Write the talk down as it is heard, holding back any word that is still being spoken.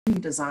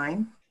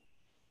Redesign.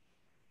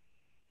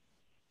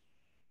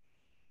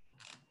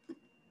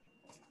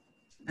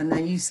 And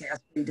then USXS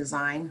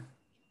Redesign.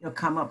 You'll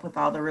come up with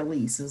all the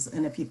releases.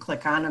 And if you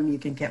click on them, you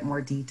can get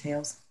more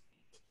details.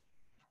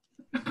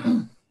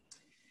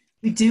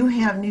 We do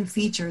have new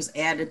features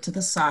added to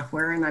the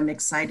software, and I'm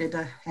excited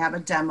to have a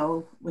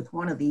demo with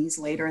one of these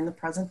later in the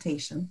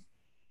presentation.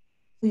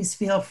 Please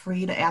feel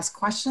free to ask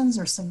questions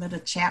or submit a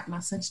chat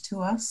message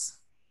to us.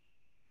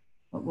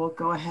 But we'll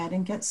go ahead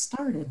and get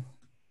started.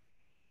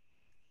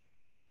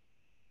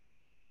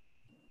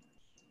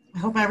 I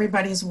hope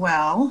everybody's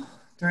well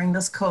during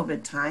this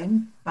COVID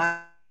time,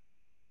 but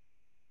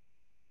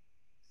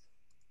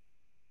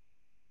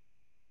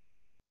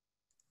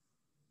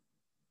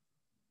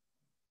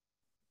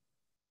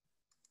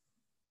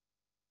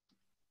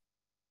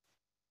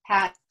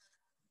Pat.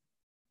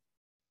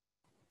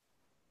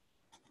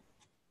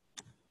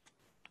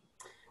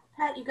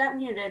 Pat, you got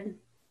muted.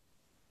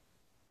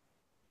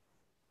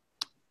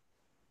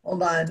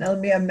 Hold on, let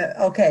me,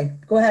 okay,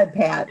 go ahead,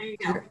 Pat. Oh, there you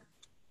go.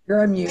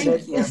 You're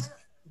unmuted.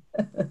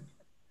 Thank you.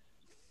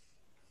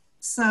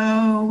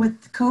 So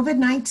with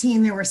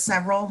COVID-19, there were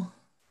several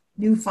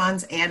new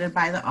funds added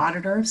by the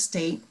Auditor of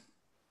State.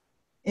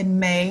 In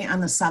May,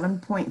 on the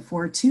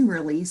 7.42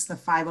 release, the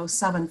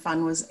 507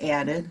 fund was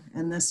added,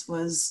 and this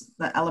was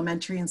the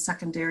Elementary and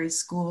Secondary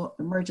School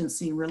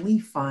Emergency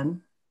Relief Fund,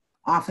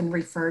 often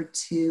referred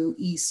to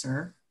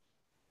ESSER.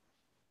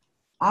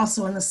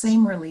 Also in the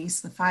same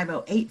release, the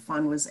 508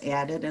 fund was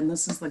added, and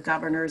this is the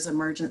Governor's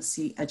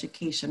Emergency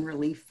Education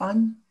Relief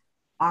Fund,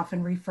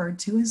 often referred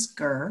to as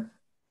GER,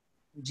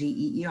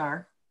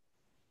 G-E-E-R.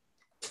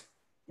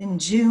 In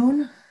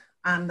June,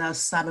 on the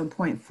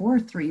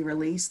 7.43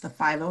 release, the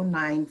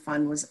 509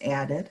 fund was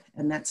added,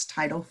 and that's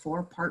Title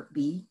IV, Part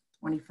B,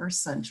 21st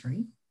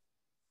Century.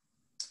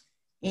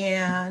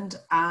 And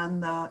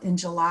in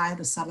July,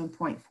 the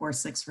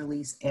 7.46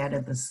 release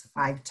added this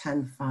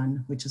 510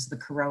 fund, which is the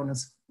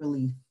Corona's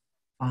Relief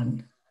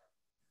Fund.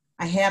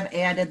 I have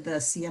added the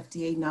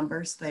CFDA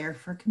numbers there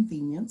for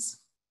convenience.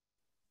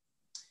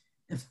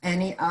 If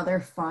any other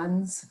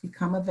funds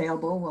become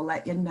available, we'll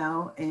let you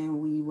know,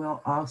 and we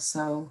will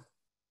also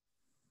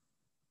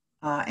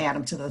add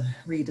them to the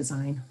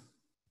redesign.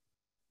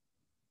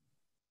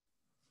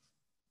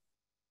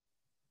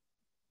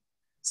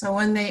 So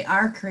when they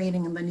are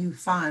creating the new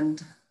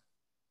fund,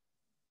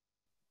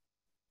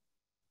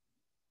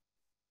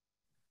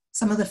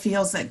 some of the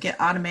fields that get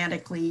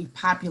automatically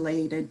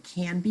populated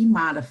can be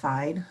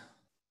modified.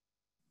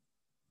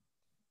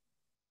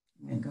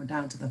 I'm going to go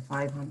down to the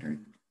 500.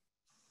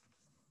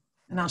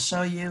 And I'll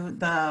show you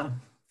the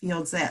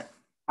fields that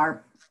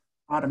are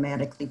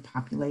automatically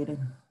populated.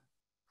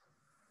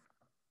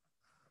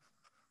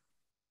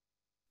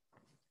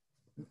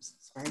 Oops,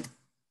 sorry.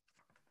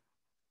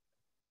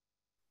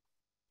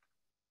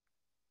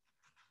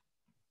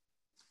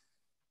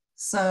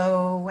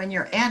 So when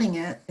you're adding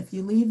it, if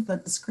you leave the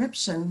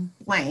description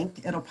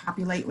blank, it'll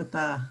populate with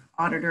the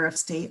Auditor of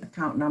State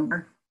account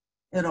number.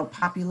 It'll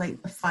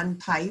populate the fund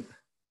type.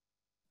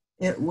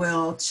 It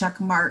will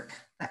check mark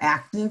the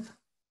active,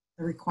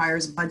 the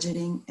requires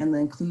budgeting, and the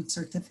include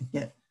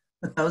certificate,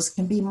 but those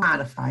can be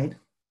modified.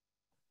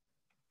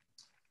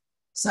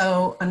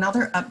 So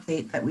another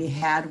update that we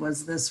had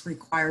was this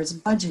requires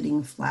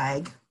budgeting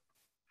flag.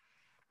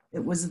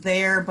 It was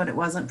there, but it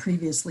wasn't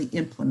previously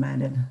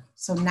implemented.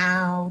 So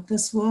now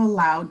this will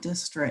allow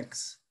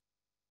districts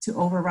to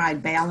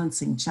override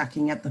balancing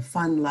checking at the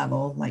fund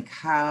level, like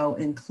how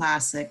in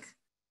Classic,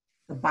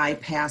 the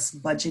bypass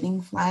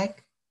budgeting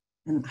flag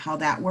and how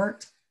that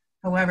worked.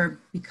 However,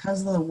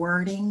 because of the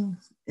wording,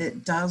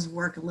 it does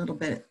work a little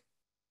bit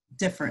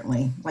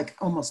differently, like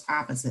almost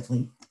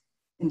oppositely.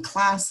 In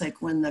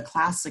Classic, when the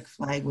Classic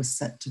flag was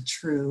set to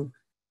true,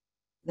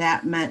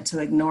 that meant to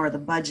ignore the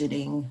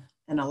budgeting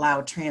and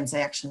allow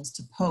transactions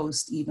to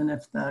post even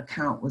if the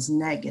account was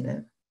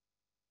negative.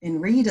 In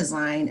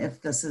Redesign,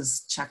 if this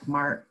is check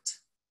marked,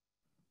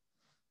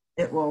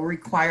 it will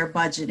require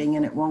budgeting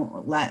and it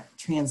won't let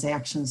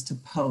transactions to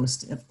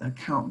post if the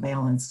account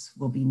balance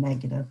will be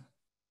negative.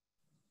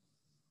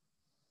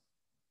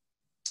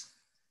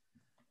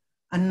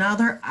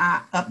 Another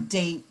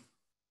update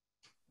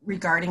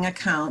regarding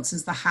accounts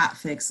is the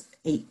hotfix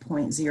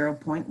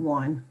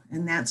 8.0.1,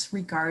 and that's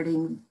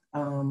regarding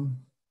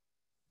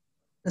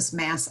this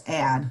mass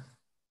add.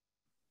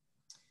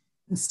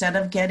 Instead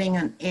of getting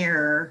an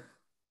error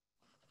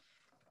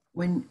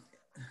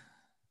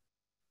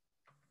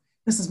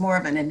this is more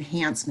of an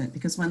enhancement,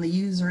 because when the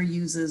user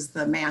uses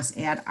the mass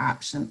add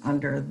option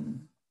under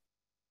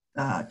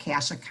the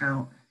cash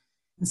account,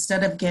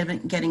 instead of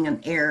getting an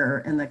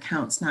error and the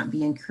account's not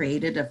being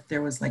created if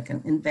there was like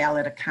an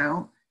invalid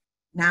account,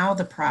 now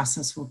the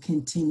process will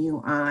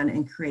continue on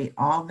and create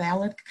all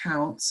valid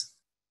accounts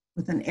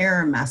with an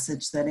error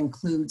message that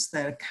includes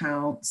the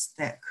accounts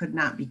that could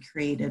not be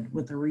created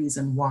with a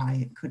reason why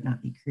it could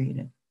not be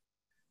created.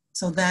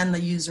 So then the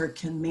user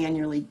can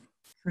manually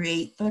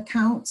create the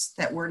accounts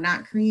that were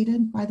not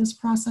created by this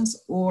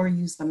process or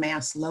use the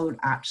mass load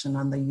option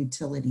on the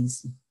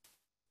utilities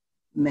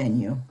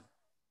menu.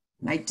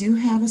 And I do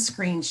have a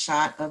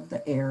screenshot of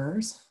the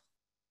errors.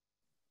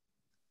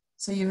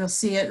 So you will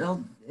see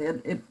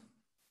it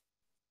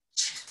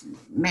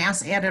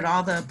mass added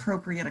all the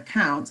appropriate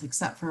accounts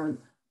except for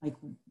like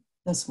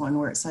this one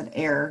where it said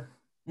error,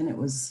 and it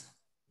was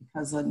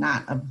because of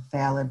not a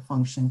valid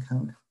function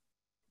code.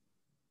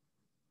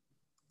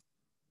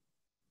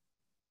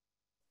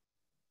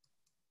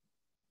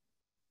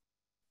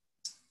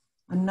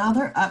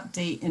 Another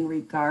update in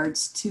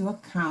regards to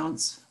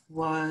accounts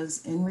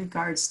was in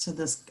regards to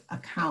this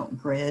account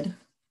grid.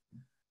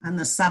 On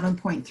the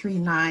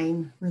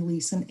 7.39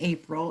 release in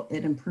April,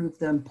 it improved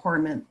the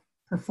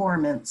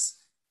performance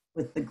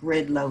with the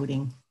grid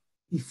loading.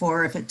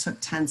 Before, if it took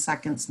 10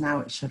 seconds, now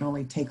it should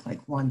only take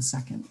like 1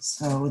 second.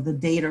 So the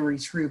data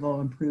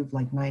retrieval improved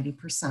like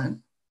 90%.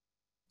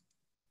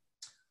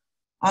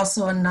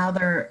 Also,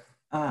 another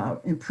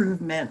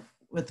improvement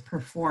with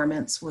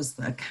performance was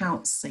the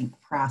account sync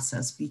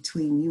process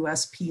between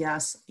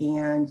USPS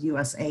and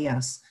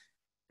USAS.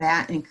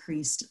 That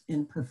increased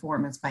in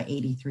performance by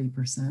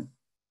 83%.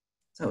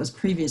 So it was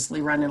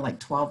previously running like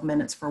 12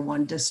 minutes for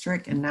one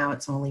district, and now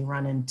it's only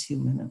running 2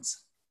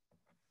 minutes.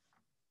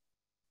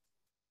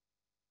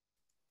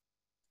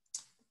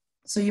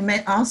 So you may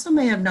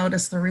have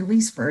noticed the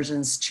release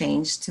versions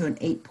changed to an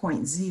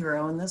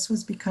 8.0, and this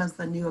was because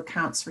the new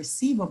accounts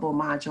receivable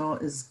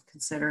module is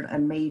considered a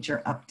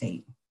major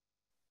update.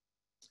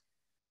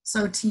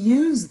 So to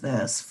use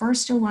this,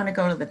 first you'll want to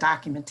go to the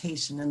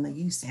documentation in the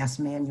USAS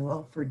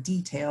manual for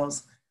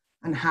details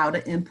on how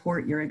to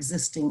import your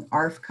existing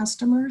ARF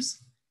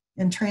customers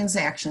and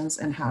transactions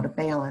and how to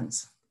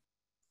balance.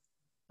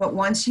 But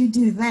once you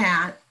do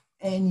that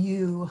and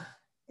you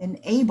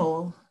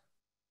enable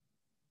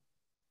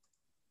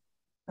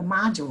the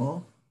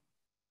module,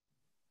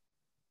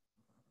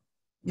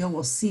 you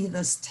will see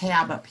this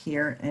tab up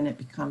here and it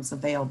becomes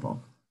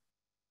available.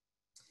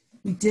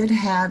 We did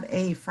have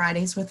a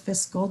Fridays with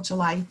Fiscal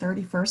July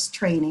 31st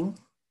training.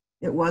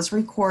 It was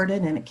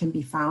recorded and it can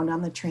be found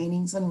on the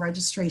trainings and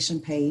registration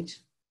page.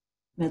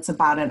 And it's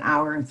about an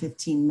hour and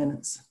 15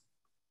 minutes.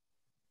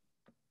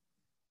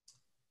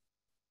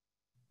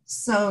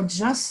 So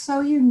just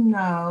so you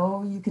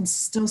know, you can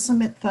still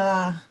submit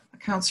the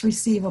accounts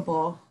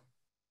receivable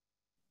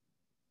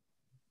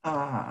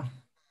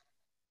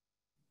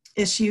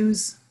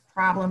issues,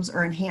 problems,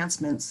 or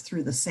enhancements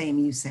through the same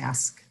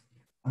USAS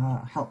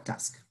help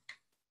desk.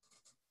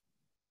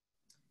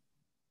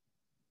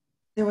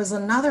 There was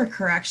another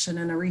correction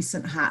in a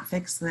recent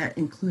hotfix that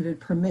included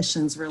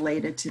permissions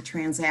related to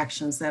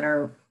transactions that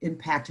are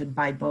impacted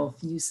by both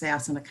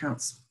USAS and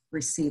accounts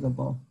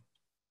receivable.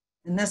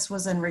 And this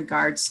was in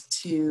regards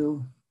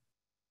to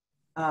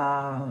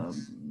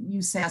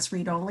USAS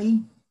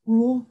read-only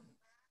rule.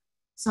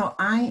 So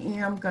I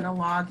am going to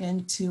log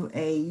into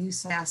a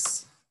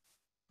USAS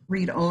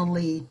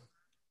read-only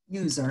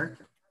user,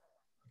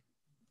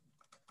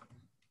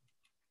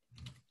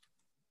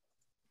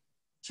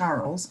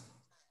 Charles.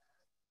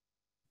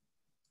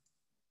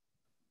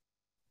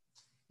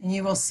 And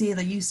you will see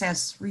the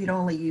USAS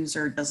read-only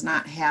user does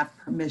not have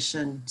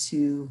permission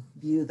to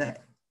view the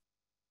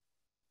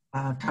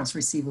accounts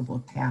receivable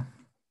tab.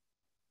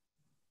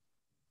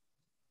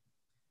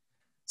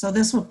 So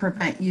this will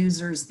prevent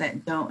users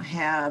that don't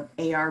have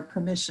AR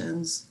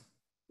permissions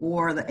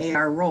or the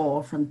AR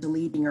role from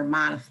deleting or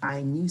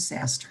modifying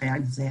USAS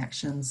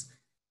transactions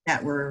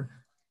that were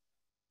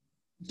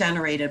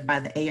generated by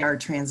the AR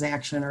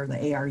transaction or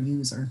the AR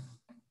user.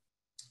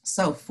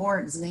 So for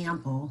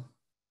example,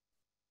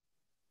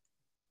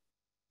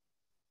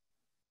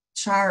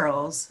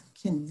 Charles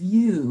can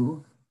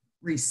view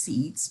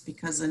receipts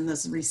because in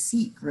this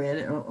receipt grid,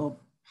 it will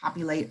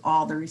populate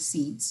all the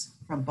receipts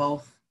from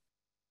both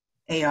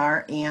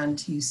AR and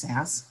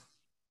USAS.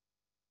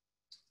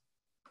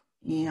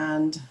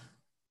 And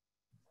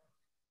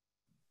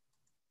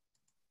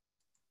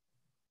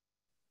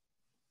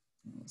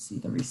let's see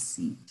the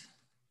receipt.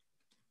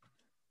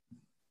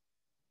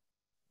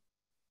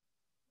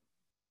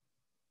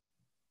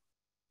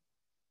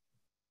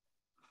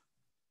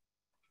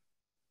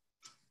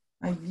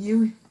 I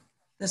view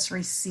this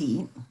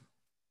receipt.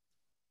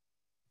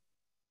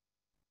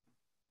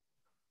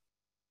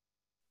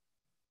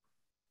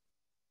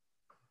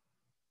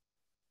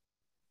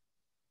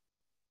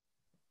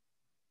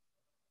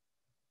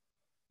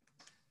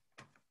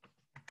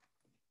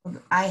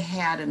 I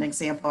had an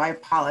example, I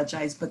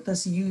apologize, but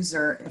this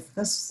user, if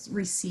this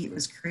receipt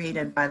was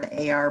created by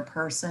the AR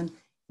person,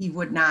 he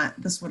would not,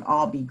 this would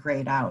all be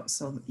grayed out.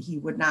 So he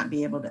would not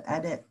be able to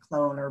edit,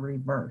 clone, or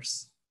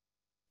reverse.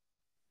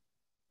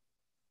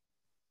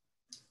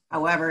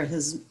 However,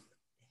 his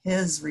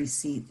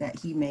receipt that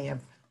he may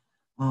have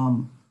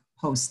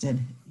posted,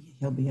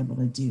 he'll be able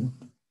to do.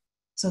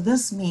 So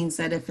this means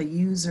that if a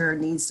user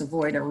needs to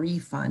void a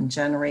refund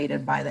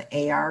generated by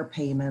the AR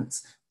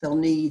payments, they'll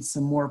need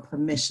some more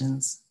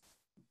permissions.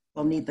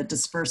 They'll need the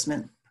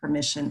disbursement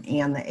permission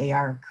and the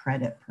AR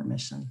credit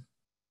permission.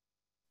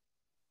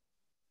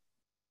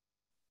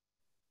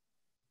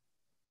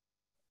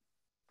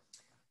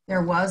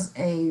 There was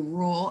a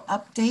rule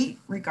update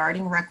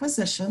regarding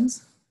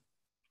requisitions.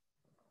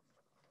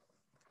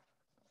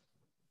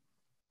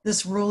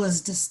 This rule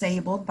is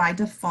disabled by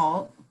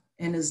default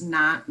and is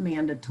not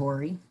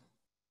mandatory.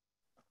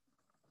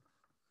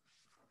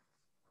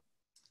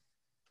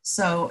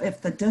 So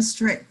if the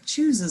district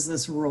chooses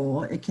this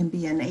rule, it can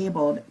be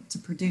enabled to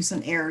produce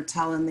an error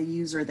telling the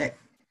user that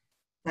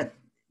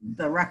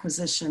the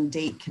requisition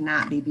date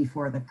cannot be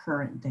before the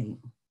current date.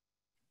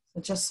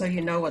 So just so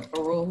you know what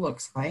the rule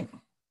looks like.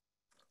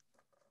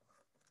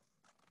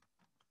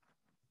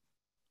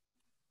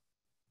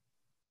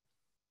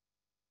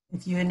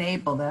 If you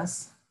enable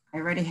this, I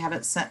already have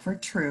it set for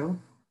true.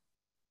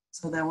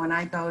 So then when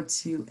I go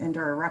to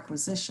enter a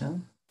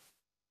requisition,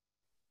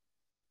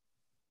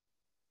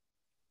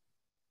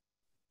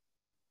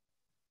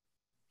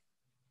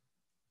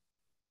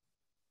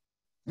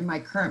 and my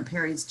current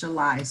period is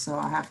July, so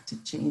I'll have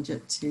to change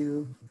it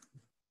to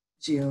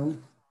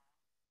June.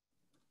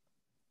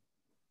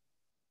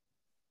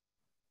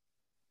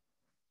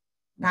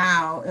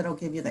 Now it'll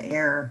give you the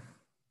error,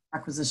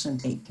 requisition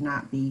date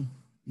cannot be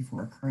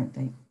before current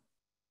date.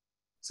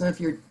 So if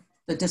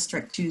the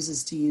district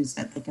chooses to use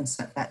that, they can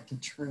set that to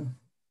true.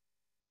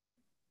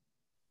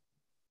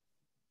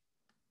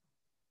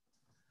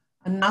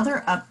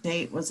 Another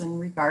update was in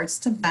regards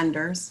to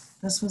vendors.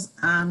 This was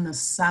on the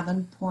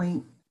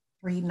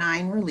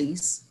 7.39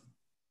 release.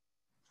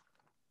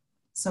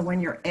 So when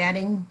you're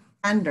adding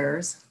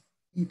vendors,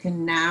 you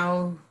can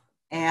now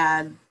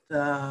add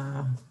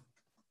the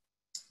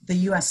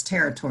US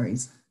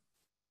territories.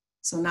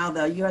 So now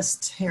the US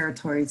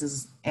territories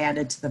is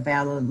added to the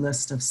valid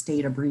list of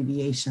state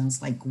abbreviations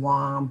like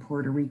Guam,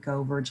 Puerto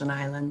Rico, Virgin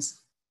Islands.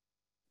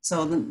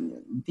 So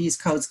these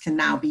codes can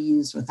now be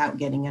used without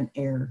getting an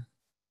error.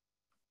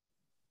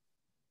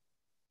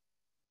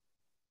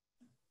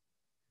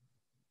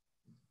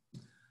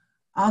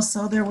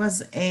 Also, there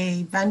was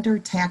a vendor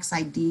tax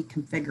ID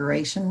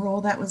configuration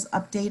rule that was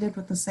updated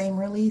with the same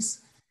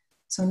release.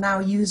 So now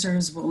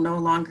users will no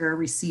longer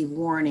receive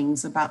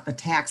warnings about the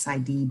tax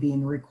ID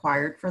being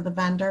required for the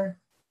vendor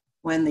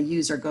when the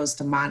user goes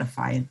to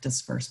modify a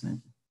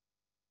disbursement.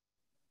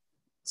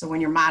 So when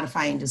you're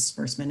modifying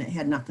disbursement, it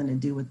had nothing to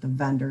do with the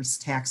vendor's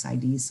tax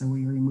ID, so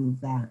we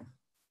removed that.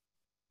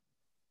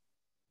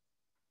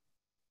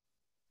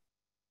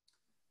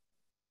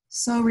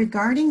 So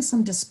regarding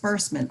some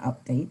disbursement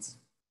updates,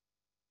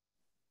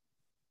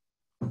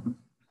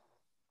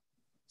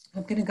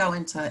 I'm going to go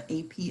into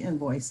AP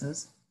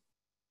invoices.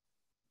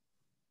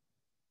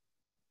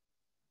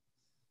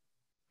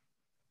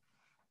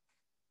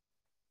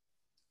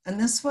 And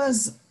this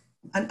was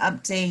an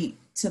update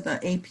to the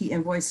AP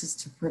invoices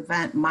to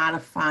prevent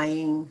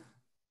modifying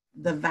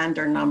the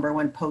vendor number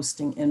when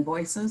posting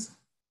invoices.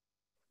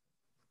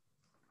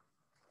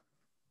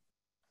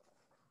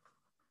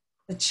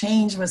 The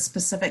change was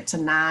specific to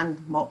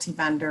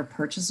non-multi-vendor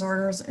purchase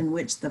orders in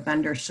which the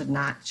vendor should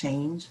not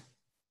change.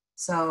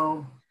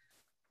 So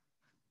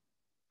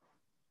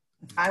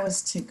if I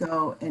was to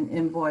go and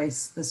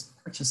invoice this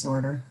purchase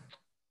order,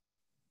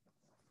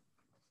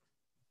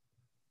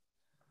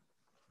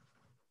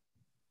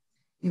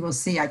 you will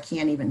see I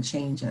can't even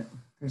change it.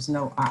 There's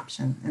no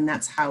option, and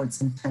that's how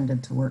it's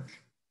intended to work.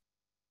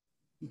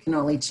 You can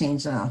only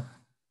change a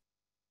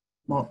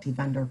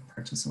multi-vendor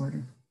purchase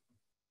order.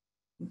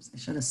 Oops, I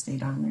should have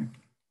stayed on there.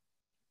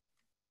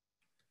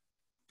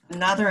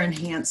 Another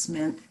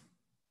enhancement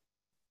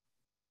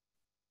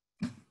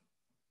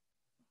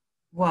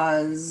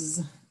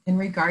was in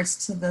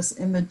regards to this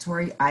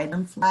inventory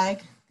item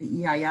flag,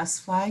 the EIS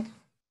flag.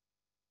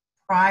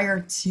 Prior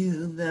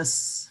to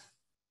this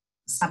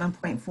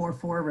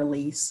 7.44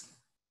 release,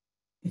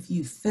 if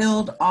you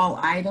filled all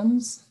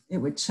items, it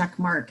would check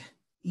mark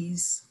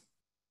these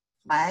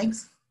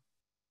flags.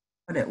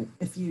 But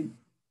if you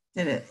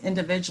did it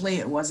individually,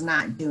 it was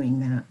not doing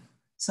that.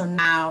 So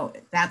now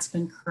that's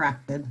been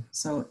corrected.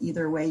 So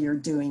either way you're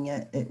doing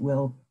it, it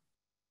will,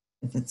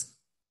 if it's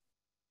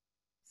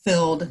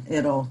filled,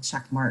 it'll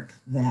check mark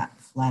that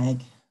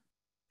flag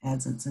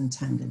as it's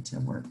intended to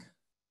work.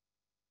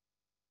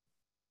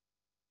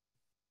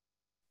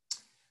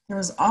 There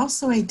was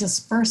also a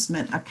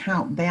disbursement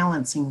account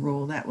balancing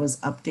rule that was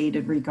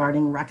updated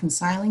regarding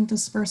reconciling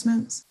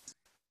disbursements.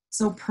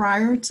 So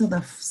prior to the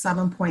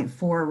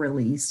 7.4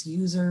 release,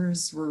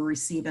 users were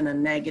receiving a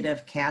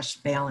negative cash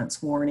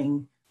balance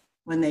warning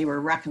when they were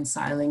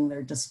reconciling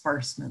their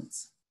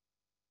disbursements.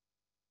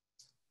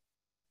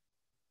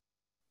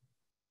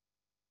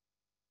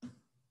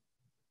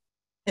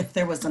 If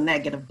there was a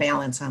negative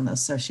balance on the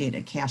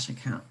associated cash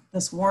account.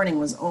 This warning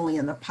was only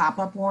in the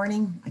pop-up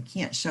warning. I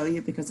can't show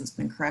you because it's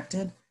been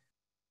corrected.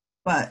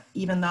 But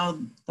even though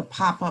the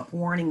pop-up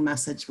warning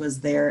message was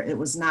there, it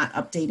was not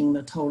updating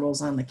the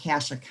totals on the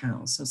cash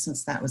account. So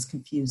since that was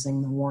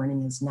confusing, the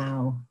warning is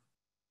now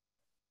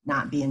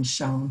not being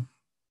shown.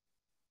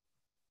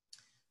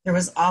 There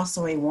was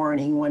also a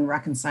warning when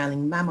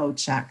reconciling memo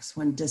checks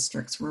when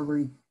districts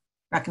were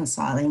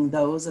reconciling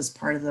those as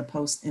part of the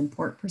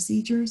post-import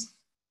procedures,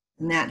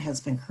 and that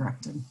has been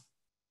corrected.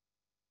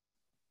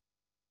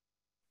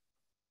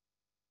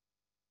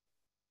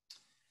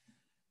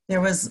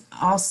 There was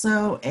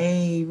also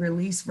a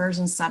release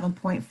version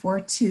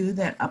 7.42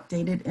 that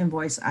updated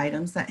invoice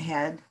items that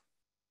had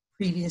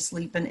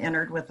previously been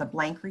entered with a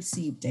blank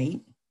receive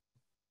date.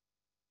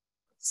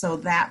 So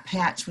that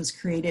patch was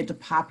created to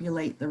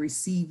populate the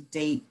receive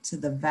date to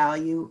the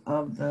value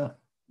of the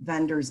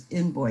vendor's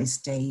invoice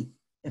date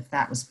if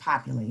that was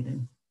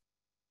populated.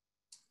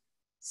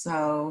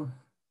 So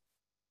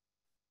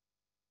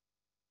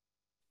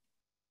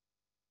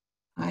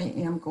I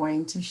am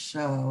going to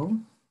show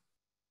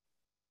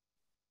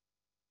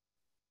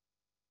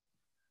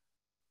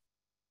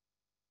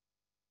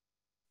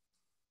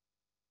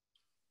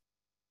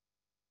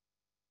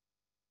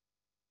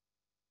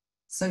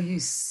so you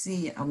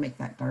see, I'll make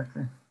that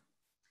darker.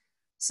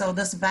 So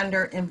this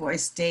vendor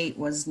invoice date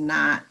was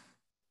not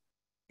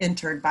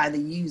entered by the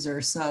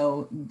user,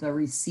 so the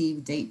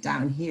receive date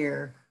down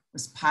here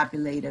was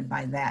populated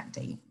by that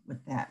date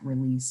with that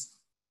release.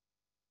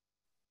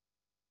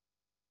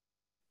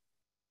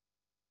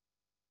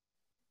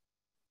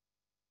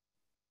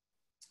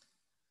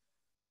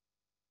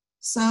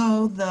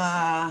 So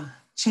the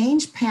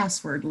change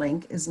password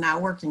link is now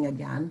working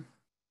again,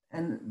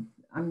 and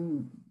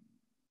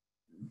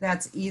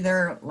that's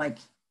either like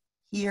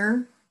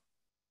here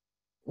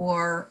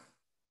or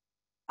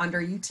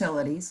under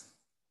utilities.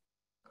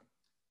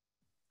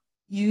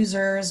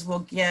 Users will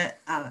get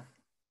an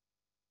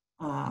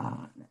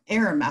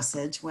error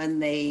message when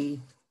they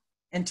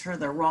enter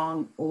the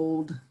wrong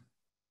old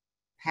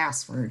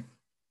password.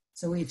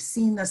 So we've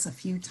seen this a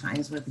few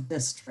times with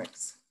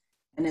districts,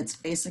 and it's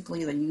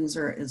basically the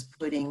user is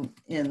putting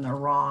in the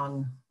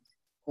wrong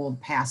old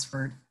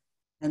password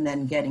and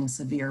then getting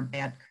severe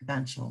bad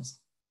credentials.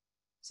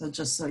 So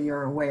just so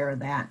you're aware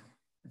that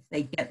if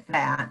they get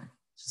that,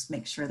 just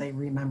make sure they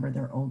remember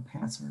their old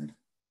password.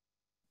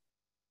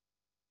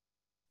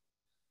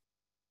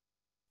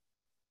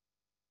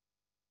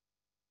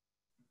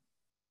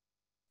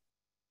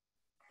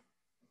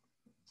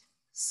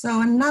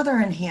 So another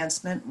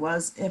enhancement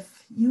was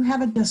if you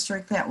have a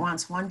district that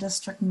wants one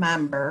district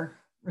member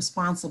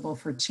responsible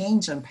for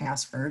change in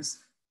passwords,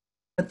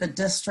 but the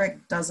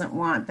district doesn't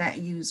want that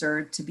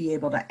user to be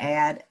able to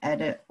add,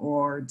 edit,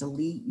 or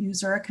delete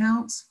user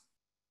accounts,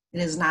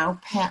 it is now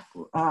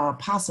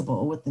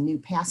possible with the new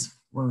password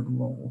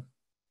role.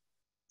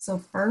 So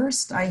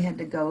first I had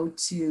to go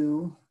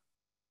to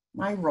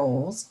my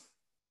roles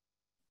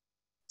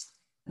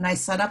and I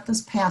set up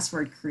this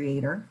password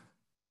creator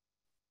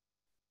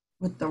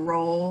with the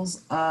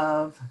roles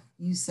of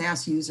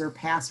USAS user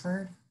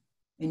password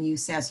and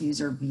USAS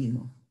user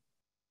view.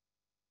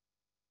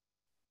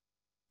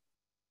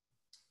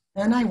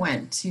 Then I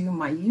went to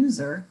my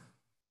user,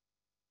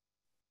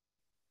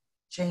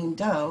 Jane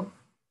Doe,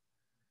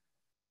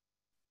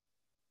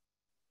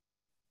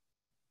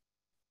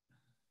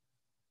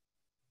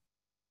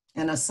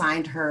 and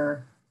assigned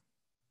her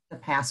the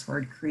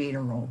password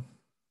creator role.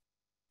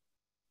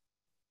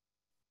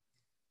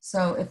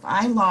 So if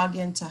I log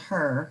into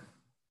her,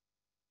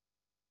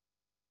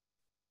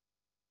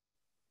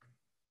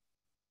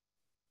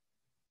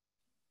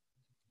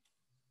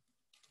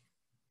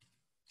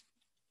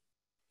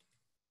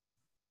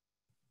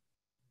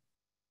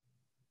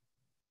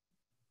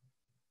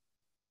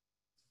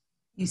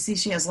 you see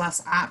she has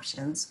less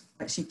options,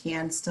 but she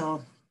can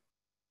still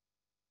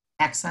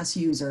access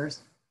users.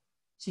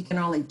 She can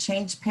only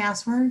change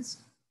passwords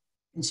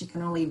and she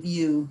can only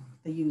view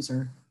the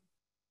user.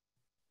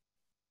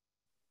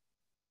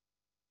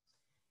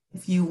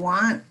 If you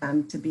want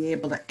them to be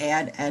able to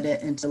add,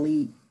 edit, and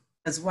delete,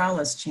 as well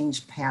as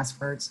change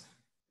passwords,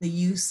 the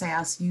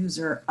USAS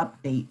user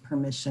update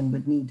permission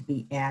would need to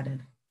be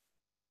added.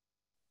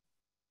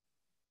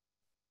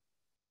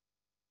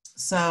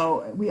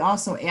 So we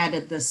also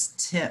added this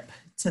tip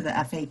to the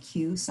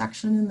FAQ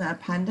section in the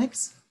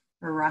appendix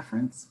for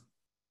reference.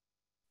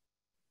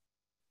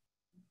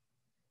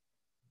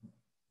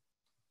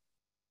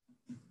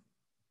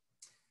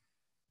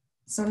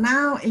 So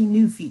now a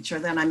new feature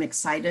that I'm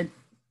excited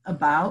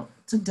about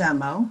to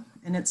demo,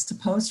 and it's to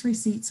post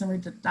receipts and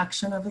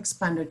reduction of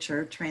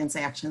expenditure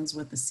transactions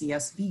with the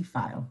CSV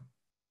file.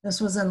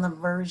 This was in the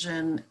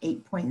version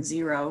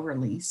 8.0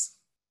 release.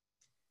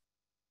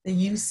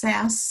 The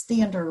USAS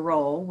standard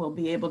role will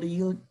be able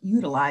to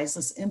utilize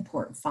this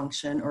import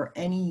function or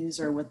any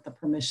user with the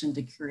permission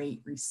to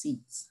create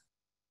receipts.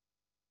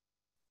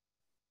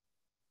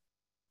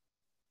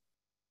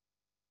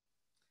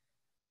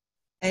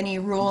 Any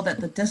rule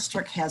that the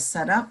district has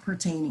set up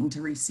pertaining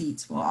to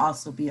receipts will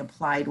also be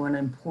applied when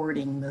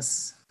importing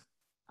this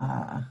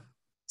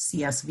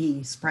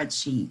CSV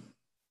spreadsheet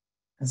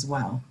as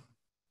well.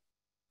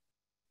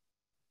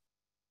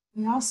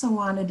 We also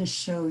wanted to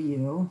show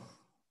you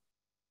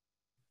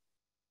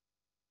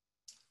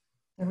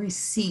the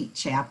receipt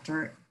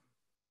chapter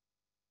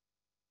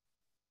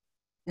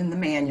in the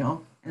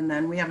manual, and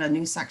then we have a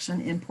new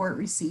section, import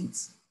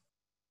receipts.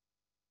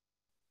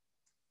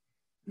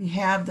 We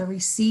have the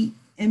receipt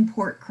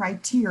import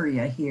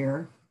criteria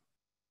here,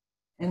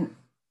 and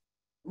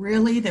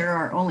really there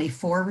are only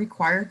 4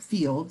 required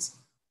fields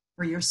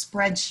for your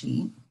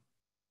spreadsheet.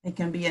 They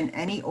can be in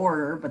any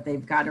order, but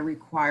they've got to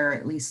require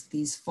at least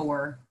these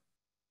 4.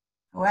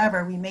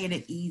 However, we made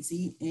it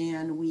easy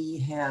and we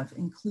have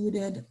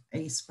included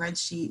a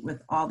spreadsheet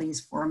with all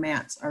these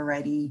formats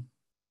already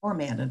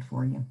formatted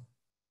for you.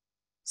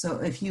 So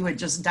if you would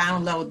just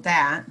download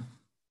that,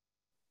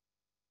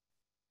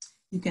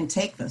 you can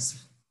take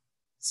this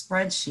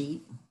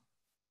spreadsheet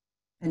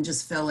and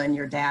just fill in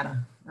your data,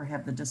 or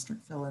have the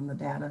district fill in the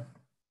data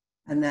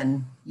and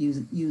then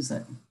use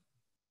it.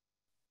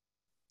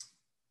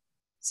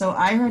 So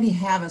I already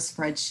have a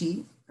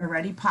spreadsheet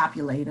already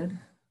populated.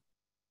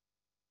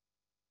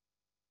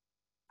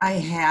 I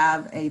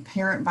have a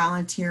parent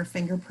volunteer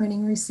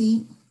fingerprinting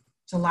receipt,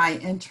 July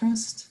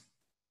interest,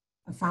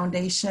 a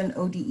foundation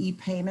ODE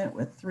payment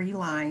with 3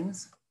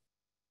 lines,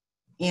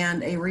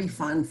 and a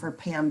refund for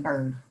Pam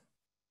Bird.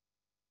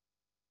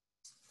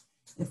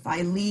 If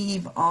I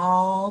leave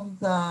all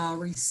the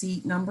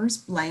receipt numbers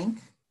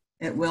blank,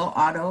 it will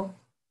auto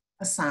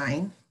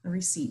assign the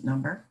receipt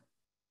number.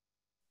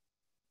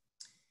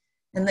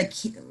 And the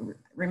key,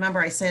 remember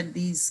I said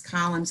these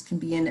columns can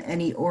be in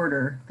any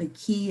order. The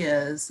key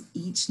is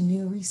each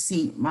new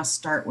receipt must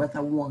start with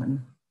a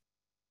 1.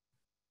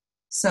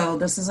 So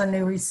this is a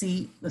new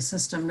receipt. The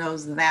system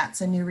knows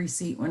that's a new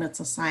receipt when it's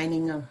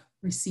assigning a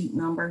receipt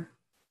number.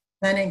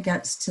 Then it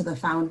gets to the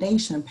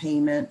foundation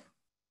payment,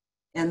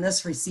 and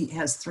this receipt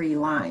has 3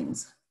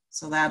 lines.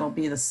 So that'll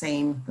be the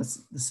same,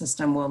 the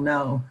system will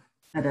know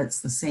that it's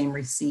the same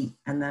receipt,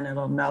 and then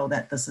it'll know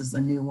that this is the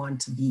new one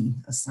to be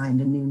assigned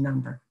a new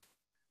number.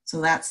 So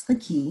that's the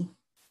key.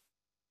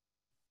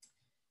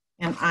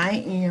 And I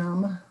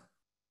am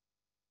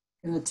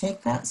going to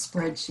take that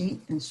spreadsheet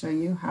and show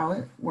you how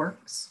it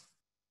works.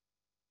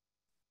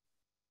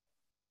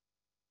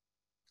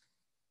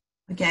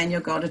 Again,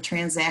 you'll go to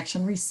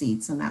transaction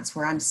receipts, and that's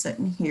where I'm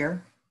sitting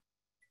here.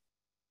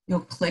 You'll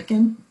click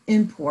in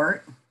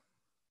import,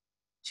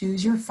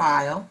 choose your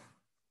file.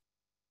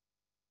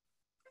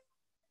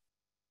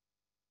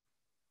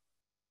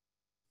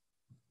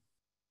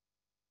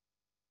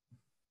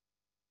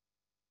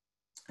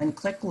 And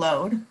click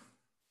load.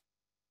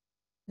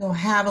 You'll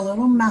have a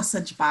little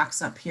message box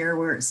up here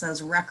where it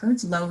says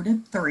records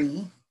loaded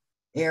 3,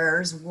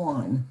 errors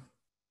 1.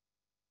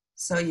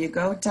 So you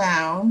go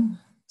down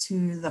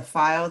to the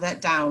file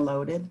that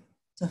downloaded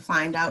to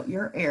find out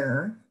your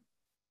error.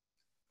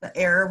 The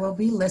error will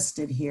be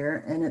listed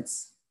here, and it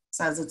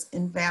says it's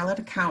invalid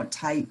account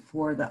type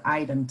for the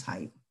item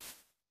type.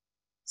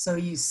 So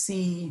you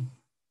see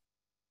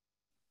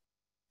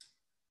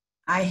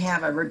I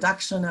have a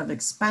reduction of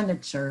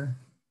expenditure.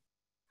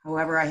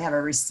 However, I have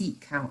a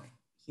receipt count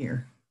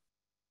here.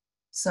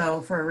 So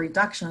for a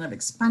reduction of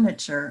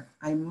expenditure,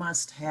 I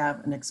must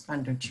have an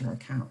expenditure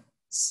account.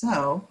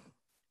 So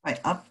I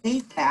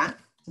update that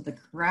to the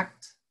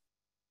correct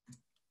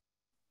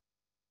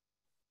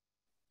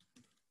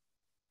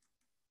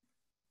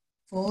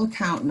full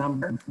account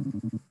number.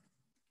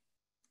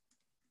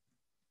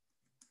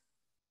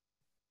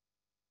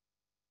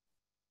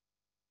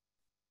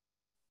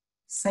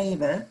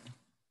 Save it.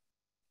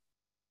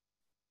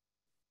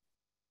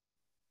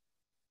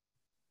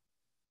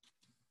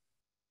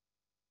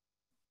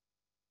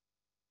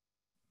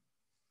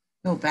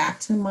 Go back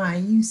to my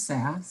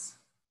USAS.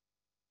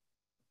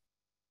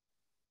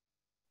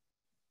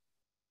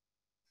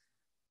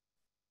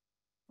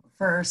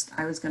 First,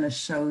 I was going to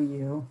show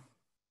you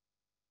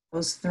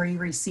those 3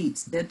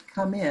 receipts did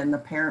come in, the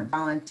parent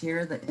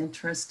volunteer, the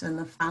interest, and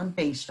the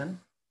foundation.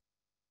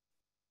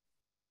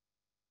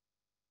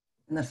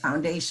 And the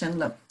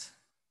foundation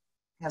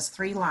has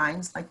 3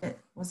 lines like it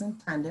was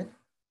intended.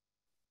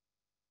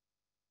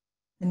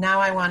 And now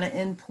I want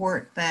to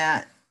import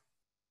that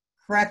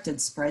corrected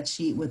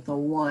spreadsheet with the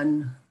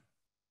 1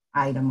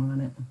 item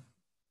on it.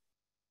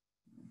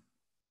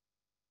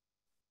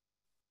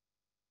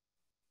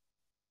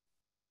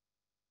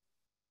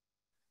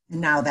 And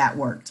now that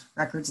worked.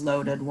 Records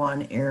loaded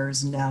 1,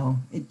 errors no.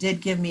 It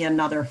did give me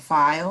another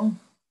file,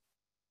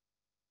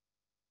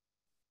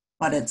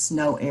 but it's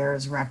no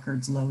errors,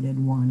 records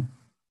loaded 1.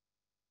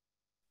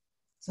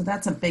 So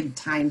that's a big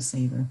time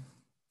saver.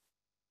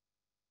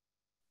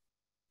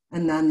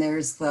 And then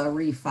there's the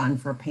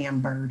refund for Pam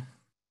Bird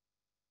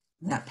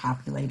that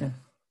populated.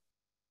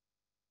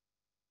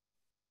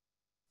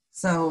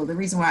 So the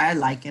reason why I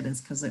like it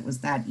is because it was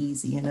that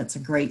easy, and it's a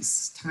great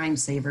time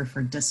saver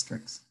for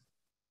districts.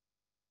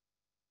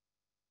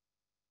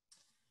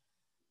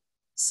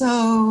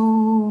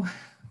 So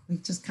we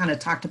just kind of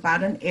talked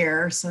about an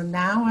error. So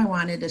now I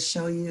wanted to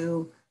show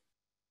you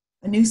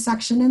a new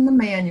section in the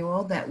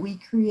manual that we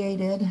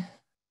created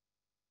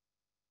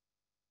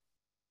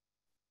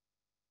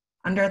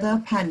under the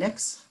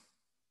appendix.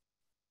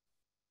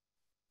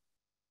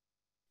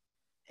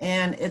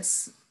 And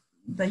it's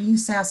the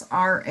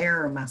USXS-R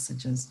error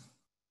messages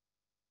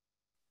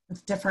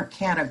with different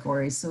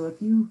categories. So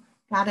if you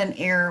got an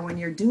error when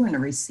you're doing a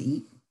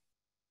receipt,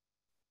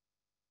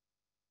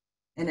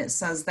 and it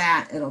says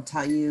that, it'll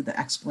tell you the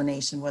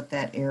explanation what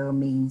that error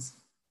means.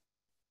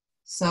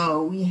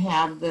 So we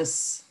have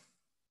this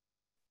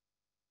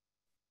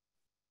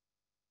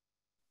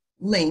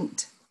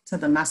linked to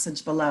the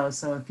message below.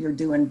 So if you're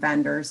doing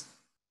vendors,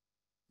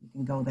 you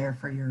can go there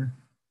for your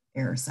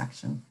error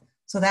section.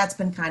 So that's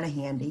been kind of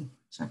handy.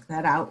 Check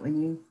that out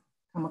when you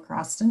come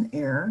across an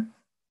error.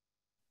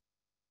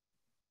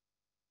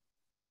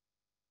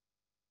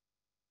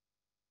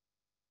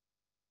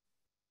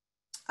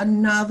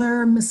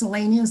 Another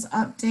miscellaneous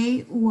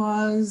update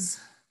was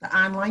the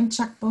online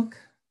checkbook.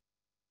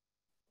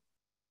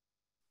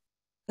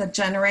 The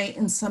generate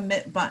and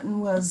submit button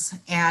was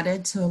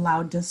added to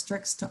allow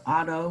districts to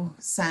auto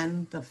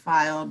send the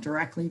file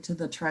directly to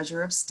the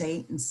Treasurer of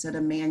State instead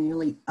of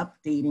manually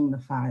updating the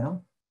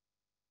file.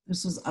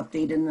 This was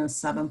updated in the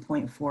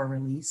 7.4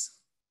 release.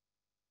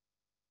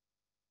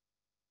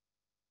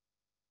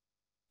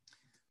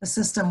 The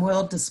system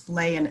will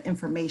display an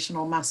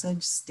informational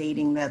message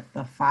stating that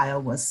the file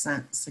was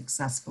sent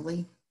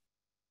successfully.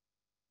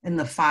 And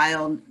the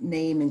file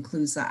name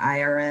includes the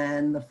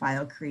IRN, the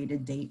file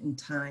created date and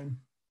time.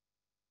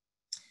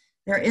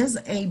 There is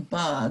a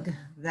bug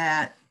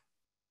that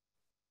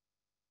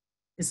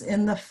is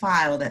in the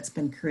file that's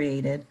been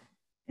created,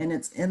 and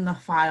it's in the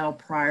file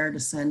prior to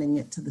sending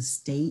it to the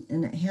state,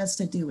 and it has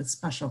to do with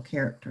special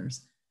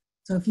characters.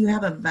 So if you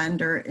have a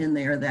vendor in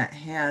there that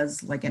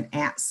has like an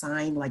 @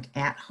 sign, like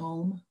at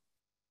home,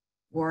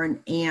 or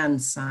an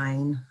and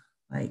sign,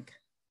 like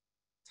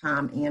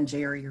Tom and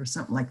Jerry or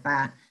something like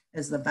that,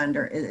 as the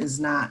vendor, it is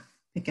not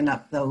picking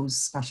up those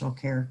special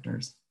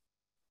characters.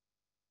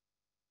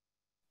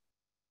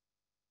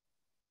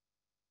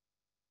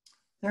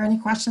 Are there any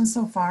questions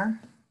so far?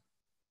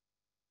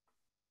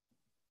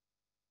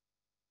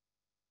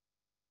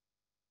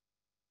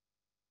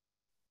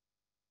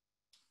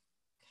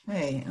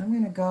 Okay, I'm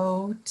going to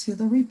go to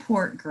the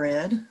report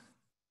grid.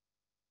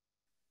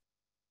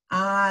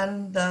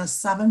 On the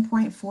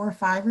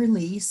 7.45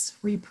 release,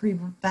 we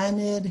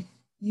prevented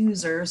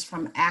users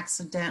from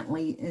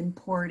accidentally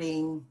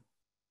importing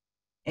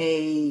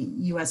a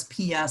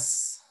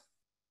USPS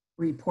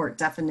report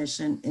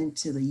definition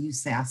into the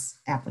USAS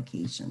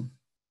application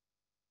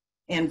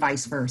and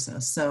vice versa.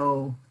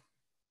 So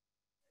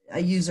a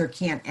user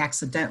can't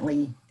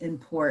accidentally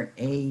import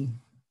a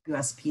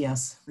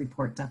USPS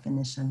report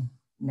definition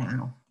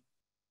now.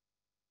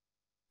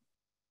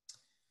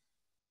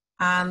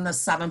 On the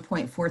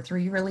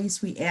 7.43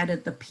 release, we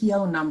added the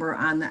PO number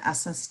on the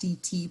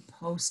SSDT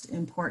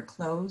post-import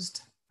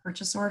closed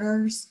purchase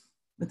orders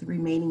with the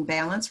remaining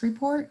balance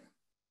report.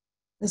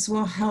 This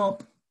will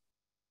help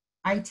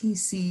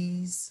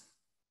ITCs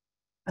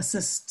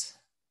assist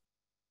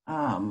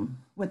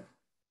with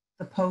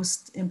the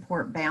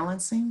post-import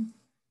balancing.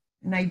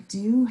 And I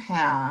do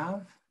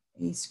have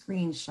a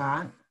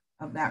screenshot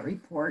of that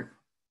report.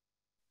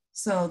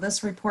 So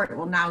this report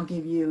will now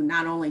give you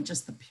not only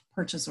just the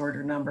purchase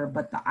order number,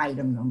 but the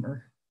item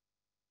number,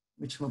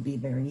 which will be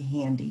very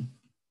handy.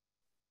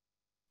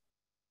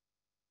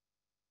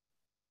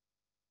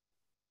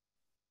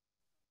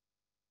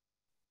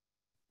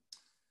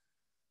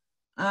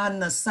 On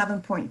the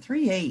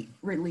 7.38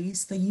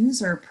 release, the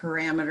user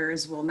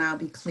parameters will now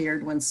be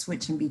cleared when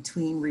switching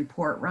between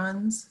report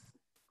runs.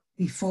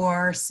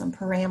 Before, some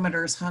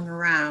parameters hung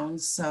around,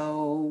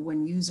 so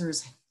when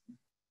users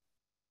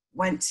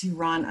went to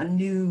run a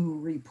new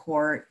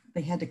report,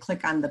 they had to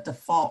click on the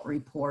default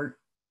report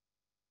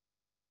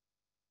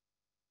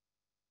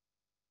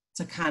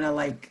to kind of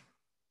like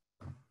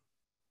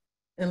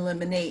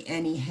eliminate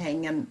any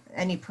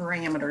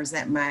parameters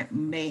that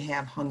may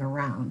have hung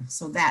around.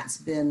 So that's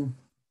been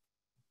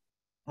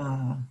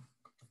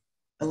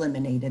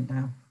eliminated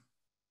now.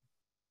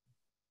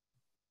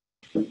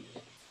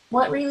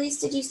 What release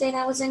did you say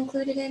that was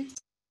included in?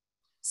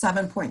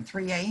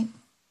 7.38.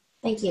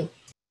 Thank you.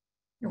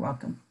 You're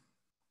welcome.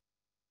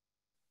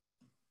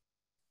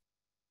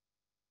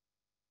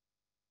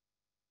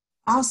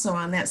 Also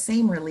on that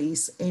same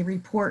release, a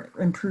report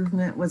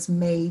improvement was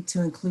made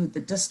to include the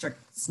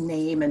district's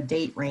name and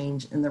date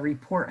range in the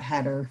report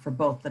header for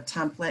both the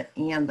template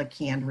and the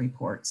canned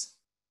reports.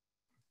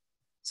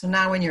 So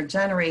now when you're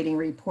generating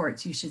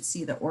reports, you should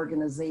see the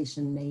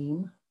organization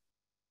name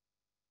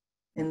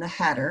in the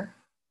header.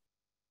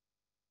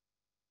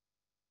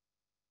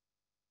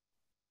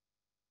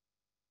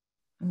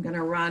 I'm going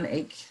to run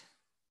a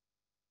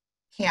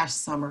cash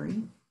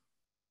summary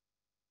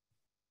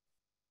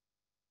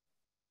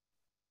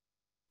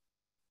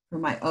for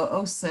my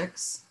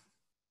 006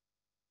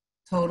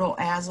 total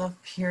as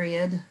of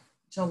period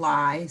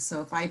July.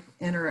 So if I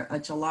enter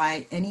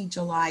any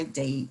July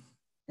date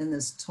in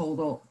this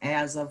total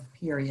as of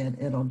period,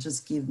 it'll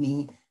just give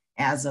me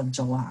as of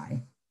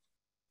July.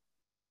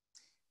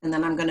 And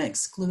then I'm going to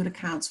exclude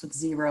accounts with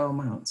 0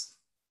 amounts.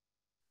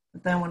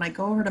 But then when I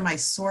go over to my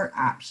sort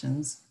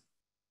options,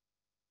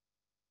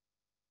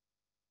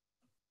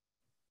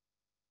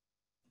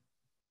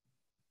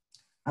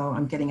 oh,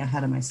 I'm getting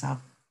ahead of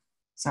myself.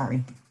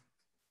 Sorry.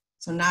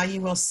 So now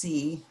you will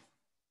see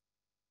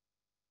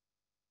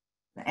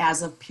the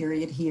as of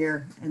period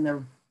here and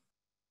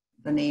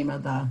the name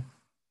of the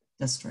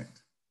district.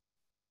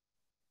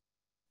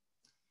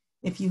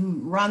 If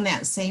you run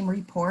that same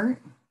report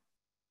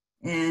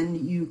and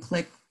you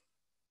click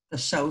the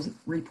show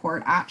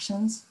report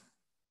options.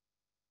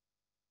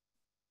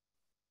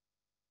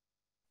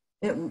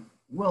 It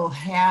will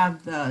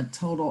have the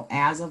total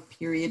as of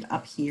period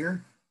up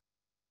here,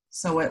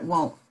 so it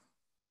won't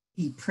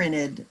be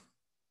printed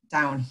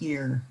down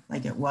here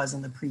like it was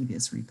in the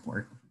previous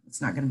report.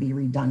 It's not going to be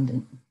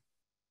redundant.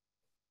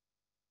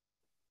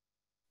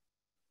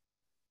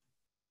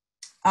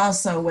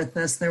 Also with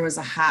this, there was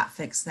a hot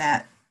fix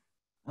that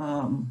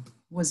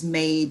was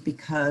made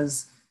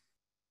because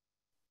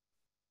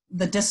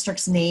the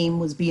district's name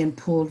was being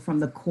pulled from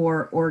the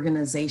core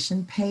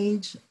organization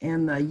page,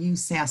 and the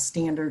USAS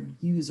standard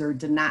user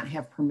did not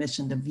have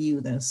permission to view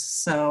this.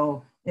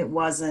 So it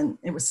was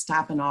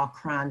stopping all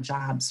cron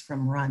jobs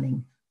from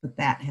running, but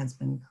that has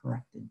been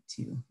corrected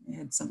too. It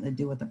had something to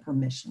do with the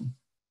permission.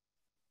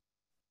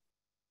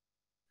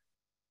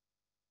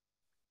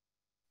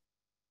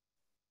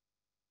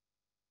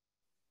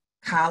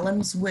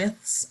 Columns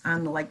widths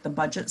on like the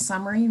budget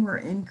summary were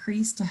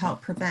increased to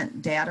help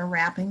prevent data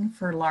wrapping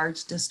for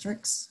large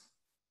districts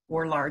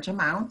or large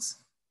amounts.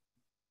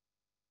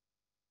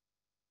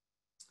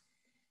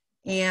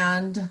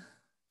 And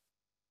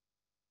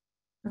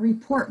the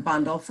report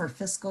bundle for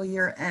fiscal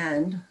year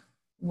end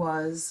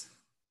was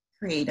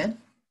created.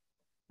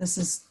 This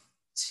is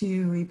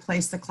to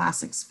replace the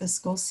Classics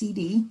Fiscal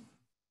CD,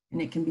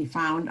 and it can be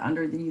found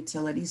under the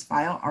Utilities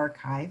File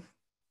Archive.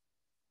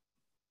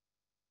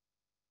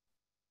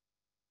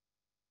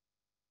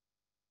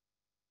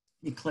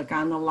 You click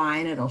on the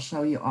line, it'll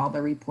show you all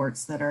the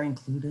reports that are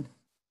included.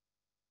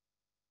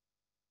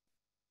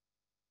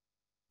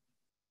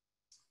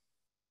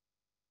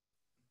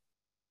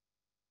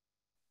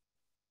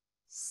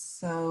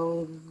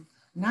 So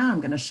now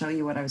I'm going to show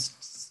you what I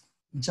was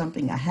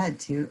jumping ahead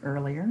to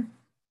earlier.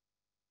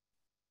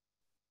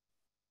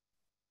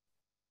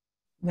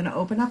 I'm going to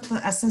open up the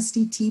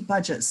SSDT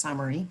budget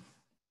summary.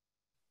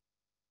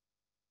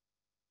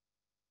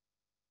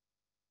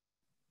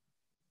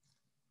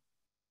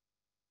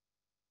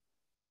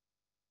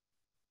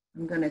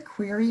 I'm going to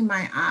query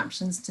my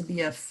options to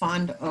be a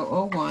Fund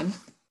 001.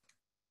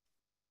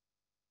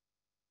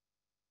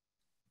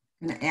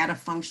 I'm going to add a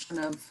function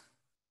of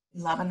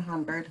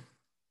 1100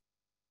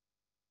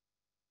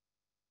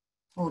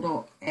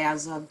 total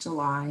as of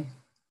July.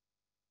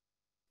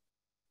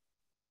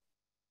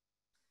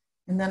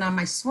 And then on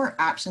my sort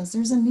options,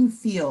 there's a new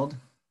field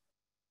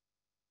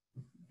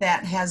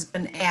that has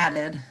been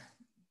added.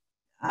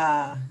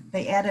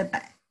 They added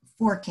the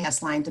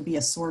forecast line to be a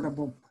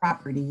sortable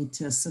property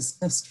to assist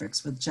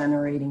districts with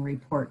generating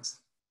reports.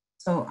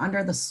 So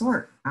under the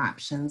sort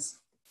options,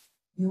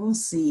 you will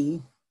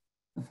see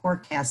the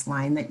forecast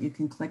line that you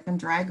can click and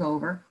drag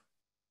over.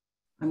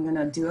 I'm going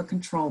to do a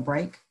control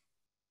break,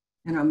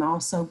 and I'm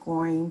also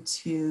going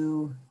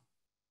to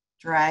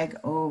drag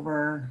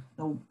over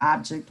the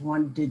object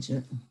 1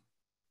 digit.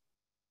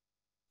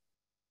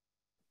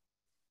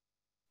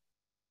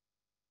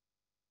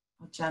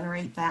 I'll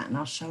generate that and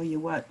I'll show you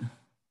what.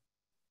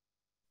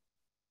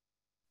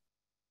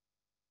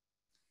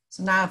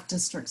 So now if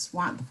districts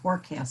want the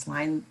forecast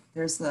line,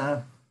 there's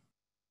the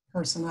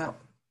personnel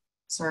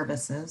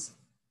services,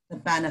 the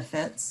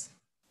benefits,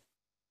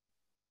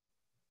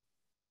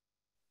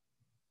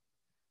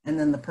 and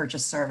then the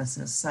purchase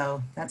services.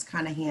 So that's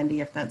kind of handy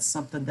if that's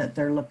something that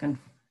they're looking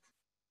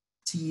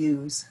to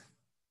use.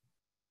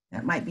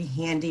 That might be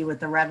handy with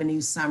the revenue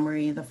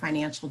summary, the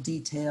financial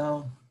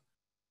detail,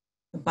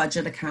 the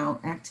budget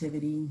account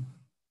activity.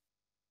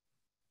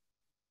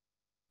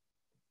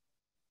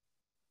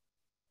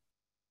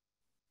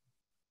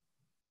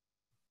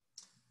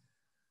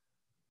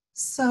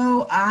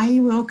 So I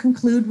will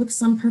conclude with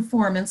some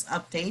performance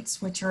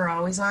updates, which are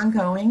always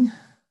ongoing.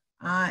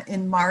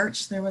 In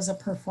March, there was a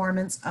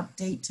performance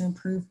update to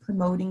improve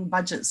promoting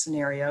budget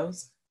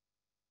scenarios.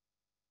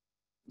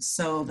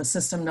 So the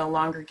system no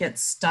longer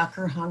gets stuck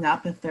or hung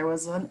up if there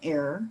was an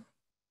error.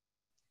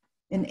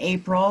 In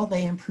April,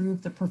 they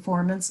improved the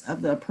performance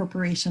of the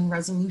appropriation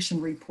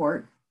resolution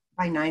report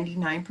by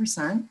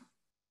 99%.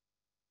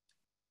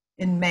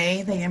 In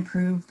May, they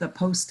improved the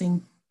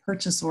posting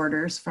purchase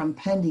orders from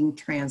pending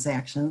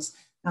transactions.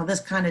 Now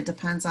this kind of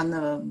depends on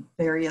the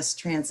various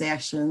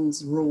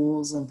transactions,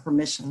 rules, and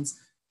permissions,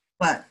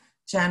 but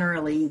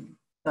generally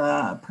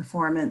the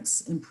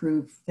performance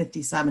improved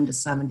 57 to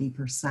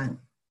 70%.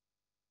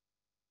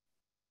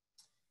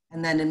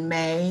 And then in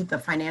May, the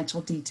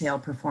financial detail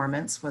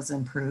performance was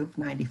improved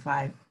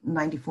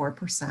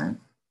 94%.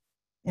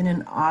 And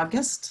in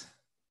August,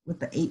 with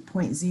the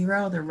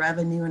 8.0, the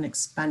revenue and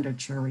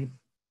expenditure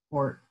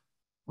report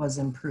was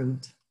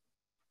improved.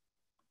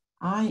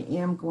 I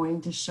am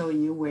going to show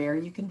you where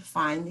you can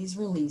find these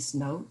release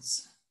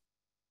notes.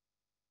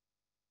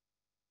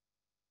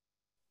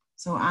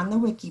 So on the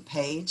wiki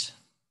page,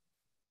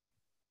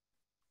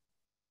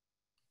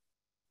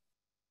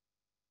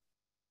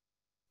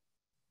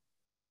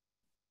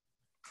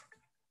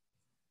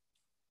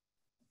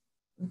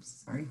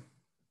 oops, sorry.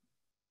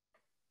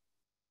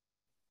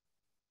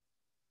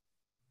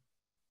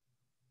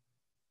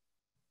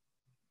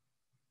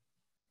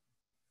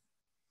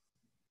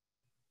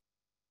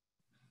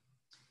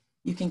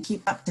 you can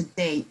keep up to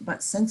date.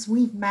 But since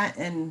we've met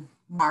in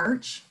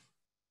March,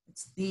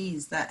 it's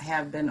these that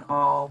have been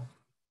all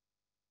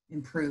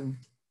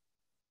improved.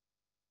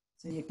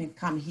 So you can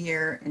come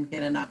here and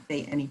get an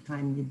update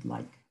anytime you'd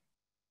like.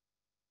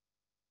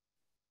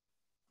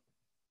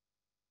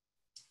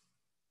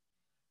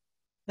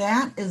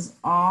 That is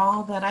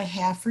all that I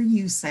have for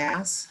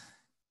USAS.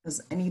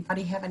 Does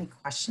anybody have any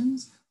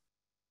questions?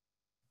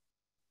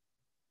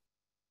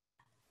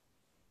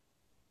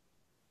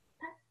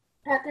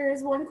 Pat, there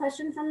is one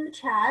question from the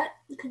chat.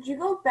 Could you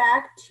go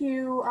back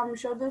to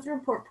show those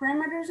report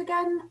parameters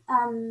again?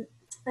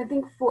 I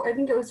think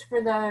it was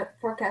for the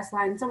forecast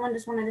line. Someone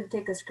just wanted to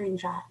take a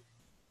screenshot.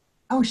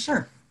 Oh,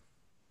 sure.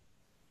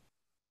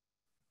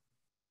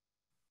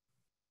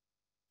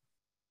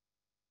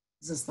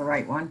 Is this the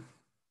right one?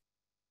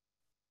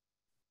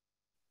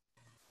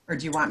 Or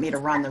do you want me to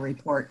run the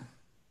report?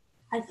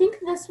 I think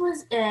this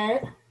was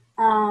it.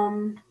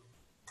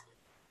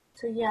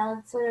 So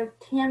yeah, so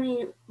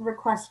Tammy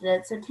requested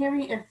it. So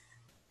Tammy, if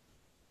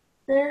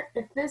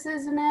this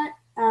isn't it,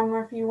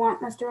 or if you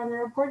want us to run the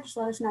report, just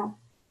let us know.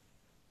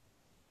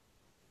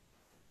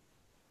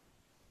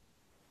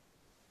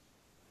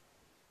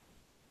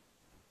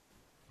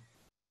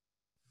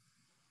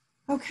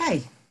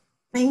 Okay,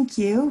 thank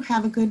you.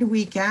 Have a good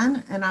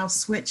weekend, and I'll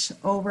switch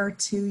over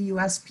to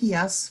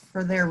USPS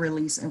for their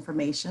release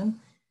information.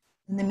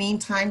 In the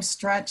meantime,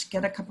 stretch,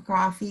 get a cup of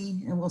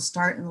coffee, and we'll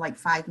start in like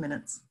 5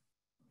 minutes.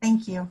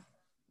 Thank you.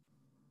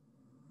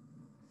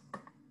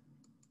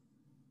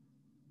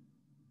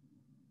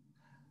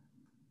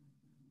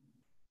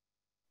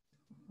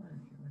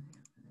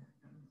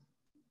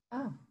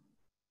 Oh.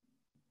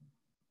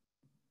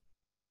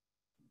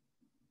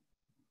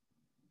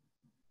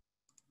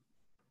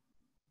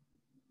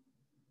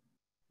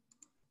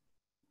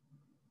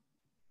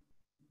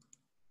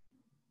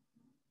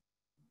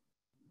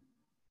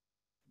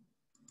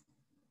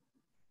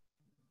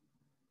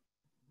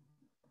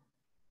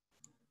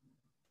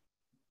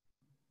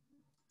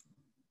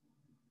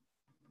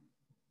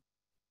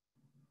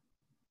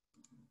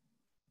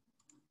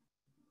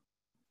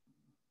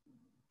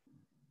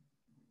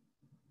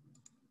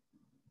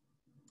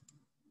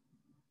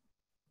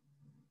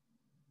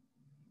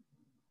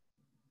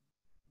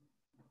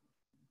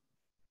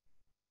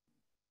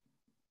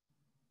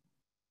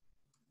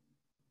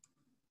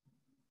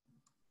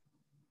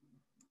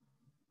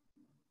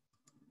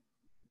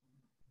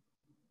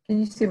 Can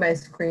you see my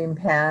screen,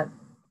 Pat?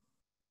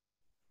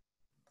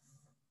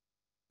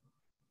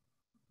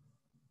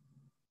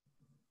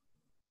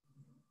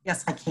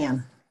 Yes, I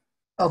can.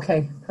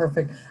 Okay,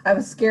 perfect. I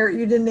was scared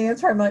you didn't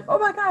answer. I'm like, oh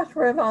my gosh,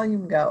 where'd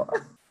volume go?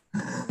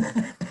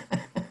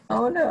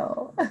 Oh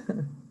no.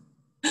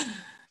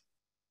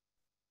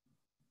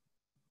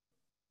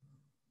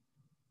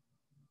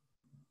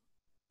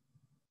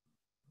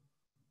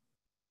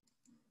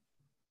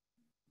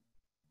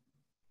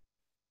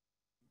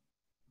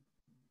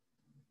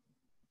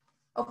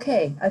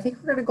 Okay, I think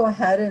we're going to go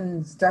ahead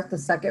and start the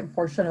second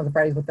portion of the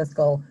Fridays with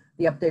Fiscal,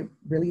 the update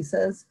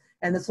releases,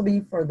 and this will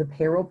be for the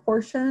payroll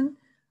portion.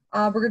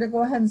 We're going to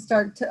go ahead and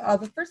start.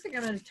 The first thing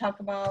I'm going to talk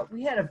about,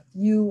 we had a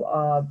few,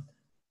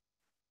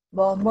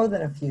 well, more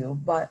than a few,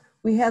 but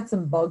we had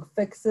some bug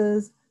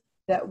fixes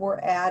that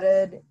were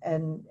added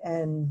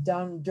and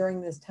done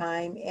during this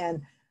time,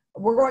 and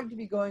we're going to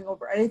be going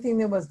over anything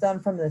that was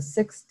done from the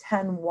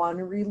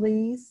 6.10.1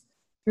 release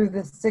through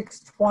the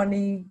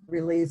 6.20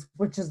 release,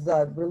 which is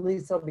the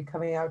release that'll be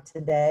coming out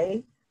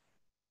today.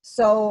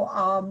 So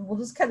we'll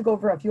just kind of go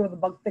over a few of the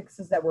bug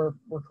fixes that were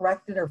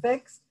corrected or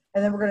fixed,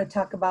 and then we're going to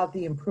talk about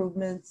the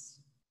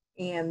improvements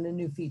and the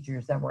new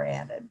features that were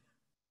added.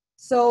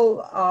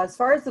 So as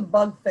far as the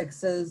bug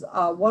fixes,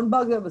 one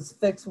bug that was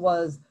fixed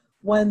was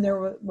when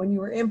you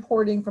were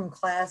importing from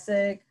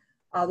Classic,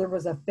 there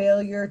was a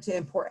failure to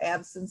import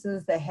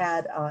absences that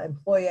had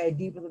employee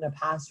ID with an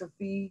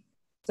apostrophe.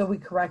 So we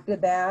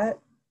corrected that.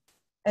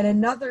 And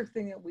another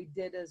thing that we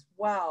did as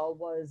well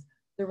was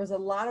there was a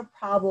lot of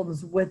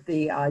problems with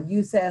the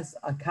USAS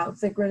account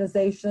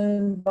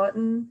synchronization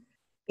button.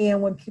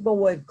 And when people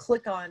would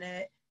click on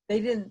it, they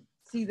didn't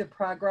see the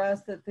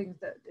progress, the things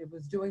that it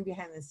was doing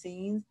behind the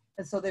scenes.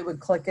 And so they would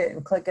click it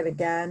and click it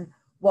again.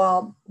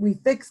 Well, we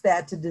fixed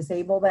that to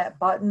disable that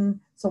button.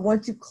 So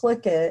once you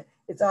click it,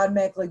 it's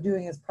automatically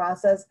doing its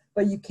process,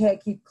 but you can't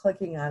keep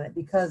clicking on it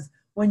because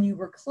when you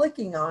were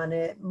clicking on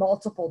it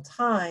multiple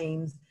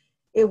times,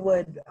 it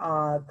would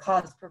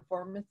cause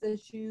performance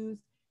issues,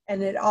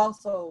 and it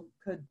also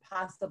could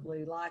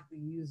possibly lock the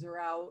user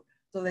out.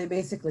 So they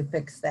basically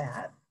fixed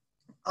that.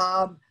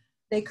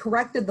 They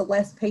corrected the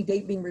last pay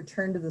date being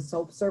returned to the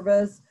SOAP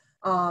service.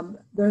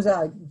 There's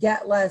a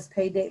get last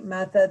pay date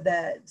method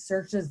that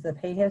searches the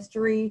pay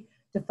history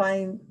to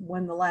find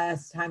when the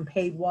last time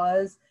paid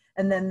was,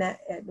 and then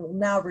that it will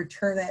now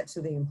return that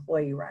to the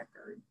employee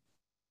record.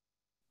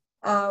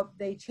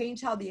 They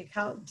changed how the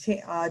account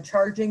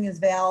charging is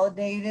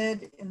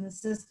validated in the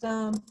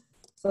system.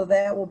 So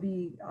that will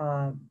be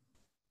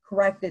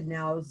corrected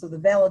now. So the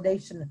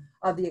validation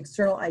of the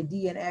external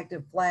ID and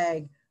active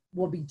flag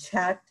will be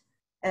checked.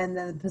 and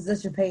then the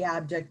position pay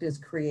object is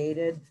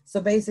created.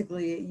 So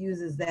basically it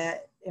uses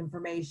that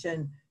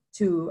information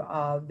to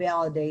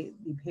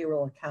validate the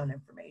payroll account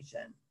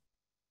information.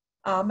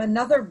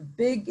 Another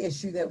big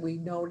issue that we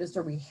noticed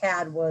or we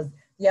had was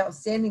the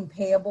outstanding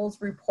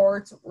payables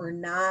reports were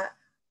not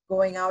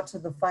going out to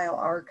the file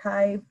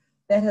archive.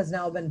 That has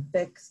now been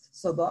fixed.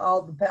 So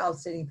all the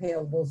outstanding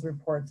payables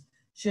reports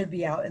should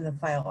be out in the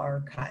file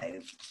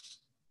archive.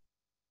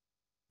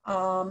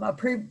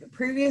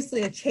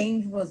 Previously, a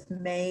change was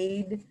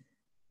made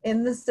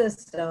in the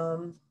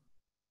system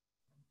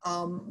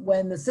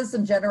when the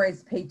system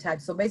generates pay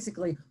types. So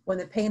basically, when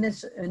the pay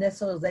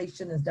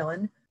initialization is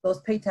done, those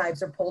pay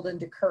types are pulled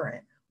into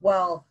current.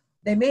 Well,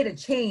 they made a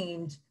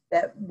change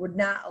that would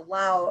not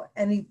allow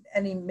any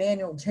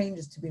manual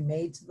changes to be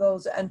made to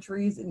those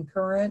entries in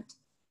current.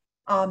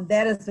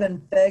 That has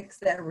been fixed.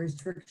 That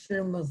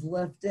restriction was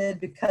lifted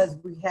because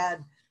we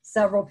had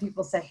several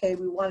people say, hey,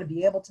 we want to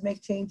be able to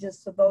make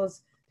changes to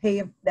those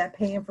pay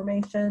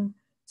information.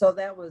 So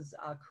that was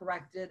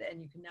corrected,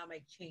 and you can now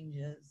make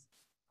changes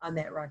on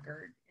that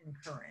record in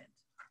current.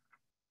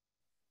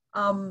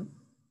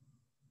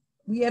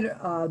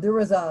 There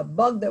was a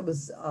bug that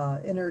was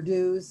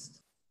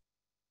introduced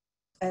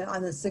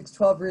on the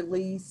 612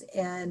 release,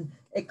 and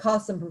it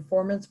caused some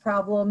performance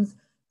problems.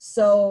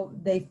 So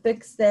they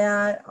fixed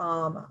that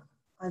on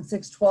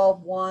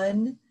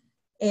 612.1.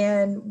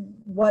 And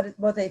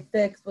what they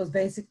fixed was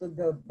basically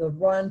the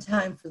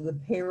runtime for the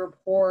pay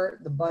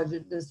report, the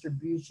budget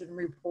distribution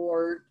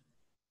report,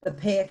 the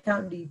pay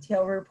account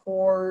detail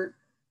report,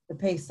 the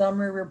pay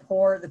summary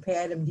report, the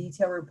pay item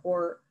detail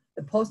report,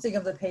 the posting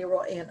of the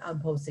payroll, and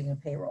unposting of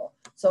payroll.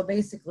 So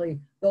basically,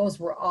 those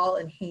were all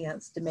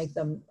enhanced to make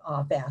them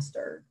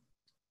faster.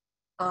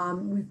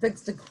 We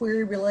fixed a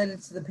query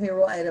related to the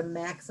payroll item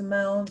max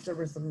amount. There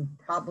were some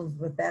problems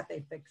with that.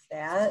 They fixed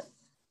that.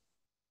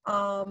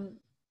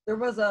 There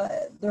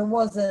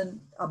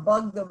wasn't a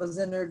bug that was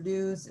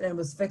introduced, and it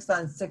was fixed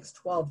on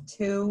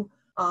 612.2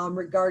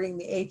 regarding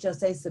the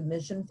HSA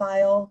submission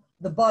file.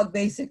 The bug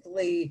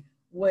basically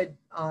would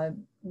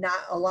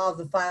not allow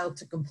the file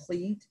to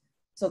complete,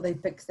 so they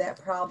fixed that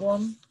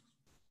problem.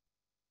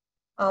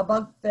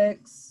 Bug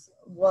fix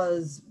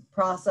was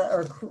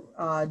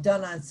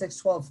done on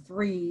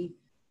 612.3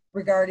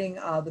 regarding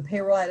the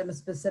payroll item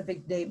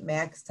specific date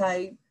max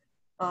type.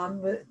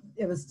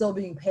 It was still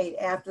being paid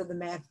after the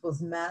max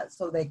was met,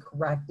 so they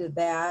corrected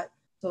that.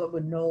 So it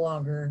would no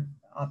longer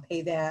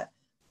pay that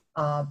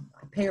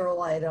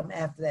payroll item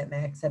after that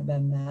max had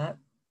been met.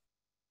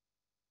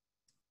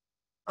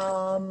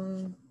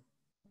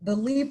 The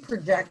leave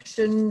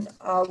projection,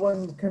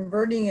 when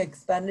converting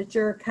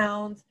expenditure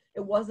accounts, it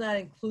was not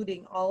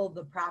including all of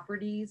the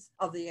properties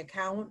of the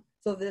account.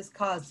 So this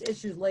caused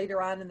issues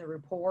later on in the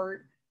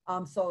report.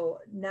 So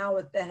now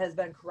that has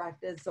been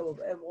corrected, so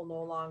it will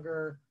no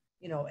longer,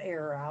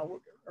 error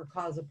out or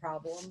cause a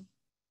problem.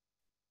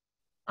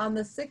 On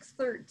the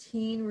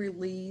 613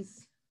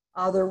 release,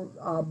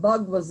 the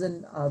bug was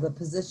in the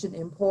position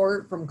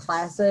import from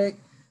Classic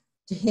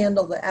to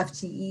handle the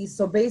FTE.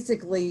 So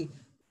basically,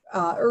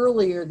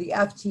 earlier, the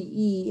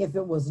FTE, if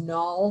it was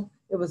null,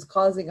 it was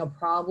causing a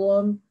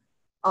problem.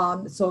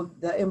 So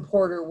the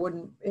importer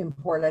wouldn't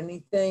import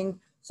anything.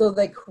 So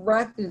they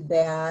corrected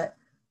that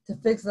to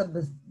fix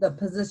the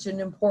position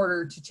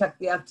importer to check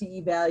the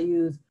FTE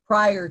values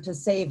prior to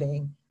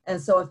saving.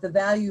 And so if the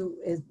value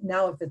is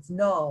now, if it's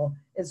null,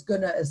 it's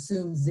going to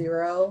assume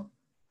 0.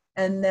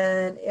 And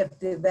then if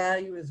the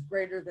value is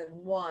greater than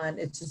 1,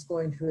 it's just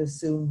going to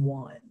assume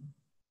 1.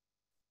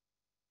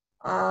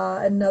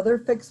 Another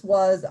fix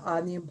was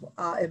on the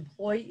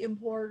employee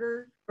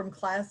importer from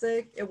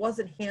Classic. It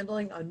wasn't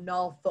handling a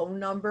null phone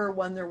number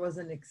when there was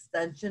an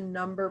extension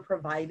number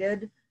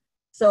provided.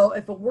 So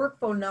if a work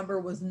phone number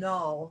was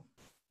null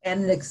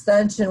and an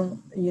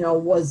extension,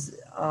 was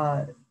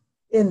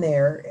in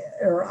there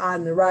or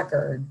on the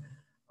record,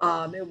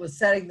 it was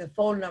setting the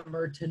phone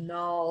number to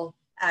null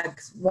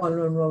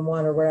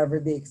X1111 or whatever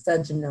the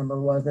extension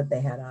number was that they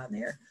had on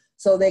there.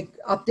 So they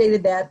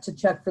updated that to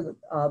check for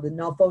the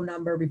null phone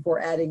number before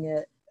adding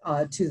it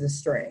to the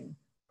string.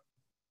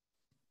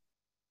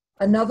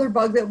 Another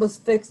bug that was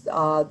fixed,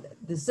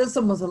 the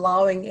system was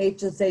allowing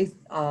HSA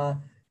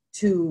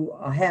to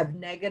have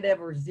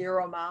negative or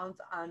 0 amounts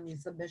on the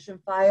submission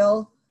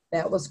file.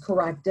 That was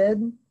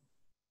corrected.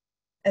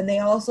 And they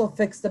also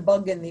fixed a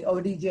bug in the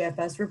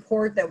ODJFS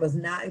report that was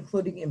not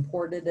including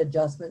imported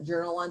adjustment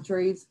journal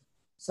entries.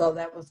 So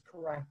that was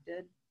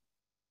corrected.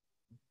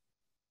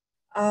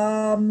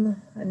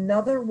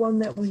 Another one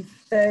that we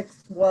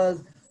fixed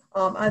was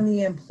on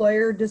the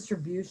employer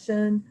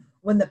distribution.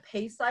 When the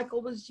pay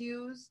cycle was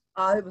used,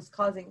 it was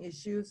causing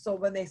issues. So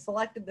when they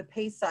selected the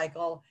pay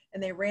cycle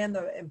and they ran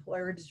the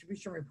employer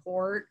distribution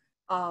report,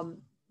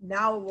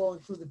 now it will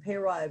include the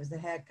payroll items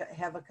that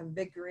have a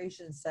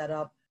configuration set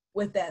up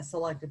with that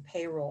selected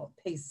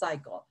pay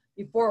cycle.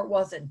 Before it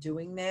wasn't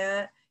doing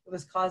that, it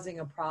was causing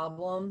a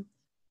problem.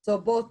 So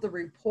both the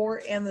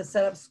report and the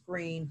setup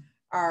screen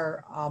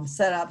are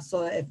set up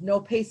so that if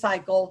no pay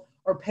cycle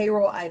or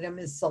payroll item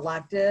is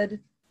selected,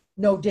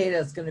 no data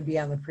is going to be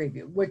on the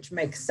preview, which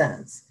makes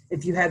sense.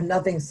 If you have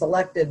nothing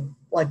selected,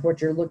 like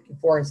what you're looking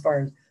for as far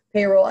as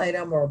payroll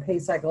item or a pay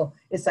cycle,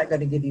 it's not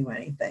going to give you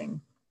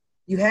anything.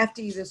 You have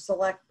to either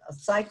select a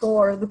cycle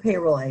or the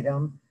payroll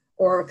item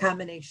or a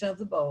combination of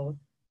the both.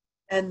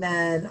 And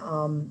then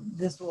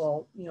this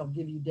will,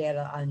 give you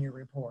data on your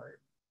report.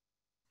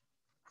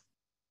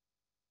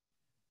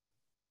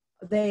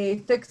 They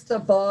fixed a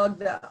bug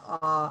that,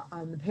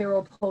 on the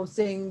payroll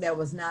posting that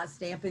was not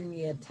stamping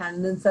the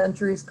attendance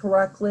entries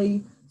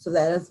correctly. So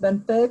that has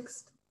been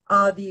fixed.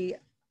 The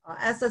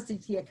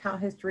SSCT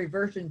account history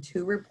version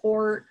 2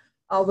 report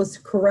was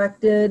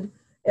corrected.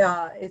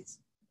 Now it's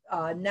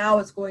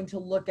going to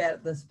look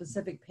at the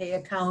specific pay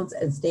accounts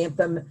and stamp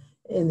them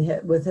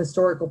with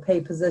historical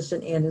pay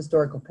position and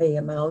historical pay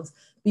amounts.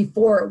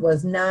 Before, it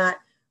was not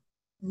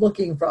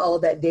looking for all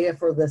of that data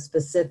for the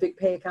specific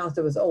pay accounts.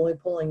 It was only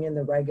pulling in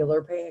the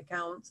regular pay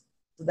accounts.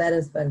 So that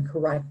has been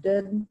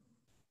corrected.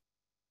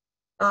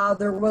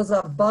 There was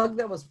a bug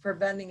that was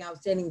preventing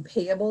outstanding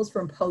payables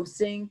from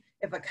posting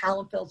if a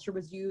column filter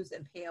was used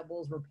and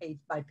payables were paid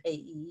by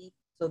payee.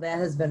 So that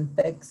has been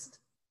fixed.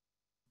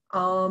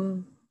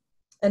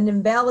 An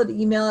invalid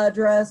email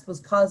address was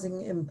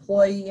causing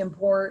employee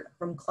import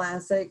from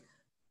Classic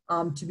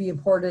to be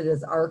imported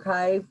as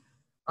archive.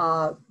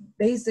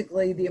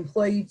 Basically, the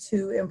employee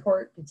to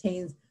import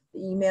contains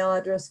the email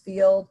address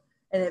field,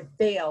 and it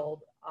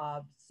failed.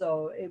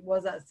 So it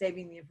wasn't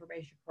saving the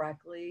information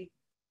correctly,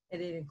 and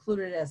it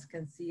included it as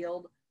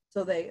concealed.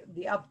 So the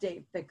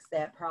update fixed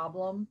that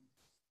problem.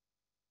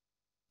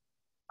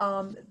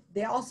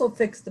 They also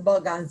fixed the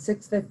bug on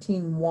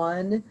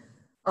 615.1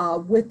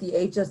 with the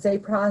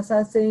HSA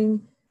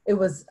processing. It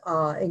was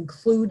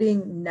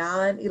including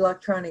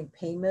non-electronic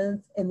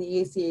payments in the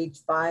ACH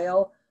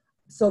file.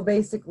 So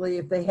basically,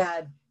 if they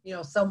had,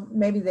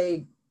 maybe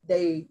they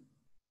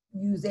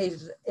use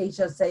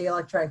HSA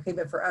electronic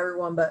payment for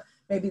everyone, but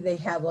maybe they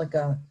have like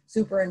a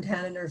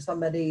superintendent or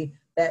somebody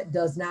that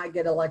does not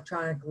get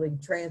electronically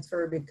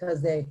transferred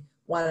because they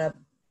want to,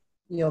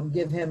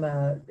 give him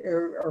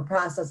or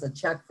process a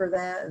check for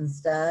that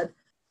instead.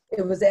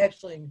 It was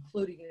actually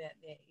including that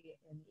in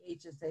the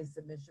HSA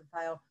submission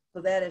file.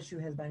 So that issue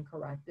has been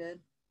corrected.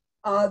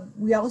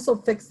 We also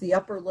fixed the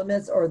upper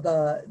limits or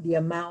the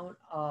amount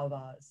of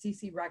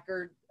CC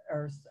record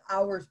or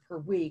hours per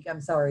week, on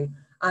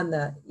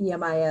the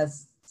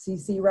EMIS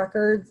CC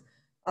records.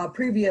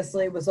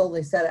 Previously, it was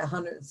only set at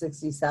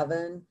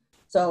 167.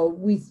 So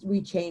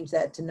we changed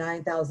that to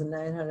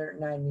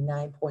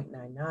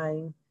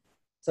 9,999.99.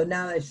 So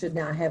now it should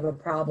not have a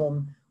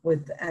problem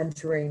with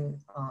entering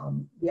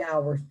the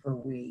hours per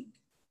week.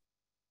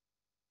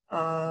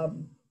 What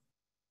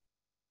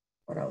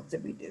else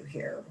did we do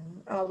here?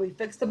 We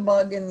fixed a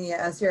bug in the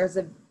SER's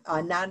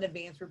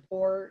non-advance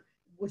report,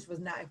 which was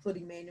not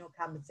including manual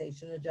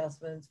compensation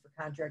adjustments for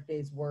contract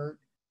days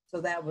worked.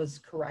 So that was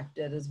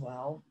corrected as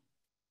well.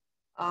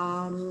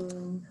 Let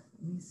me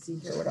see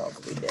here what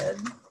else we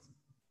did.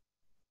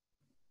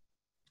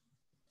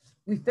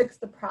 We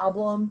fixed the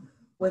problem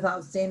with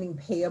outstanding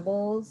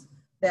payables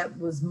that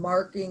was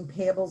marking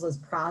payables as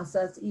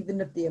processed,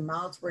 even if the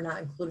amounts were not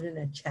included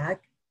in a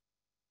check.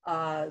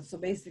 So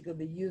basically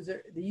the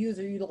user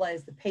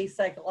utilized the pay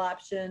cycle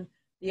option,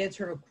 the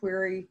internal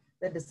query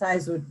that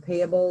decides what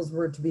payables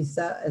were to be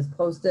set as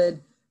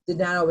posted did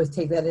not always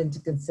take that into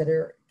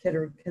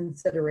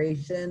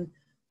consideration.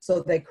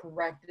 So they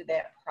corrected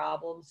that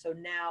problem. So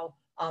now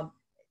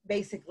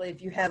basically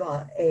if you have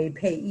a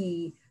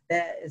payee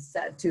that is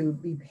set to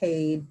be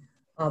paid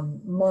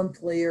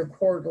monthly or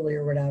quarterly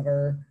or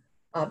whatever,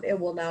 it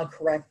will now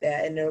correct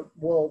that, and it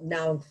will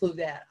now include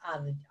that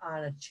on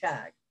a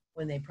check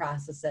when they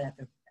process it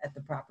at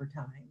the proper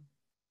time.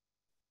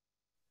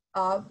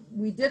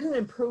 We did an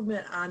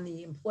improvement on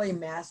the employee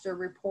master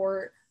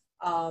report.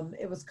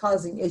 It was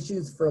causing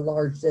issues for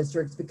large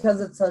districts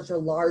because it's such a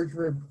large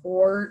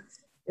report.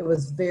 It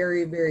was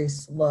very, very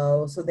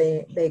slow. So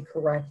they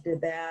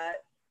corrected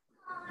that.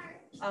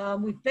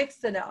 We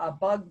fixed a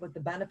bug with the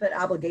benefit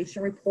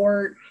obligation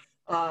report.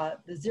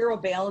 The zero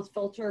balance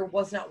filter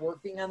was not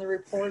working on the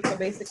report. So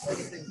basically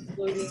it's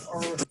including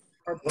or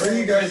where are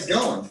you guys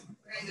going?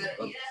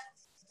 Oops.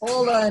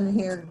 Hold on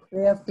here.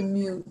 We have to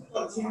mute.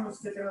 That's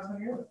 11:30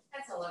 noon.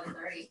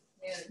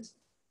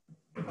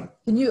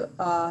 Can you,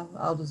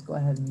 I'll just go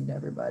ahead and mute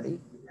everybody.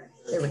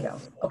 There we go.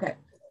 Okay.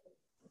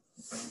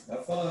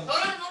 Have fun. Hold on.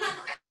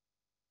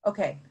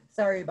 Okay.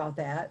 Sorry about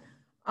that.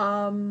 Where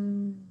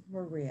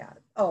are we at?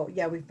 Oh,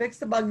 yeah, we fixed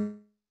the bug.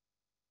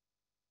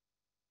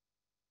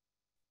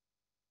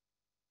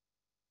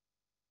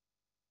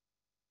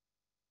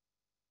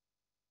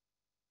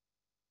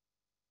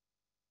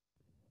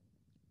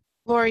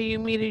 Lori, you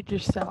muted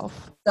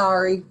yourself.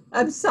 Sorry.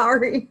 I'm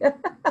sorry.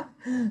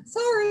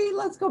 Sorry.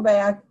 Let's go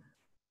back.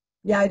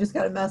 Yeah, I just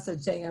got a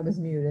message saying I was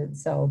muted.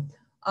 So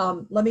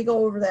let me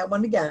go over that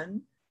one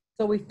again.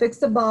 So we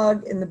fixed a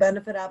bug in the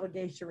benefit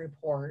obligation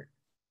report,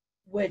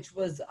 which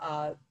was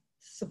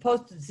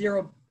supposed to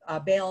zero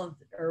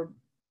balance or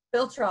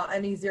filter out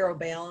any zero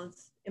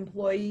balance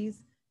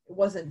employees. It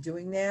wasn't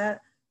doing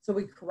that. So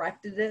we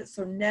corrected it.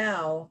 So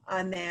now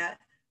on that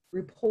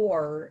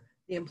report,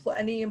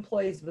 any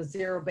employees with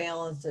zero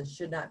balances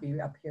should not be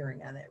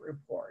appearing on that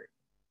report.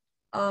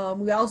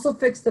 We also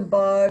fixed the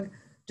bug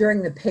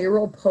during the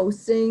payroll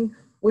posting,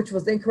 which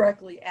was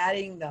incorrectly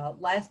adding the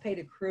last paid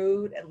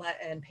accrued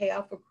and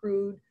payoff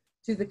accrued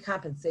to the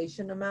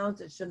compensation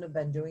amounts. It shouldn't have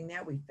been doing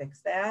that. We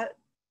fixed that.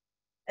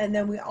 And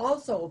then we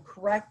also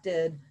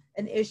corrected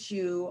an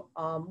issue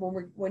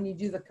when you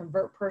do the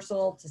convert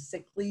personal to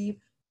sick leave,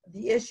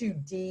 the issue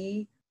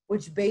D,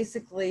 which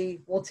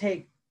basically will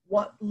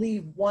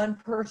leave one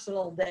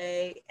personal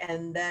day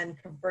and then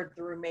convert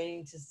the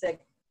remaining to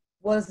sick,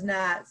 was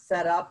not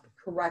set up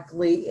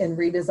correctly in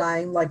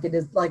Redesign. Like it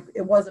is, like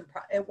it wasn't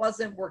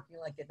working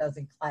like it does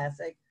in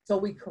Classic. So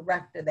we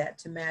corrected that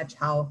to match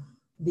how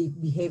the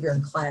behavior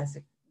in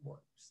Classic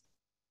works.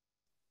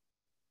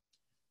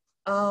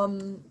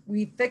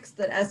 We fixed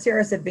the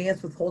SCRS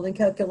advanced withholding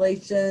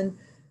calculation.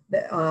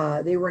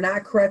 They were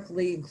not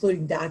correctly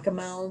including doc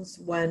amounts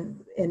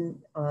when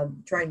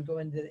trying to go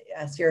into the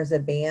SCRS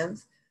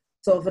advanced.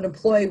 So if an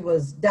employee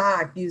was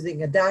docked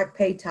using a doc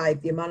pay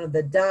type, the amount of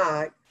the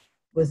doc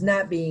was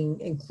not being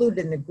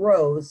included in the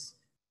gross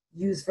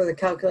used for the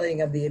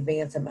calculating of the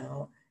advance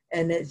amount,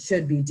 and it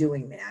should be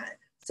doing that.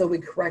 So we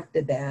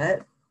corrected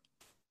that.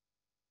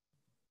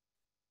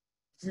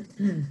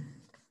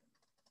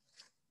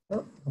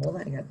 Oh, hold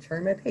on, I gotta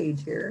turn my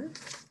page here.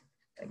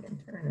 I can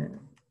turn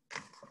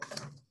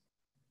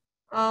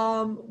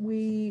it.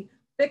 We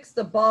fixed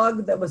the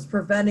bug that was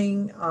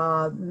preventing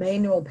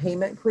manual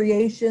payment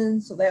creation,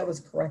 so that was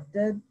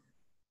corrected.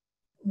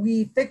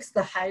 We fixed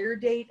the hire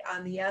date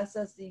on the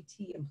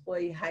SSDT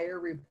employee hire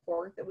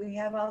report that we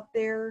have out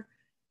there.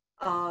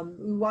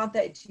 We want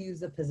that to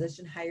use the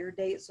position hire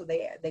date, so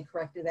they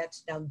corrected that to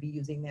now be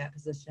using that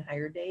position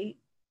hire date.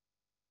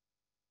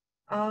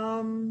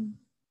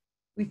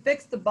 We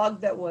fixed the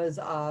bug that was,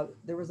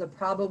 there was a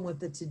problem with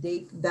the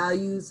to-date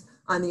values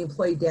on the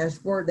employee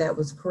dashboard. That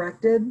was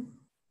corrected.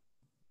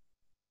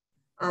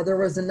 There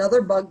was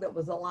another bug that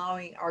was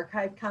allowing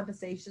archived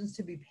compensations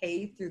to be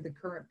paid through the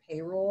current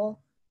payroll.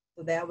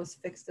 So that was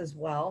fixed as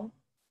well.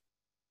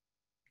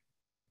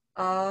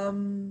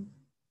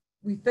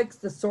 We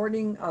fixed the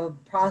sorting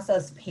of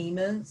processed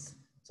payments.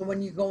 So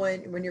when you go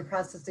in, when you're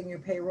processing your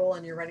payroll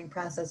and you're running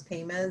processed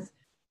payments,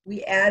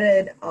 we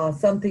added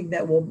something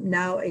that will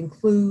now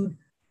include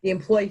the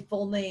employee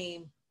full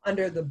name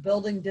under the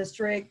building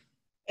district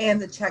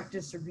and the check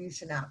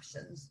distribution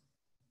options.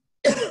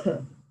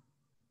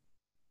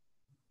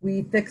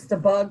 We fixed a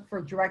bug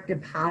for direct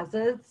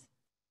deposits.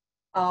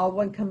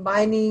 When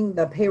combining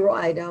the payroll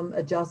item,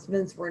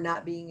 adjustments were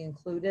not being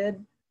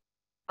included.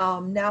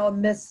 Now a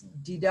missed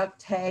deduct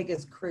tag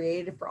is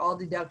created for all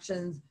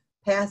deductions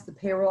past the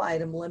payroll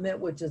item limit,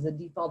 which is a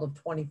default of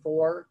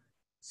 24.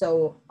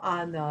 So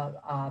on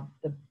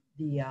the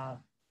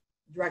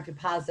direct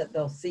deposit,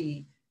 they'll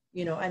see,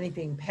 you know,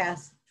 anything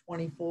past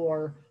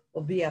 24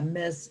 will be a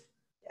missed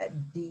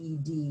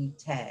DED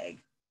tag.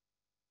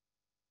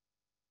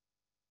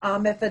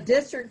 If a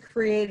district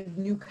created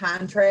new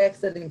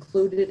contracts that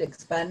included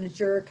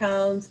expenditure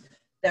accounts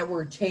that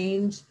were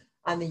changed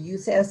on the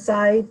USAS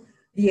side,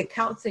 the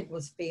account sync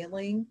was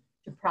failing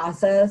to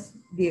process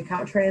the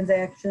account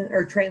transaction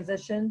or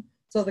transition.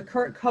 So the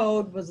current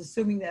code was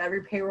assuming that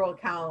every payroll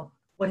account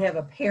would have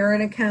a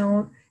parent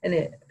account and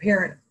a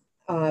parent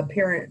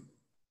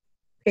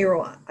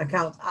payroll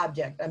accounts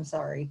object, I'm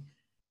sorry.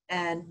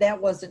 And that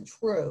wasn't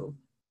true.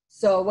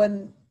 So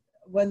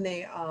when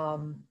they,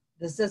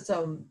 the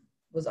system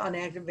was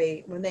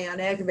unactivated, when they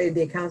unactivated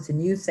the accounts in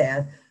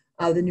USAS,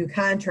 the new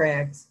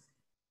contracts,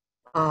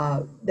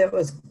 it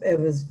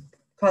was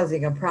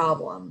causing a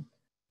problem.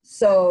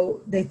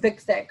 So they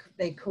fixed that,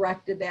 they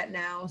corrected that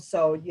now,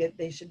 so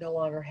they should no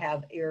longer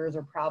have errors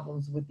or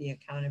problems with the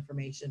account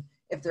information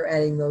if they're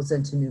adding those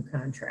into new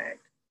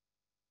contract.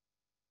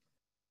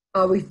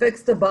 We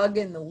fixed the bug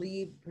in the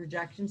leave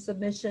projection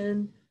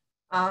submission.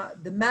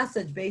 The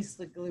message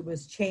basically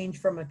was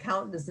changed from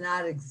account does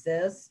not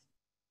exist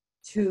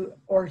to,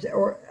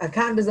 or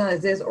account does not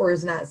exist or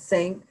is not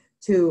synced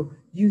to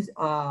use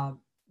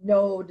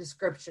no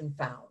description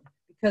found.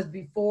 Because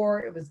before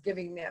it was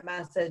giving that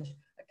message,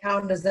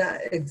 account does not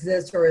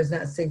exist or is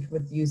not synced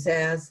with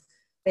USAS.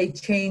 They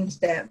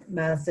changed that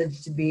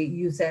message to be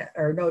USAS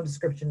or no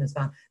description is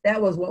found.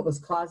 That was what was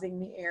causing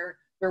the error.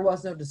 There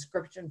was no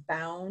description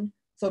found.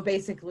 So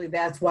basically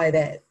that's why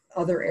that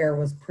other error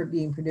was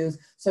being produced.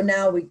 So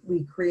now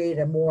we create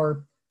a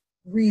more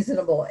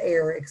reasonable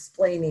error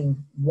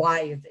explaining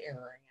why it's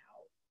erroring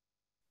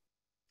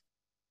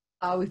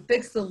out. We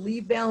fixed the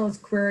leave balance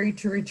query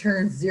to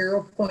return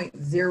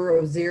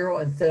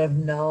 0.00 instead of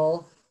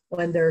null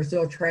when there's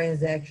no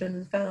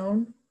transaction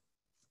found.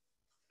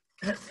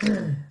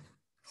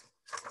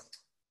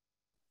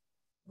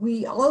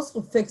 We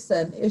also fixed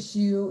an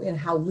issue in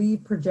how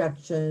leave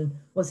projection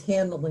was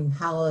handling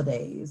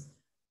holidays.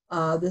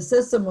 The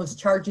system was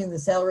charging the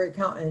salary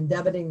account and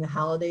debiting the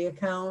holiday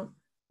account,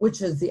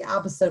 which is the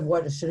opposite of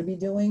what it should be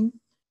doing.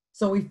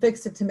 So we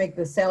fixed it to make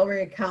the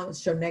salary accounts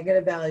show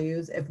negative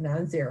values if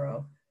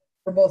non-zero.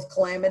 for both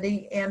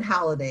calamity and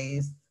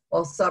holidays,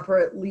 while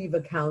separate leave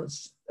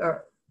accounts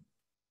or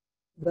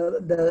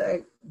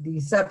the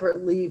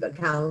separate leave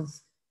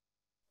accounts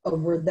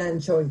were then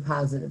showing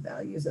positive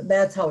values. And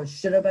that's how it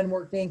should have been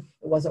working.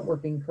 It wasn't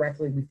working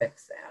correctly. We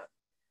fixed that.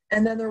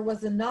 And then there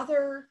was an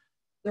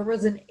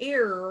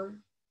error.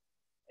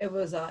 It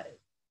was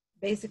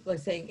basically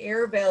saying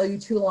error value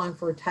too long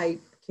for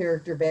type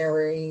character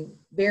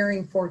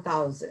varying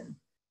 4,000.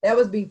 That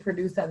was being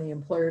produced on the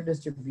employer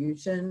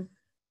distribution.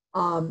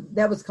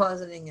 That was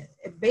causing,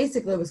 it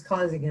basically was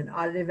causing an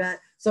audit event.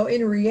 So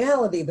in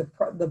reality,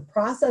 the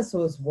process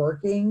was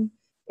working.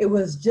 It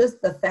was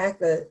just the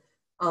fact that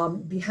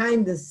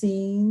behind the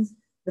scenes,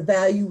 the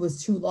value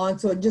was too long,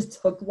 so it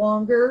just took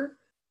longer.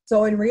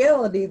 So in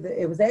reality,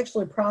 it was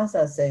actually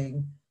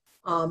processing.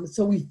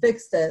 So we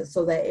fixed it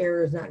so that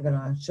error is not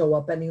gonna show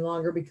up any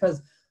longer,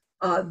 because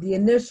the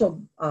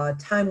initial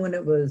time when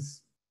it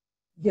was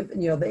given,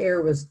 the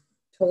error was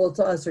told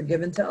to us or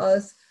given to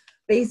us,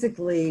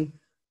 basically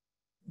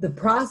the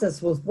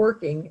process was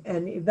working,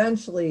 and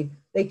eventually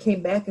they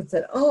came back and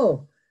said,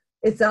 oh,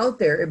 it's out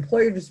there,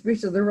 employer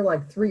distribution. There were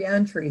like 3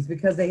 entries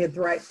because they had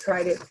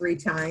tried it 3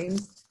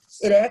 times.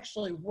 It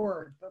actually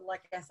worked, but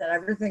like I said,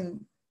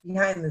 everything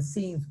behind the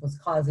scenes was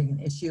causing an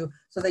issue.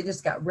 So they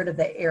just got rid of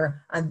that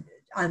error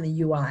on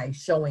the UI,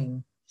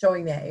 showing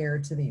that error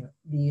to the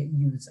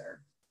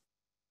user.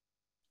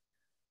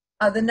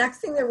 The next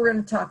thing that we're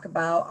going to talk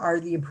about are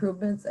the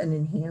improvements and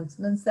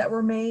enhancements that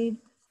were made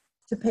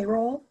to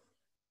payroll.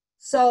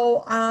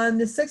 So on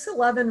the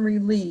 6/11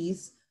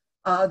 release,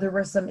 there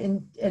were some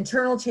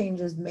internal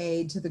changes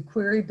made to the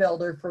query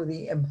builder for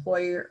the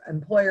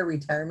employer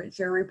retirement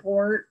share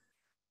report.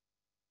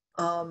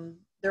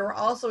 There were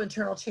also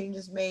internal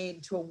changes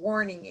made to a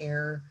warning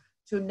error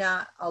to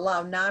not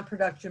allow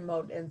non-production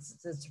mode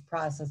instances to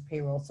process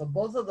payroll. So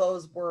both of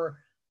those were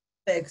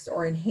fixed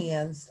or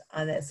enhanced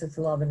on that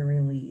 6/11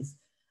 release.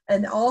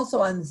 And also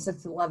on the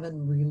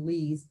 6/11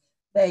 release,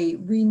 they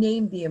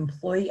renamed the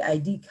employee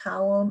ID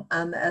column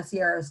on the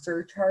SER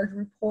surcharge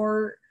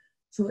report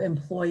to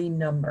employee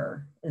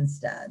number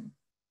instead.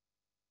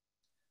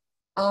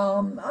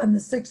 On the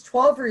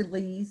 6/12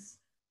 release,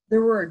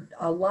 there were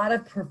a lot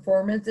of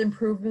performance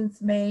improvements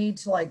made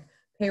to like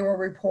payroll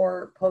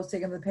report,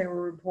 posting of the payroll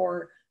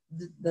report,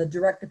 the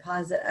direct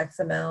deposit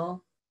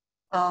XML.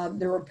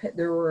 There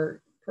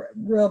were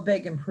real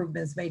big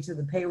improvements made to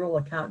the payroll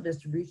account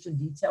distribution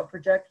detail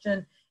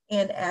projection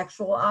and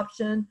actual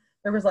option.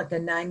 There was like a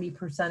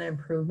 90%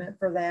 improvement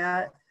for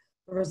that.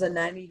 There was a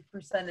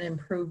 90%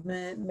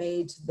 improvement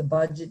made to the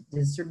budget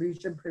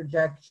distribution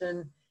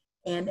projection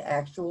and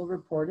actual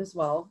report as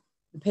well.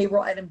 The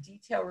payroll item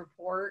detail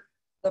report,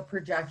 the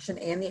projection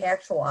and the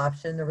actual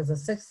option, there was a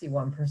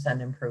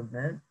 61%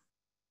 improvement.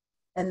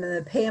 And then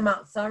the pay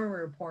amount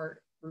summary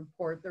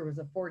report, there was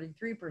a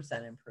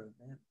 43%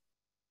 improvement.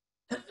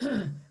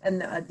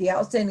 And the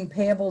outstanding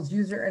payables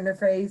user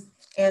interface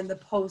and the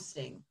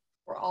posting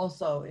were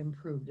also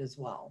improved as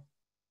well.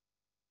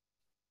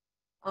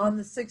 On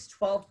the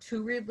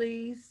 6/12/2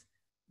 release,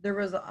 there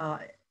was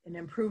an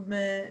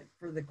improvement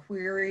for the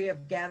query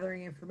of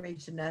gathering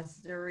information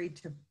necessary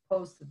to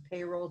post the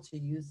payroll to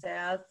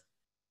USAS,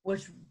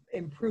 which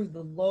improved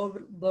the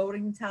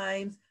loading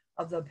times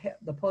of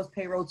the post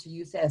payroll to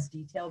USAS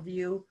detail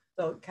view.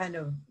 So it kind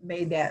of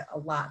made that a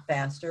lot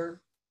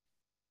faster.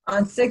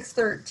 On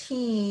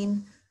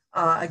 6/13,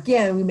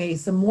 again, we made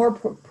some more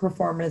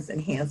performance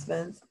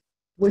enhancements,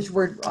 which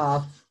were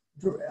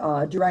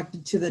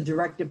directed to the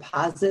direct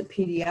deposit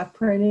PDF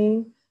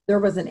printing. There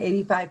was an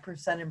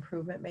 85%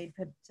 improvement made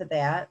to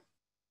that.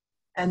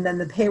 And then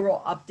the payroll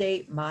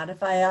update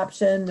modify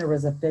option, there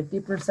was a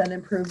 50%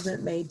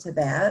 improvement made to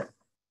that.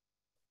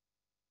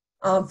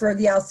 For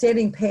the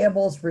outstanding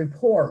payables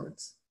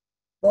reports,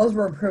 those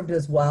were improved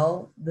as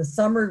well. The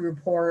summary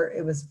report,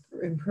 it was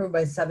improved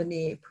by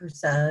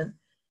 78%,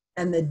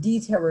 and the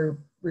detail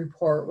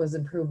report was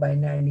improved by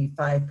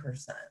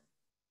 95%.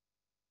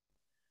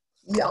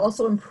 We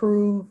also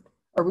improved,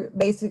 we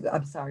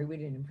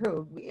didn't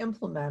improve, we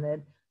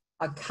implemented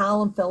a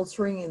column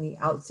filtering in the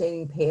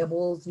outstanding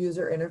payables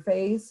user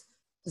interface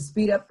to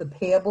speed up the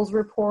payables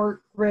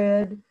report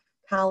grid.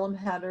 Column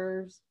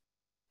headers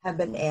have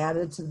been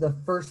added to the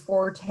first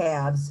 4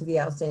 tabs to the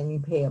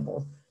outstanding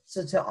payables.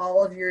 So to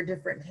all of your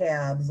different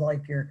tabs,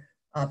 like your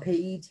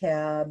payee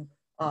tab,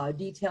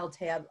 detail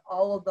tab,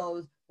 all of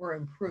those were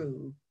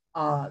improved.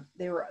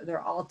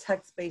 They're all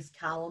text-based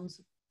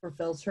columns for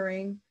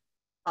filtering.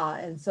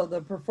 And so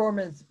the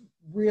performance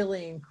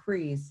really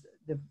increased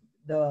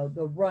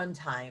the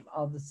runtime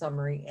of the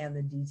summary and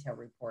the detail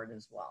report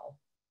as well.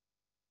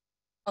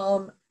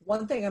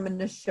 One thing I'm going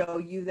to show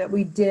you that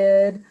we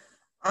did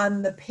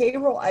on the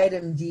payroll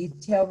item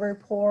detail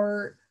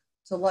report.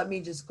 So let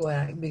me just go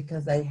in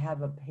because I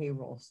have a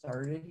payroll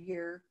started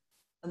here.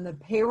 On the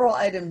payroll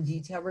item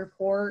detail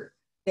report,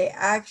 they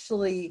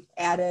actually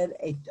added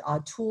a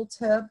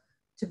tooltip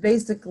to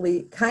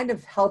basically kind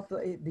of help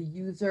the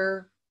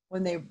user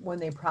when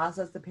they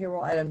process the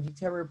payroll item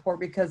detail report,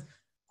 because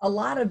a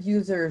lot of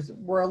users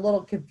were a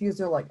little confused.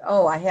 They're like,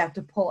 oh, I have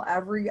to pull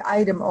every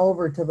item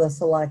over to the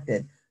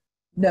selected.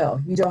 No,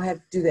 you don't have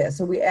to do that.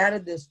 So we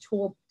added this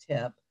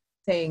tooltip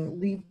saying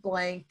leave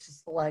blank to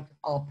select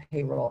all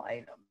payroll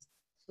items.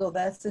 So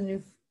that's a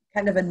new,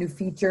 kind of a new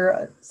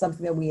feature,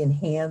 something that we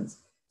enhance.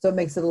 So it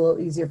makes it a little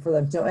easier for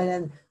them to. And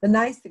then the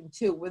nice thing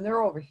too, when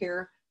they're over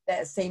here,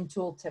 that same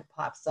tooltip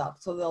pops up.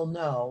 So they'll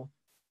know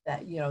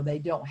that, you know, they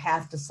don't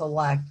have to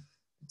select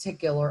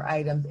particular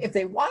items. If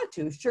they want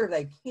to, sure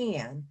they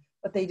can,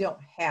 but they don't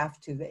have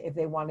to if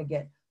they want to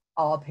get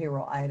all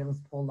payroll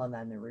items pulled on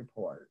the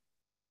report.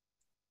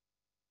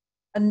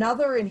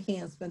 Another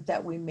enhancement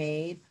that we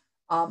made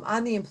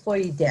on the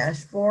employee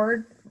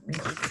dashboard, let me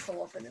just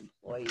pull up an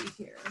employee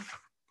here.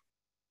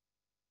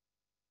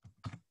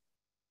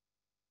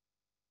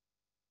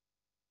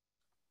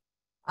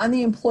 On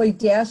the employee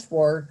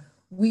dashboard,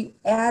 we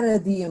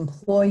added the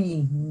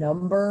employee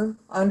number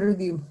under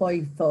the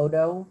employee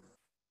photo.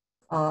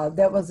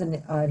 That was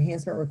an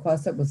enhancement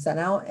request that was sent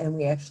out, and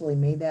we actually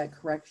made that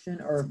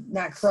correction, or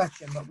not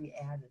correction, but we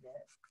added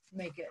it to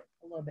make it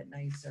a little bit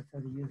nicer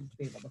for the user to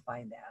be able to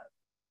find that.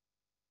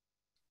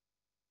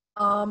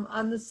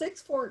 On the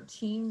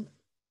 614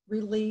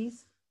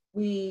 release,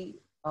 we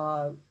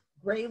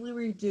greatly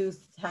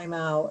reduced the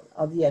timeout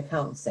of the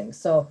account sync.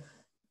 So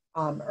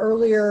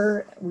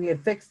earlier we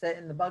had fixed it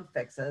in the bug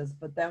fixes,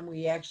 but then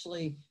we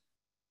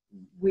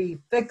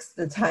fixed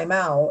the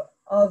timeout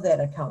of that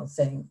account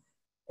sync.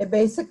 It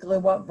basically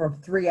went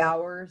from 3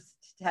 hours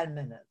to 10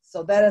 minutes.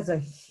 So that is a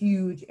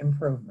huge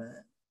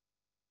improvement.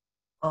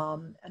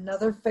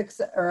 Another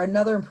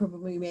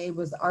improvement we made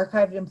was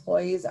archived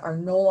employees are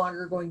no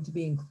longer going to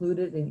be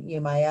included in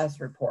EMIS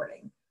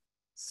reporting.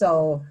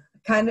 So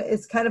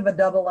it's kind of a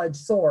double-edged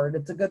sword.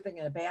 It's a good thing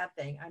and a bad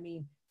thing. I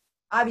mean,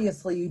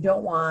 obviously you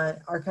don't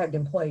want archived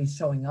employees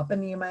showing up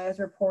in EMIS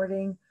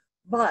reporting,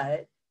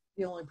 but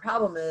the only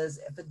problem is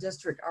if a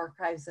district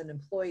archives an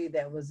employee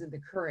that was in the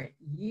current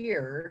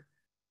year,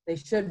 they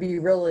should be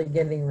really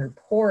getting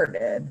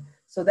reported.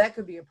 So that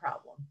could be a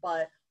problem.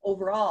 But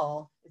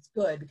overall, it's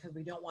good because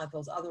we don't want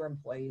those other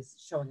employees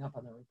showing up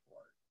on the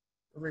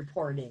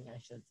reporting, I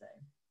should say.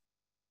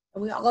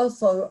 And we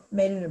also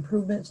made an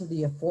improvement to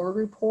the A4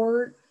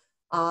 report.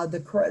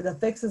 The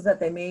fixes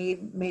that they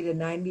made a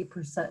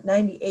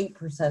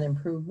 98%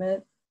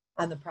 improvement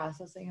on the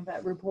processing of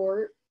that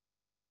report.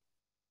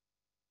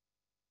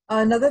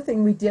 Another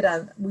thing we did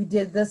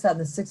this on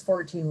the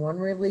 614.1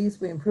 release.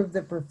 We improved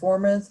the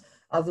performance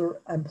of the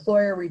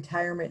employer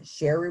retirement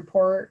share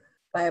report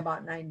by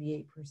about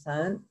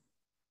 98%.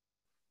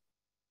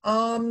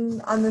 On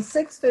the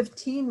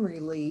 615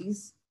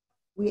 release,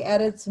 we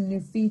added some new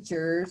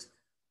features.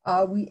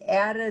 We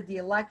added the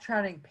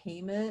electronic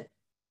payment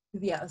to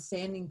the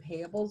outstanding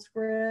payables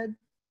grid.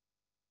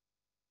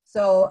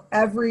 So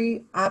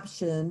every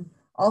option,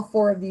 all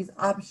 4 of these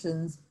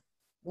options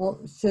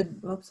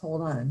oops,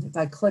 hold on. If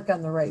I click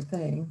on the right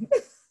thing,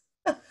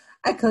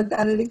 I clicked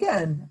on it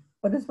again.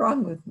 What is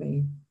wrong with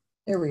me?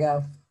 Here we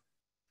go.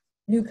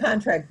 New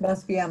contract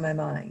must be on my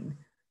mind.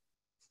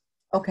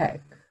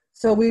 Okay,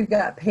 so we've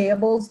got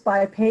payables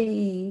by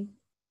payee.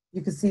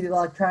 You can see the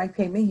electronic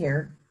payment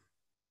here.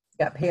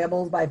 We've got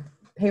payables by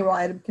payroll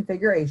item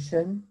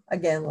configuration.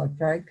 Again,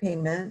 electronic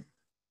payment.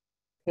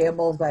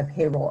 Payables by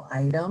payroll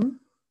item.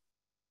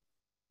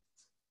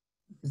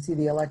 You can see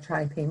the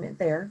electronic payment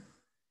there.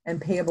 And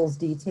payables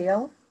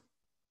detail.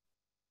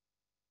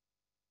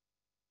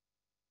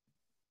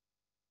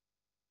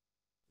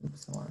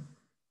 Oops, hold on.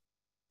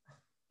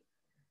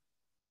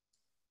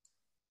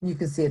 You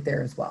can see it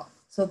there as well.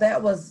 So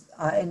that was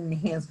an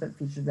enhancement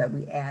feature that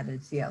we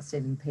added to the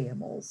outstanding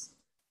payables.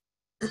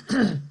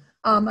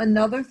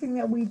 Another thing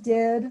that we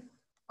did,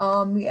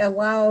 we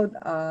allowed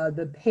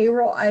the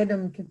payroll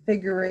item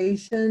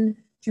configuration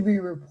to be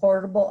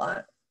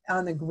reportable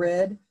on the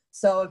grid.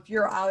 So if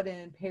you're out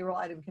in payroll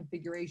item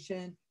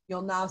configuration,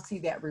 you'll now see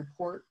that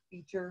report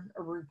feature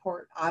or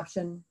report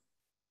option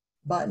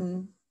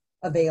button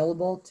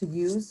available to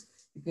use.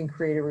 You can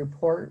create a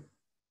report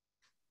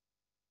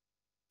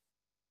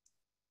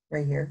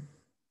right here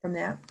from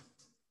that.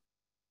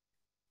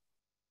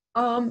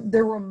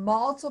 There were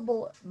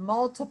multiple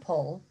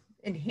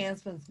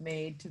enhancements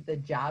made to the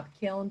job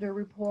calendar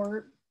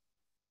report.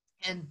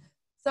 And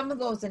some of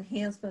those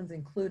enhancements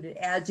included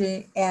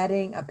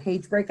adding a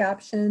page break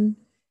option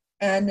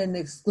and an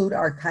exclude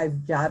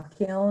archived job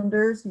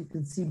calendars. You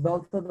can see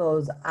both of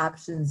those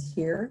options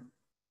here.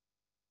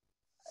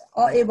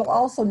 It will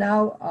also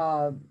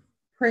now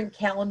print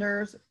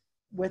calendars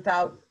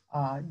without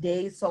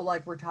days. So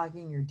like we're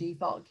talking your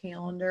default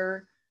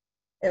calendar,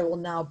 it will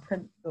now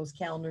print those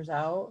calendars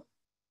out.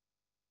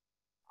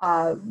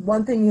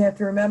 One thing you have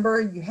to remember,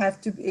 you have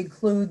to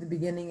include the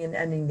beginning and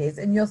ending days,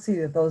 and you'll see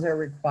that those are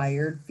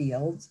required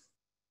fields.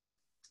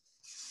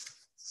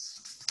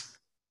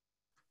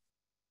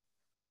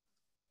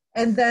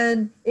 And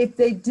then if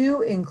they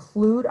do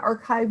include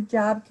archived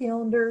job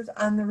calendars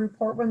on the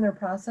report when they're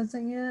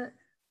processing it,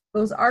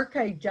 those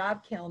archived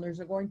job calendars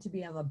are going to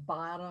be on the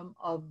bottom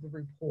of the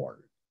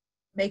report.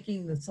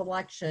 making the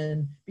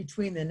selection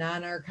between the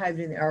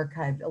non-archived and the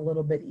archived a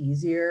little bit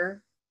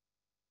easier.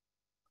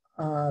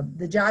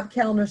 The job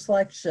calendar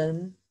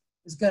selection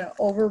is going to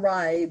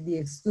override the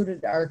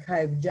excluded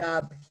archive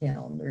job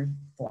calendar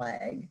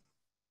flag,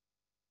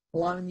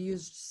 allowing the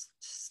users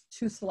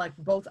to select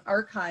both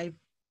archive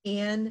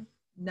and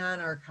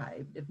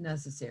non-archived if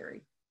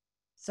necessary.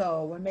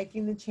 So when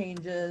making the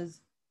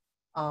changes,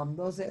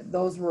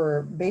 those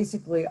were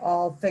basically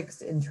all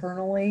fixed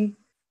internally.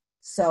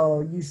 So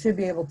you should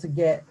be able to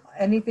get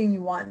anything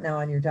you want now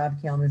on your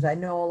job calendars. I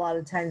know a lot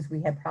of times we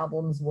had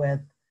problems with,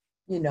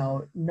 you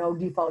know, no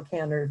default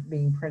calendar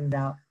being printed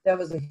out. That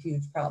was a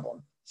huge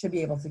problem. Should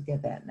be able to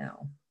get that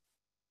now.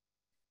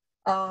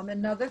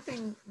 Another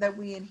thing that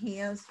we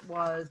enhanced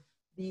was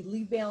the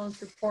leave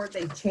balance report.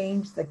 They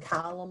changed the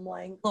column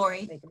length.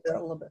 Lori, Make it a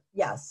little bit,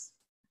 yes.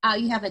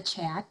 you have a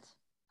chat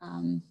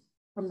from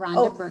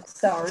Rhonda Burke.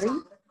 Sorry.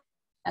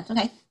 That's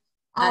okay.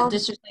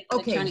 District like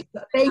Okay,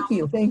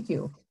 electronic. thank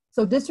you.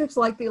 So districts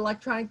like the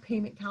electronic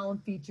payment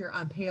column feature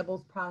on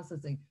payables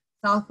processing.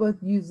 Southwood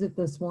used it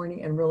this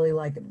morning and really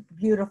like it.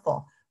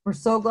 Beautiful. We're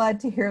so glad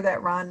to hear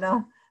that,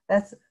 Rhonda.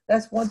 That's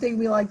one thing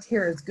we like to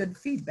hear is good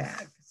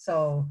feedback.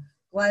 So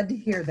glad to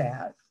hear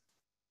that.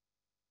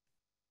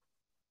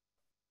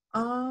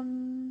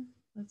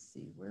 Let's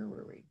see, where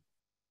were we?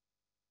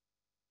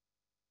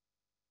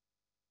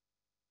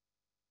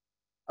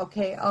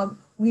 Okay,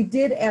 we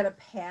did add a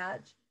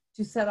patch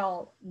to set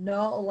all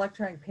no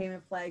electronic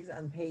payment flags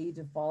on payee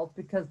defaults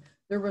because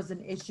there was an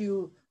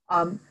issue.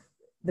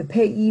 The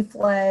payee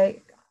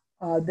flag,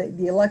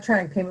 the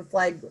electronic payment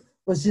flag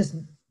was just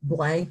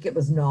blank, it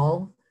was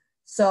null.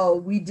 So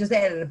we just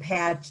added a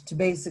patch to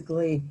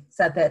basically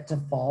set that to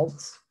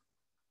false.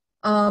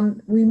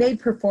 We made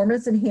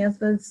performance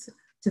enhancements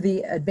to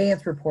the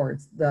advanced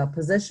reports. The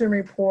position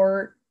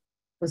report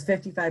was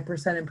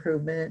 55%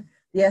 improvement.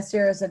 The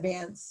STRS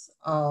advanced,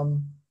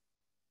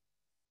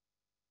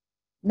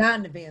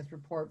 non-advanced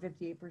report,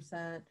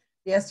 58%.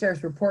 The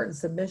STRS report and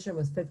submission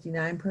was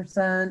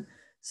 59%.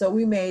 So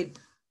we made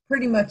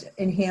pretty much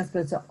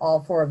enhancements to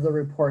all 4 of the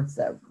reports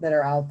that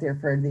are out there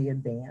for the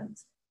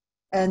advanced.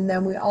 And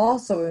then we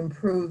also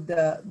improved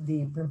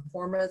the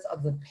performance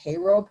of the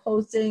payroll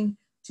posting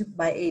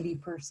by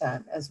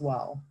 80% as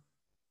well.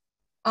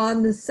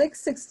 On the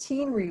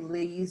 6/16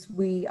 release,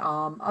 we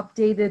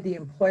updated the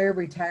employer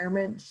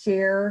retirement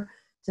share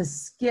to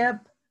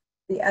skip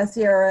the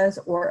SERS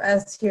or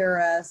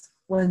STRS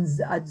when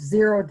a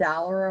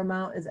 $0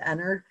 amount is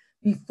entered.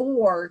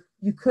 Before,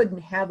 you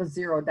couldn't have a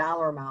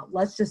 $0 amount.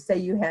 Let's just say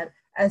you had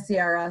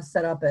SERS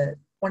set up at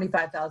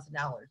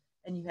 $25,000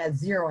 and you had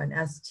 0 in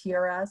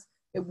STRS,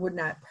 it would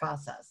not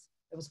process.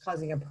 It was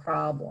causing a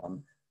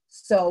problem.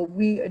 So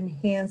we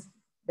enhanced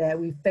that,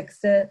 we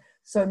fixed it.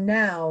 So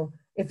now,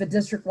 if a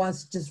district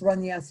wants to just run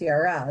the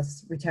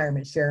SERS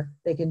retirement share,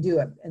 they can do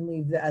it and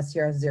leave the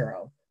STRS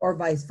 0, or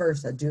vice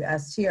versa, do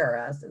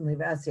STRS and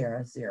leave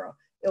SERS 0.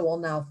 It will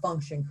now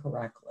function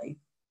correctly.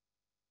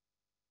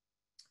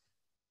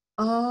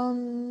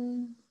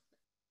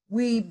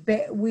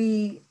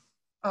 We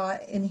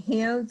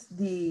enhanced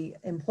the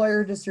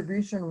employer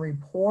distribution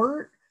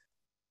report.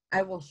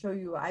 I will show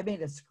you, I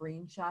made a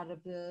screenshot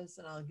of this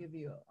and I'll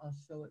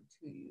show it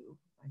to you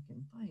if I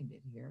can find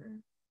it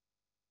here.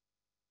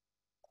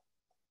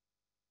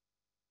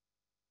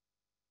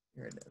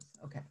 Here it is,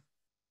 okay.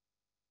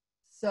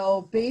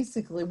 So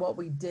basically what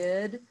we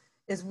did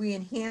is we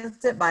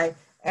enhanced it by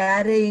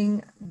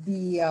adding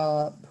the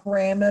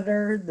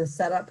parameter, the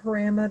setup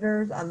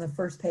parameters on the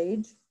first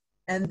page.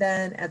 And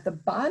then at the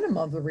bottom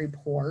of the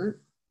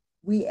report,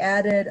 we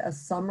added a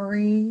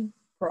summary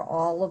for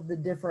all of the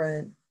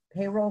different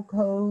payroll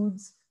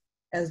codes,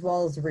 as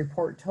well as the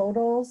report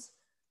totals.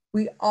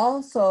 We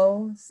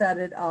also set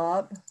it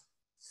up.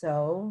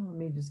 So let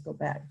me just go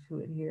back to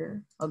it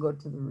here. I'll go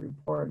to the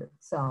report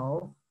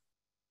itself.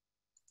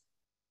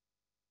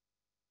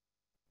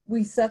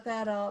 We set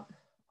that up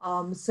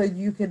so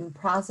you can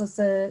process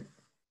it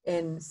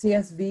in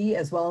CSV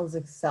as well as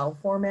Excel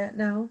format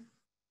now.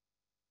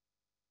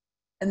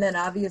 And then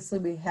obviously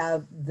we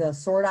have the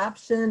sort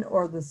option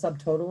or the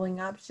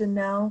subtotaling option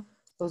now.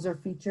 Those are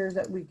features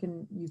that you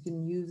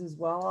can use as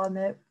well on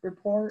that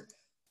report.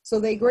 So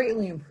they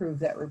greatly improved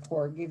that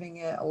report, giving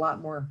it a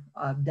lot more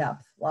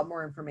depth, a lot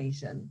more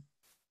information.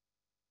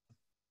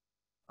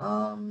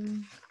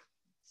 Let's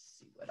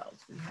see what else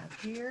we have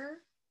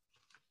here.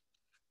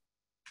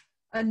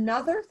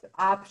 Another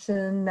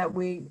option that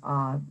we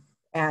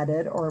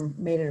added or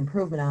made an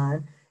improvement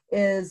on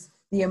is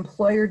the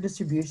employer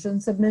distribution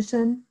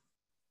submission.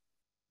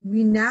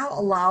 We now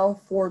allow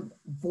for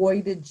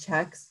voided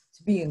checks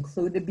to be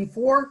included.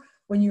 Before,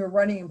 when you were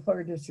running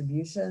employer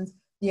distributions,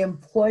 the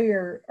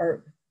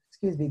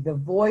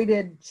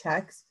voided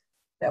checks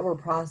that were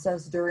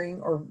processed during,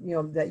 or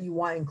that you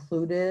want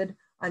included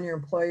on your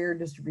employer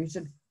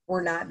distribution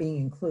were not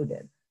being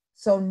included.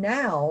 So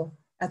now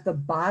at the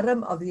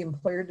bottom of the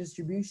employer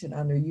distribution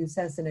under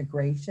USXS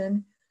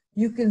integration,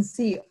 you can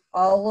see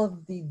all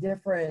of the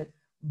different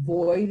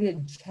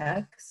voided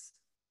checks.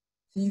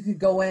 So you could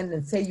go in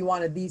and say you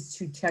wanted these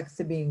 2 checks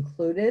to be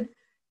included.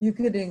 You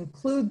could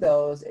include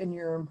those in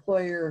your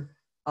employer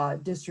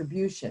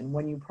distribution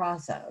when you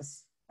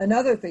process.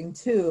 Another thing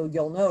too,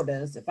 you'll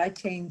notice if I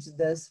change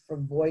this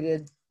from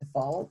voided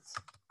defaults,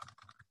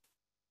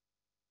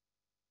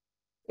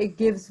 it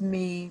gives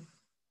me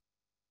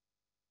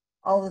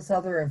all this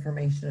other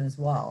information as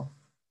well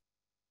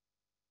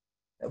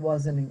that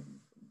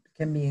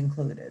can be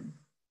included.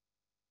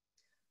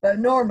 But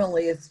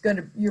normally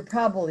you're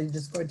probably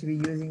just going to be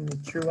using the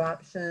true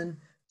option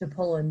to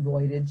pull in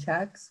voided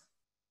checks.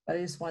 But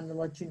I just wanted to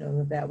let you know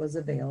that that was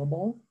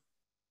available.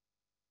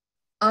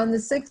 On the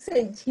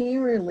 618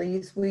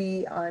 release,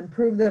 we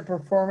improved the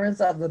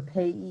performance of the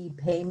payee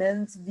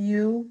payments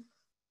view.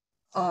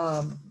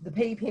 The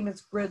payee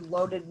payments grid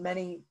loaded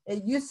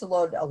it used to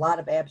load a lot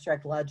of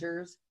abstract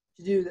ledgers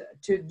to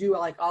do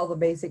like all the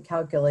basic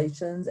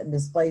calculations and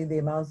display the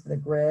amounts in the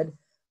grid.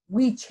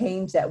 We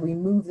changed that. We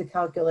moved the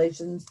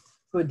calculations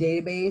to a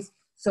database,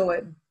 so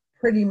it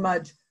pretty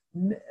much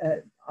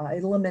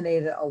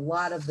eliminated a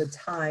lot of the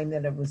time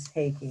that it was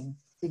taking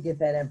to get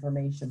that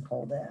information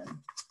pulled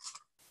in.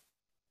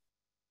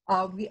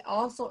 We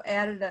also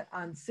added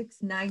on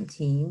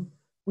 619,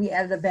 we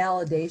added a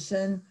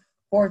validation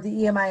for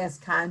the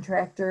EMIS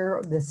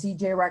contractor, the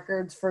CJ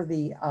records for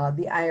the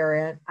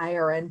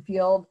IRN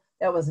field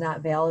that was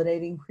not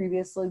validating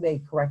previously. They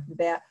corrected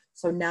that.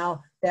 So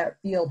now that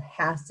field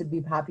has to be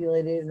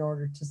populated in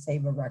order to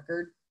save a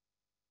record.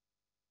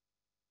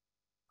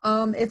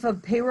 If a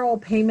payroll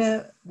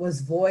payment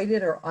was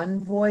voided or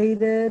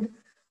unvoided,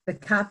 the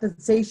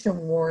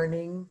compensation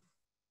warning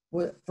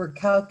for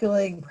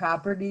calculating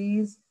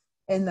properties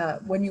and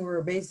when you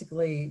were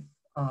basically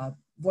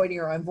voiding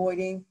or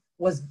unvoiding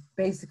was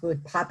basically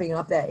popping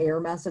up, that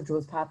error message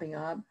was popping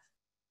up.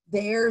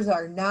 The errors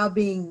are now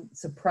being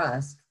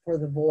suppressed for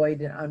the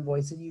void and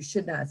unvoid, so you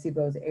should not see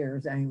those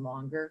errors any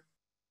longer.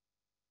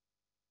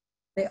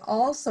 They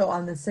also,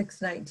 on the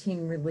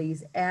 619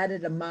 release,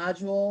 added a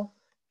module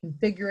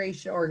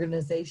configuration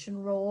organization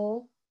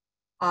role.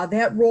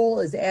 That role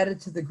is added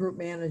to the group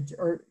manager,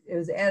 or it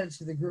was added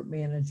to the group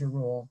manager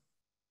role.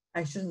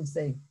 I shouldn't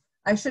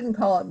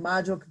call it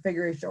module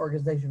configuration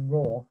organization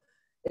role.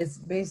 It's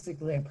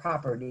basically a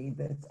property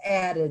that's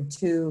added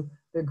to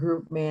the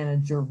group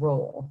manager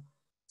role.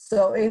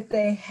 So if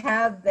they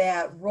have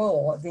that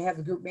role, if they have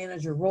the group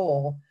manager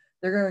role,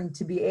 they're going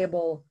to be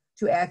able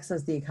to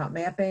access the account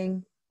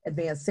mapping,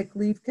 advanced sick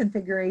leave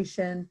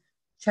configuration,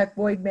 check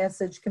void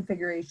message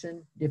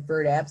configuration,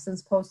 deferred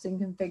absence posting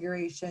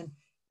configuration,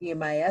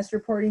 EMIS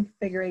reporting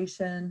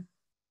configuration,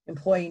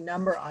 employee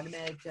number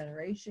automatic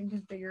generation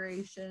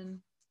configuration,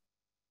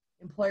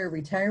 employer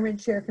retirement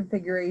share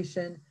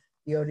configuration,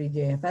 the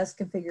ODJFS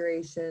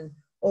configuration,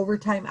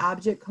 overtime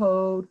object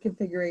code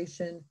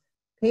configuration,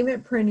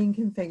 payment printing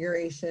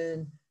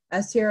configuration,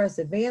 STRS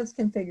advanced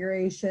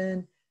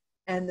configuration,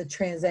 and the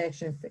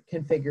transaction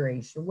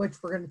configuration, which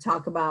we're going to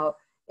talk about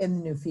in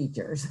the new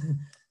features.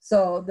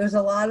 So there's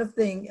a lot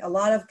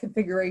of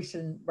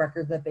configuration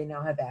records that they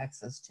now have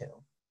access to.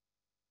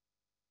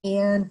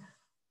 And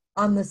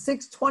on the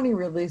 620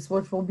 release,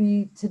 which will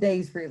be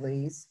today's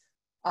release,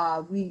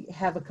 we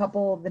have a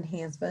couple of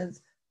enhancements.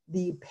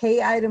 The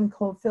pay item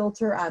code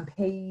filter on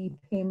payee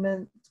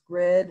payments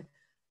grid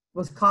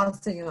was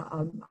causing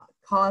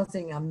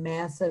a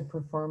massive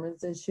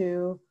performance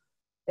issue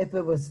if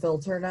it was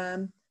filtered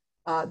on.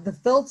 The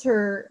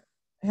filter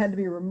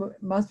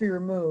must be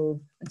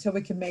removed until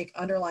we can make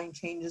underlying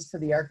changes to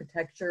the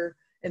architecture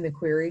in the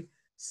query.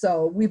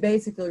 So we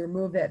basically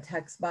removed that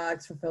text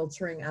box for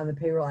filtering on the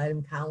payroll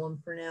item column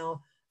for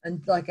now.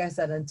 And like I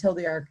said, until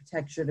the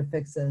architecture to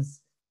fix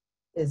this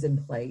is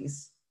in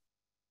place.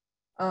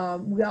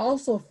 We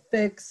also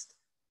fixed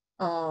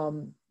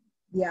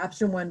the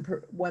option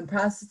when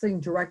processing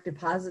direct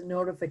deposit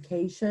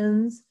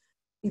notifications,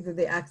 either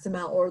the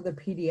XML or the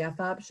PDF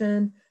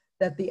option,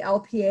 that the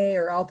LPA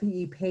or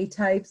LPE pay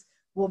types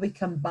will be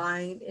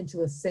combined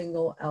into a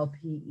single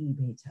LPE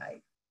pay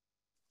type.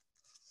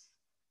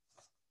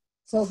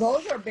 So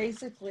those are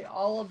basically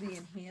all of the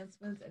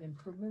enhancements and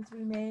improvements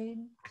we made.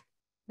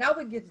 Now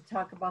we get to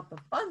talk about the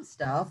fun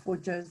stuff,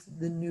 which is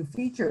the new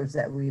features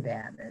that we've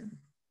added.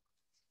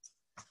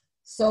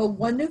 So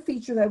one new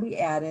feature that we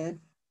added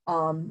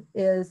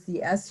is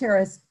the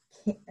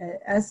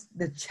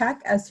the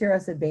check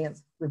STRS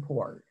advanced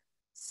report.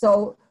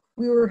 So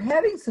we were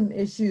having some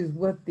issues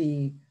with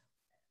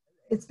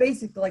it's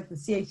basically like the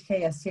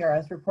CHK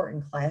STRS report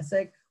in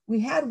Classic. We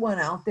had one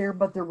out there,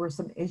 but there were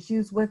some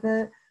issues with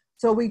it.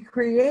 So we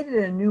created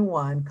a new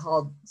one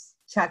called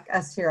Check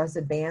STRS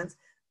Advance.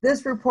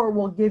 This report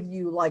will give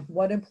you like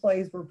what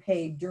employees were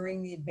paid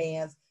during the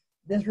advance.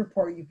 This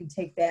report, you can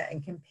take that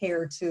and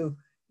compare to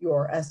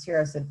your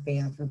STRS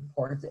Advance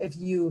reports. If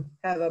you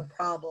have a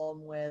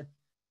problem with,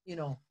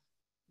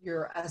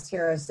 your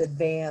STRS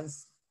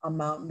Advance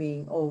amount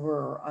being over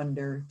or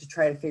under, to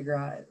try to figure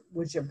out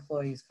which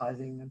employee is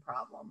causing the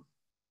problem.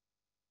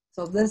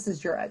 So this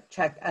is your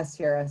Check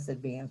STRS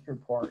Advance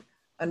report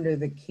under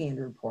the canned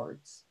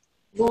reports.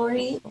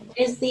 Lori,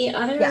 is the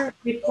other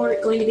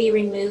report going to be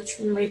removed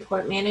from the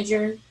report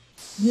manager?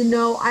 You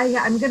know,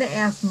 I'm going to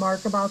ask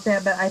Mark about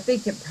that, but I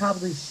think it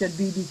probably should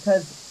be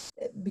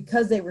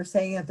because they were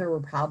saying that there were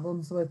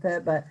problems with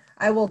it, but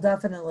I will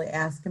definitely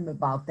ask him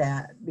about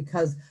that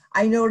because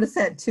I noticed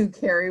that too,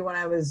 Carrie, when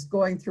I was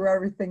going through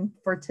everything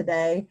for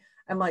today.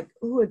 I'm like,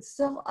 ooh, it's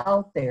still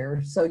out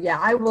there. So yeah,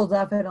 I will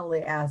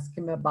definitely ask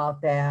him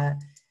about that.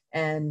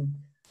 And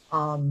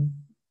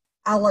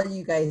I'll let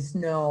you guys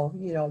know,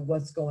 you know,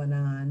 what's going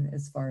on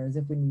as far as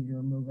if we need to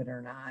remove it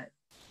or not.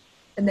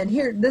 And then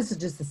here, this is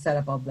just the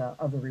setup of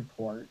the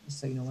report,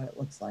 so you know what it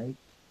looks like.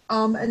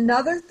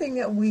 Another thing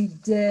that we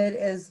did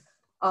is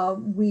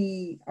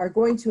we are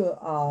going to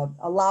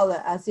allow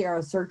the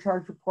SER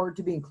surcharge report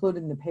to be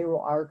included in the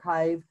payroll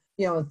archive.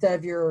 You know, instead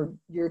of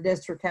your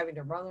district having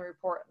to run the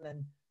report and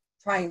then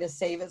trying to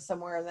save it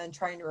somewhere and then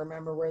trying to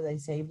remember where they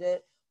saved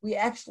it, we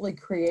actually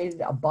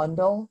created a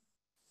bundle.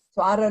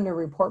 So out under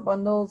report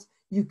bundles,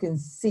 you can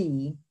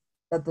see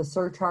that the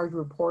surcharge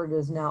report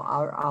is now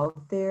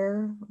out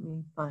there. Let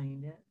me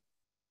find it.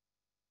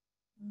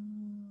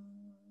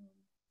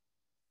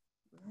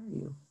 Where are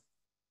you?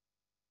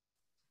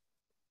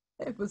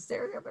 It was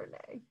there the other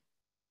day.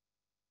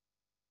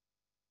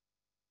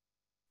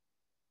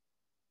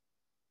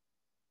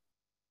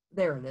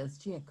 There it is.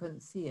 Gee, I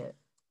couldn't see it.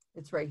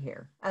 It's right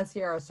here.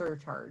 SERS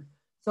surcharge.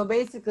 So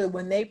basically,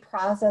 when they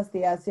process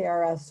the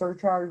SERS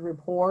surcharge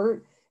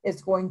report,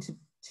 it's going to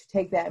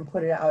take that and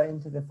put it out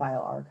into the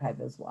file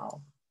archive as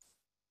well.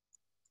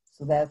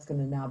 So that's going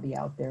to now be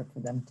out there for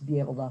them to be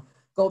able to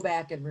go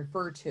back and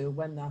refer to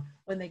when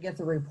they get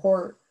the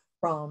report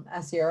from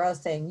SERS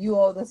saying you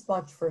owe this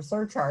much for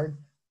surcharge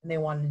and they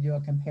want to do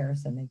a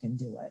comparison, they can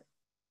do it.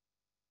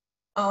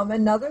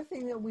 Another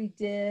thing that we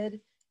did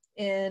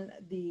in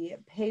the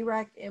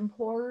PayRec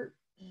import,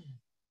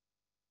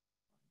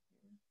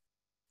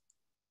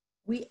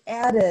 we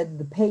added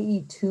the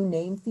payee2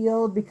 name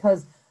field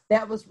because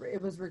it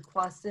was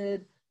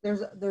requested.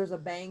 There's a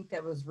bank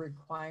that was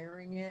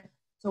requiring it.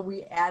 So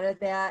we added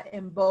that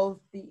in both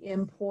the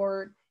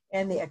import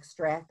and the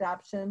extract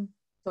option.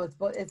 So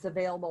it's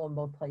available in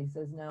both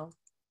places now.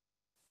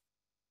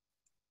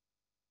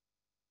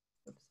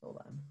 Oops, hold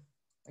on.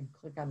 I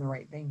click on the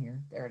right thing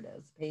here. There it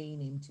is, payee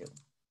name 2.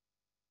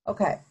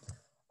 Okay.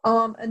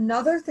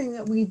 Another thing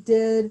that we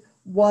did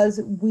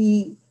was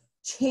we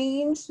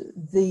changed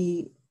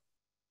the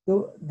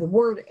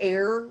word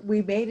error.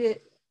 We made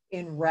it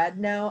in red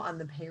now on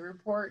the pay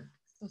report,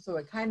 so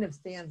it kind of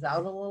stands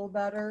out a little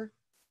better.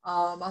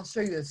 I'll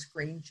show you a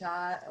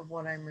screenshot of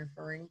what I'm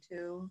referring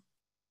to.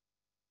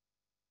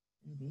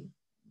 Maybe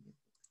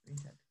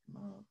screenshot to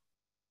come up.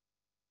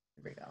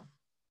 Here we go.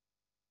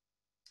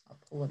 I'll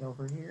pull it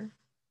over here.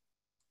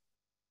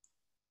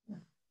 Yeah.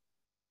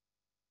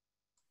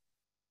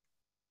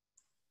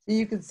 So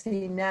you can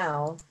see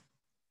now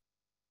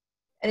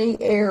any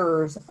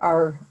errors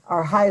are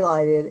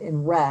highlighted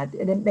in red,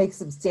 and it makes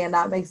them stand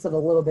out, makes it a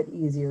little bit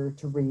easier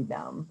to read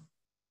them.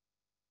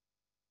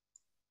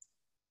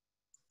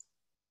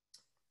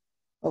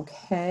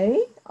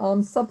 Okay,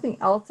 something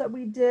else that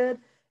we did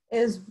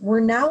is we're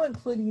now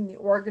including the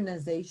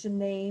organization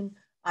name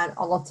on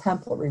all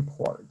template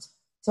reports.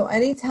 So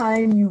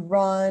anytime you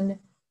run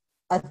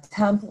a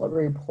template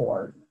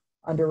report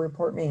under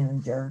Report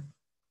Manager,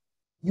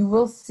 you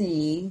will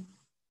see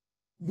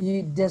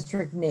the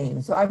district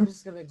name. So I'm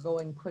just going to go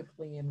in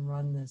quickly and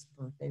run this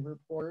birthday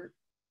report.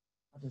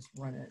 I'll just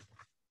run it.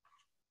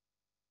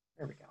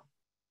 There we go.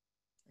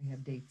 We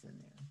have dates in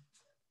there.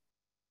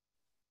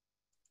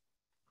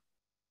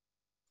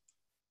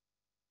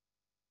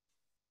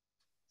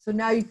 So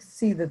now you can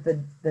see that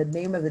the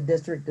name of the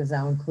district is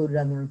now included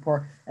on the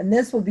report. And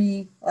this will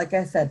be, like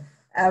I said,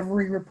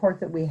 every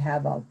report that we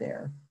have out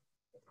there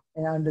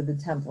and under the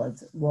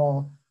templates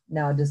will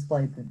now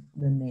display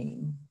the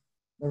name,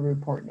 the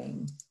report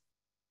name.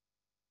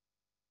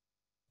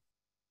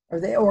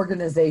 Or the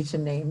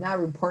organization name, not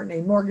report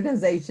name,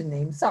 organization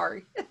name,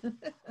 sorry.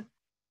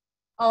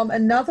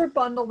 Another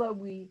bundle that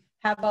we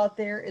have out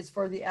there is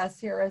for the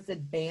SCRS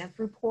advanced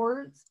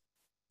reports.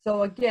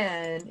 So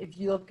again, if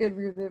you look at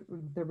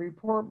the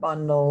report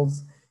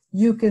bundles,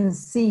 you can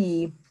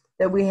see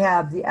that we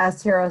have the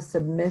SCRS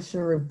submission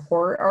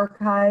report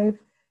archive.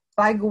 If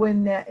I go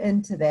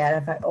into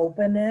that, if I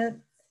open it,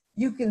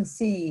 you can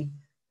see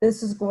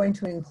this is going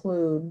to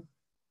include,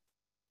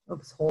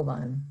 oops, hold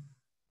on.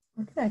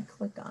 What did I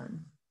click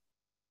on?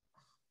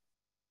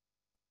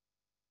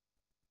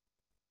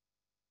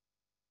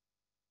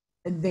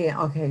 Advanced,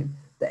 okay.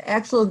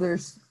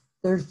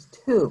 There's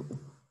two.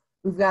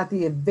 We've got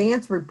the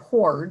advanced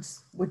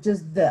reports, which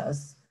is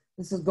this.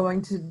 This is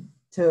going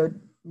to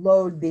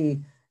load the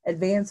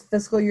advanced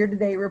fiscal year to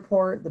date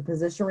report, the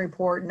position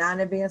report,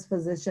 non-advanced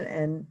position,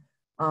 and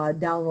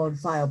download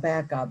file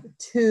backup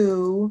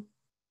to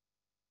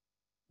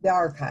the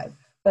archive.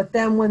 But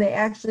then when they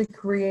actually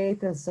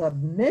create the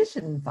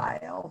submission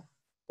file,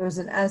 there's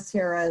an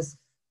SCRS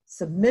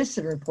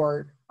submission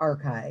report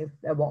archive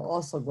that will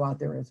also go out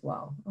there as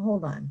well.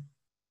 Hold on.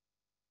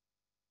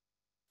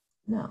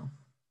 No,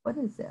 what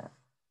is that?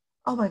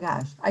 Oh my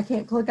gosh, I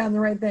can't click on the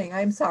right thing.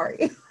 I'm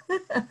sorry.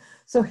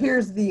 So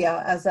here's the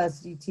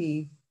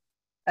SSDT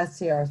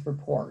SCR's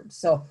report.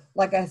 So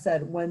like I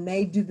said, when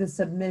they do the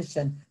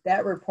submission,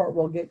 that report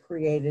will get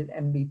created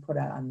and be put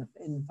out in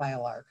the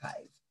file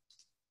archive.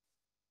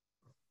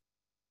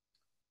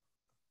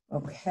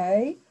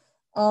 Okay.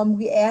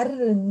 We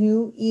added a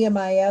new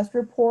EMIS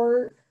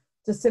report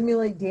to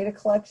simulate data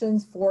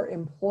collections for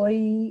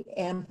employee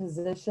and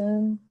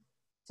position.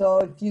 So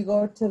if you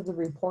go to the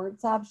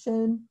reports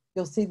option,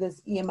 you'll see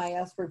this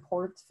EMIS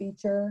reports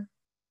feature.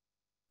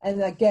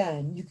 And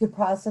again, you could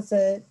process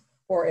it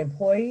for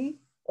employee,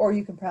 or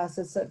you can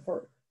process it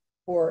for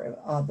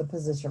the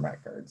position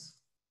records.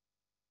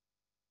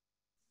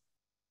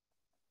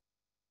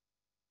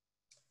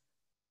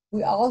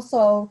 We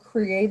also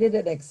created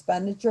an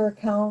expenditure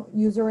account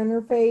user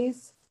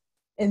interface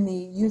in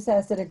the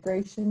USAS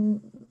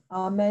integration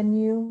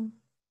menu.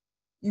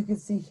 You can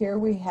see here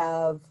we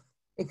have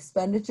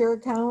expenditure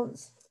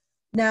accounts.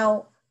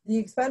 Now, the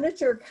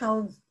expenditure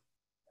accounts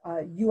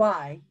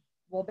UI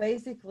will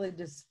basically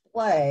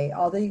display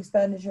all the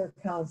expenditure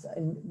accounts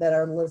that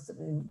are listed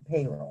in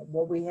payroll,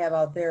 what we have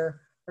out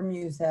there from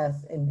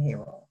USAS in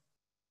payroll.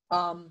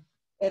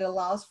 It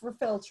allows for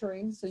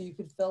filtering, so you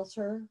could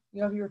filter,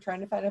 you know, if you were trying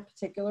to find a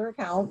particular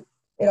account.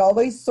 It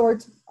always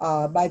sorts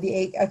by the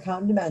 8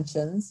 account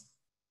dimensions.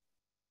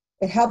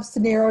 It helps to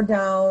narrow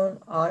down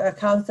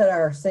accounts that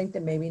are synced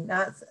and maybe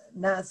not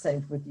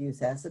synced with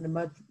USAS in a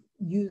much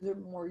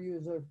more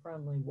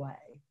user-friendly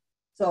way.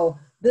 So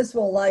this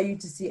will allow you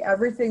to see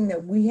everything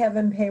that we have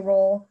in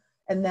payroll,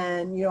 and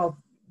then, you know,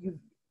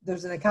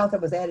 there's an account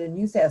that was added in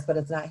USAS, but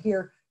it's not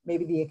here.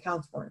 Maybe the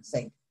accounts weren't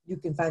synced. You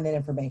can find that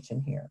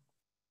information here.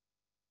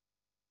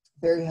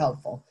 Very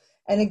helpful.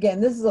 And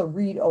again, this is a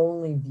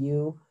read-only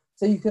view,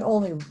 so you can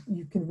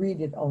read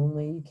it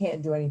only. You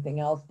can't do anything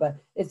else, but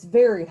it's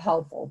very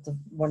helpful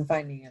when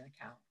finding an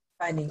account,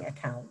 finding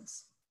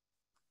accounts.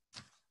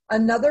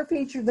 Another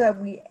feature that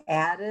we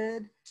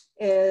added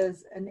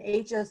is an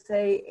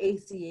HSA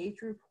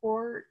ACH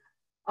report.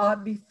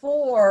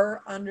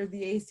 Before, under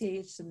the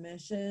ACH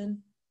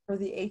submission for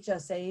the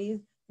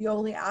HSAs, the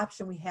only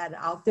option we had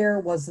out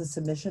there was the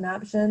submission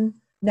option.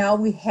 Now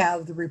we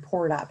have the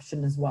report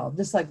option as well,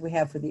 just like we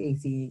have for the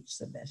ACH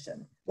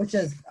submission, which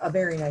is a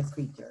very nice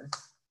feature.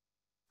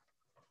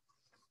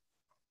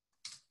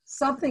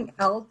 Something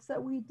else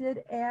that we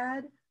did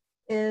add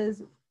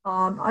is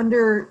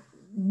under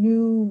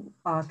new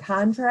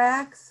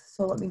contracts.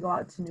 So let me go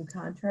out to new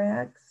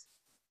contracts.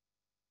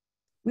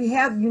 We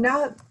have,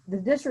 the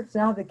districts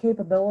now have the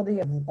capability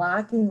of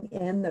locking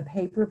in the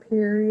pay per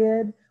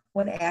period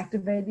when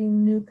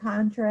activating new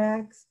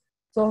contracts.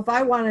 So if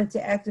I wanted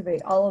to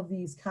activate all of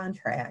these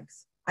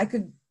contracts, I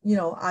could,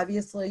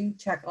 obviously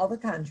check all the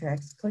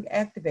contracts, click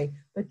activate,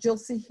 but you'll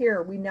see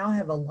here, we now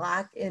have a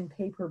lock-in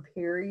pay per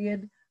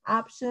period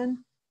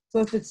option. So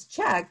if it's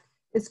checked,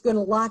 it's going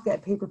to lock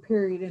that pay per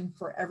period in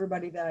for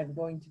everybody that I'm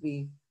going to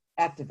be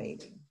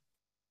activating.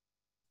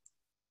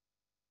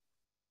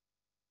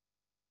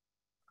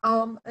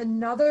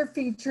 Another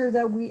feature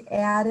that we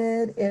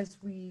added is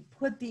we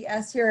put the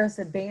SCRS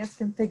advanced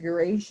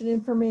configuration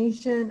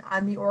information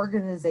on the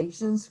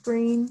organization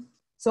screen.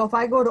 So if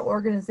I go to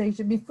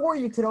organization, before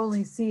you could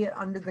only see it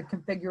under the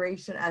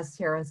configuration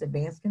SCRS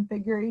advanced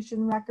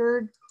configuration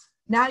record.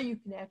 Now you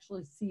can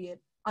actually see it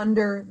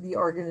under the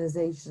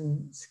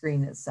organization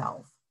screen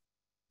itself.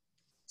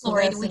 So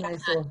Lori, that's we a have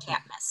nice a little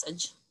chat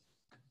message.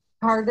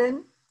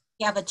 Pardon?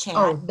 We have a chat.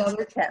 Oh,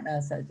 another chat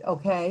message.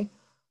 Okay.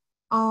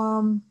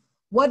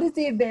 What is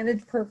the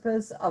advantage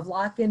purpose of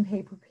lock-in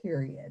pay per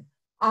period?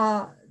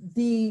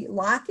 The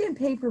lock-in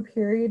pay per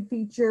period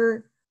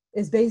feature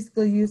is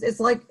basically used, it's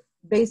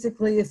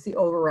the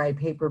override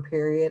pay per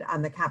period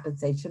on the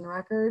compensation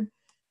record.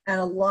 And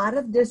a lot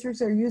of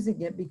districts are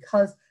using it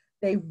because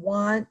they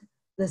want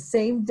the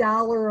same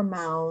dollar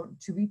amount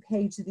to be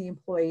paid to the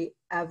employee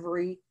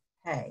every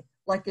pay,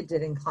 like it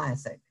did in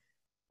Classic.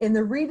 In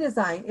the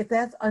redesign, if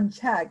that's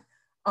unchecked,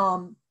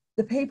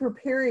 the pay per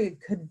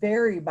period could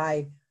vary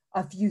by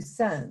a few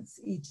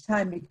cents each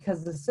time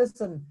because the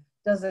system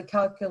does a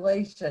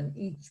calculation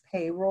each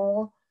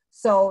payroll.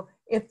 So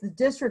if the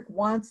district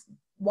wants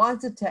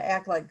it to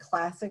act like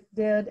Classic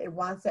did, it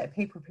wants that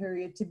pay per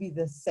period to be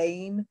the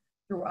same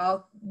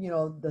throughout,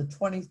 the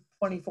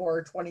 24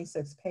 or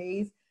 26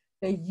 pays,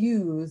 they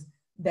use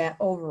that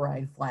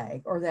override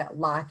flag or that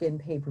lock-in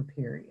pay per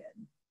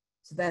period.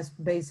 So that's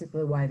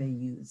basically why they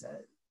use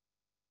it.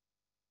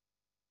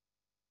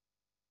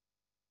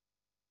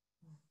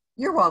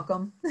 You're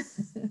welcome.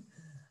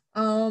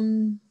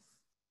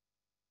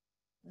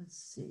 Let's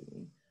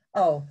see.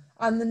 Oh,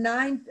 on the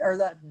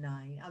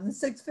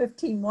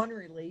 615.1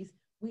 release,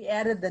 we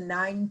added the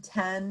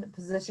 910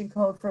 position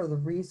code for the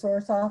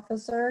resource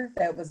officer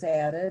that was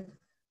added.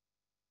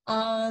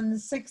 On the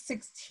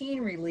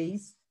 616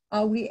 release,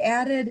 we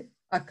added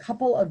a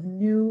couple of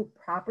new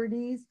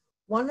properties.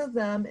 One of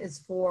them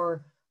is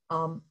for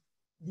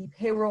the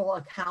payroll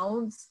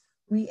accounts.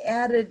 We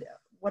added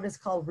what is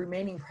called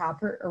remaining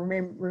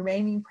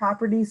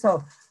property.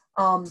 So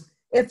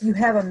if you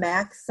have a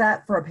max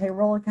set for a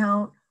payroll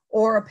account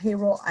or a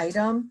payroll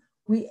item,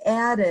 we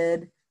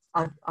added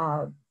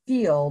a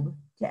field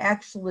to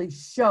actually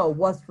show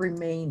what's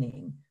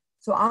remaining.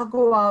 So I'll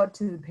go out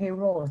to the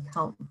payroll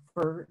accounts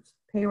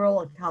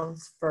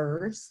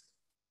first.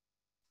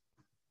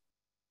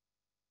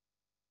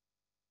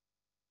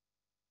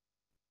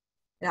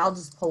 And I'll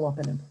just pull up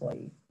an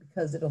employee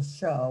because it'll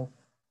show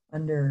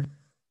under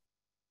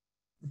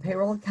the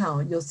payroll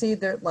account. You'll see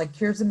there, like,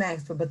 here's the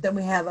max, but then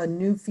we have a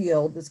new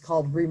field that's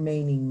called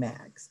remaining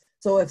max.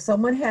 So if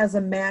someone has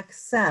a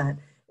max set,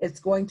 it's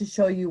going to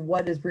show you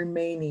what is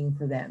remaining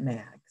for that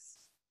max.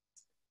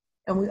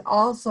 And we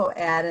also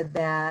added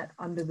that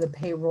under the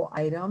payroll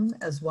item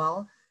as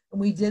well. And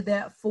we did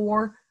that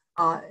for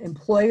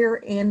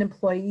employer and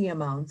employee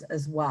amounts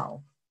as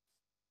well.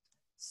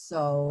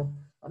 So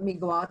let me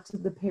go out to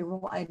the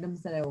payroll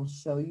items and I will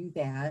show you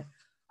that.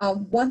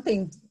 One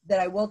thing that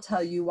I will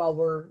tell you while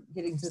we're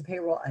getting to the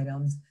payroll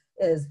items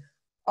is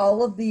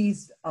all of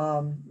these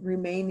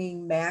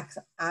remaining max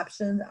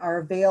options are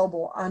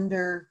available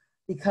under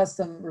the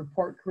custom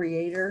report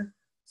creator.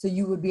 So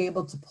you would be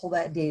able to pull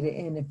that data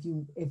in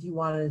if you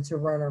wanted to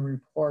run a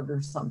report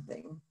or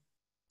something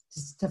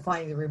just to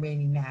find the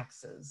remaining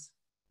maxes.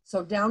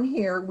 So down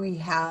here we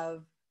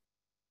have,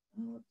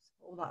 whoops,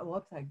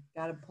 I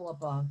got to pull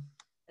up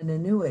an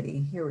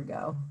annuity. Here we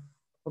go.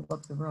 Pulled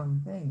up the wrong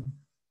thing.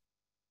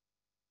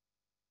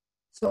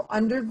 So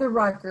under the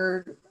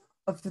record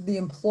of the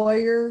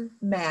employer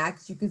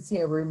max, you can see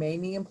a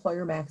remaining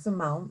employer max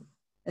amount.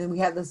 And we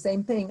have the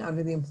same thing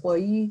under the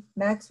employee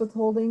max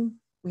withholding.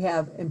 We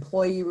have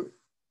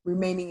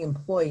remaining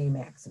employee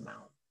max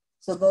amount.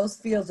 So those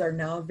fields are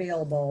now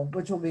available,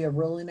 which will be a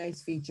really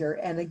nice feature.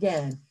 And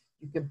again,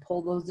 you can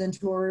pull those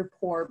into a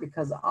report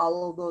because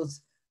all of those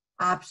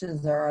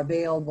options are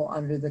available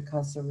under the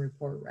custom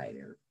report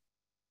writer.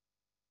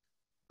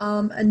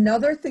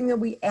 Another thing that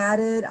we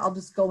added, I'll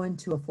just go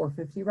into a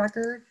 450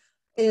 record,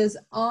 is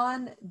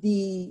on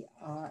the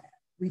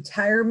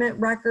retirement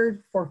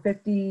record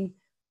 450,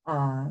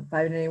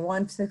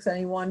 591,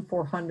 691,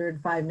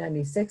 400,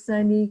 590,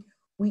 690.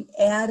 We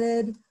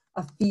added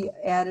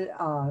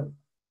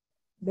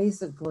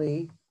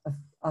basically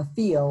a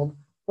field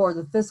for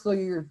the fiscal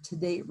year to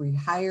date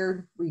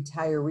rehired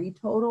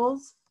retiree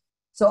totals.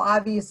 So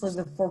obviously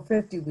the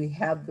 450, we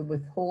have the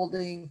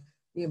withholding,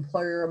 the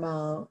employer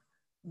amount,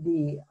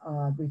 the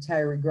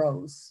retiree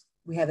gross.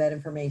 We have that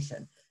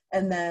information.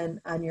 And then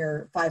on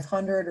your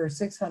 500 or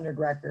 600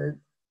 record,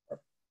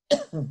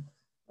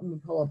 let me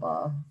pull up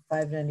a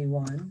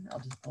 591. I'll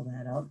just pull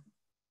that up.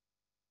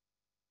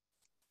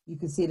 You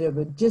can see that it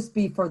would just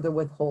be for the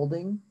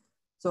withholding.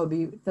 So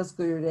it'd be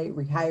fiscal year date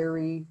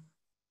rehired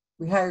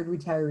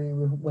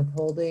retiree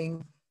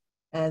withholding.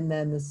 And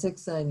then the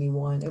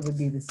 691, it would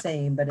be the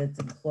same, but it's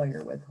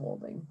employer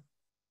withholding.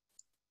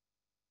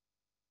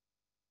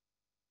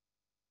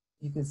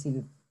 You can see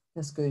the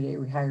fiscal year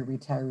date rehired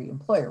retiree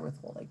employer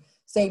withholding.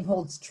 Same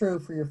holds true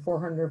for your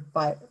 400,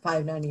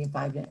 590,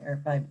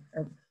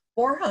 and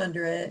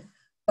 400,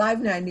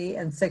 590,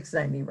 and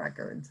 690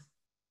 records.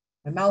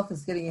 My mouth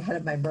is getting ahead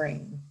of my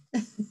brain.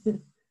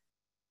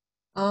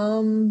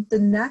 The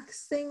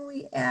next thing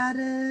we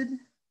added,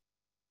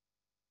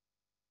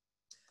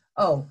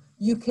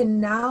 you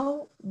can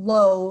now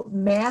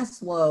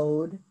mass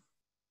load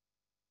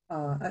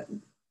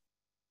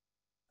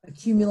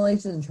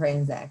accumulation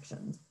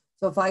transactions.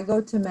 So if I go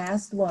to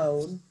mass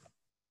load,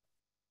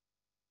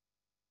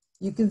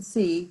 you can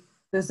see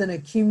there's an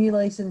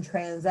accumulation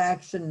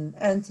transaction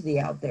entity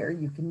out there.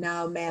 You can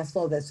now mass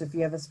load that. So if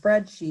you have a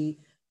spreadsheet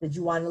that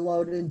you want to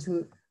load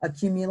into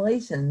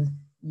accumulation,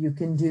 you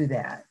can do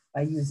that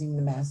by using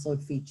the mass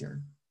load feature.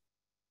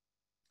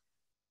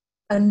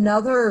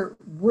 Another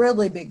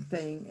really big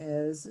thing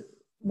is,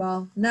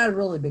 well, not a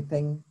really big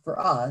thing for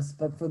us,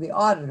 but for the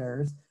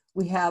auditors,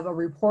 we have a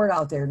report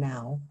out there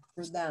now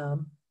for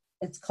them.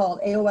 It's called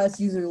AOS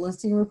User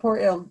Listing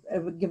Report.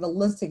 It would give a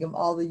listing of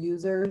all the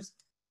users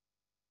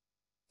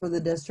for the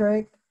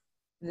district,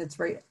 and it's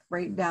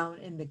right down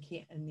in the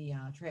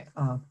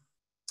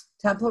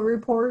template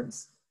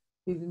reports.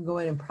 You can go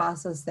in and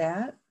process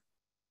that.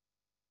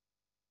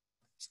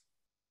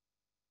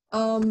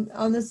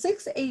 On the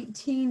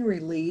 618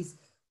 release,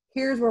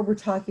 here's where we're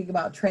talking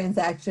about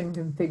transaction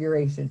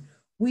configuration.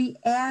 We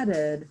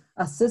added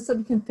a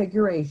system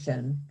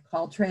configuration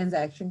called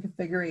transaction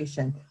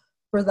configuration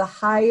for the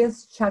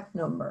highest check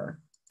number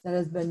that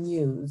has been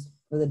used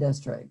for the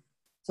district.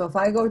 So if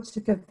I go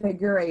to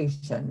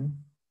configuration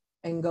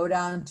and go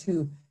down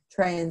to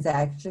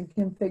transaction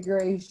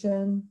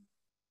configuration,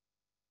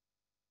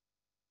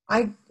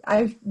 I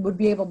would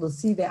be able to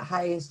see that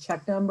highest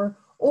check number,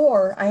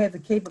 or I have the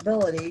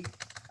capability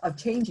of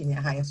changing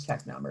that highest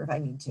check number if I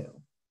need to.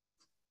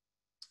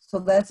 So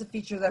that's a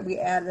feature that we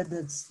added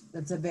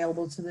that's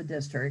available to the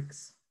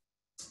districts.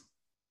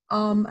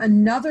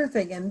 Another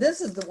thing, and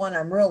this is the one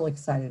I'm real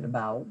excited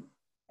about,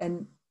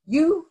 and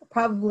you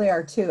probably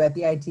are too at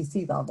the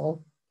ITC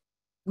level,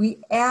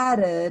 we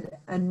added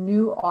a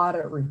new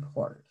audit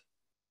report.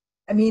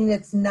 I mean,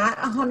 it's not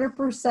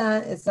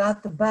 100%, it's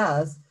not the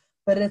best,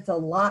 but it's a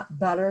lot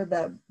better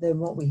than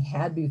what we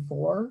had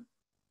before.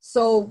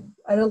 So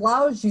it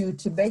allows you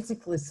to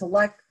basically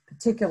select a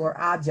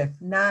particular object,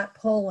 not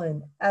pull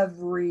in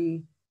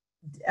every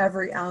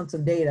ounce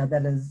of data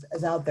that is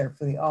out there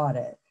for the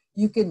audit.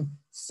 You can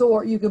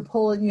sort, you can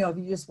pull it, you know, if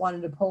you just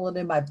wanted to pull it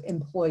in by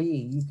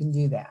employee, you can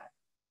do that.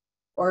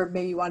 Or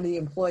maybe you wanted the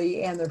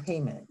employee and their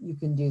payment, you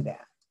can do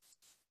that.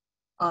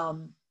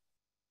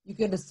 You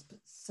can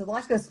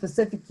select a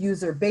specific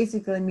user,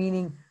 basically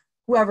meaning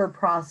whoever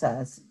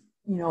processed,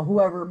 you know,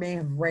 whoever may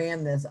have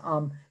ran this.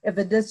 If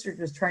a district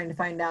is trying to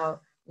find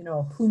out, you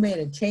know, who made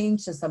a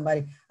change to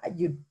somebody,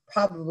 you'd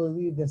probably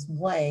leave this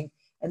blank,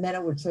 and then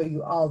it would show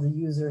you all the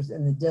users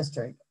in the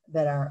district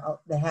that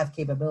have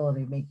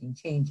capability of making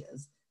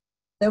changes.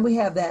 Then we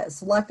have that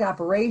select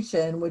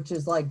operation, which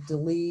is like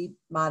delete,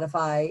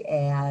 modify,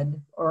 add,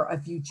 or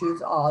if you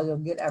choose all, you'll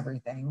get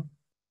everything.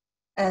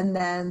 And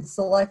then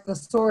select the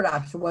sort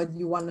option, whether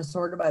you want to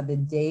sort it by the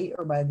date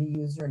or by the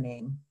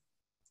username.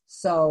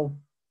 So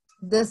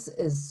this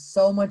is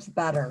so much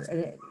better,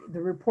 and the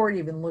report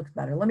even looks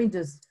better. Let me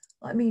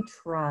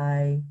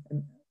try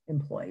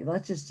employee.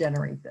 Let's just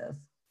generate this.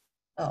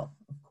 Oh,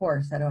 of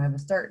course, I don't have a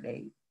start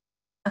date.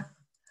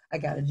 I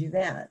got to do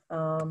that.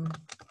 Let's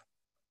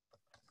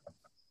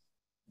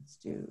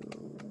do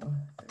 30.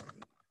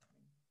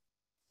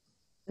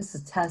 This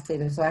is test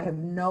data, so I have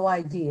no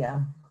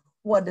idea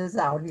what is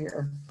out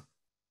here.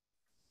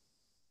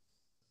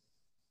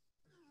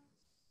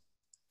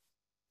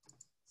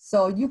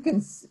 So you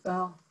can,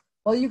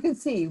 well, you can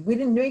see we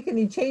didn't make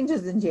any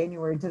changes in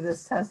January to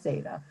this test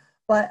data.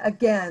 But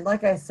again,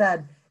 like I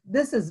said,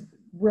 this is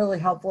really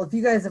helpful. If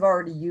you guys have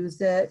already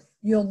used it,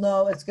 you'll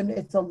know it's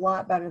a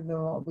lot better than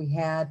what we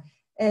had.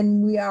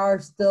 And we are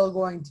still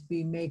going to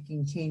be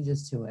making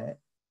changes to it.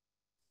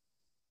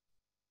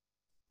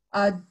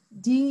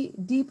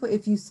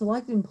 If you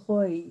select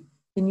employee,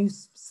 can you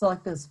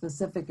select a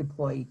specific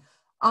employee?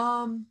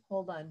 Hold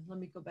on, let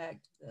me go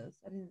back to this.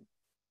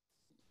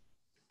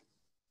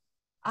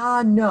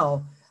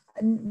 No.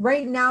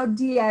 Right now,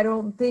 D, I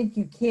don't think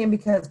you can,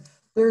 because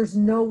there's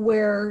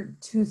nowhere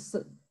to,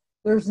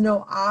 there's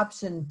no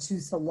option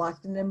to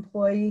select an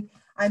employee.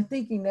 I'm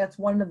thinking that's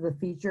one of the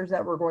features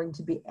that we're going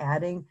to be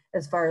adding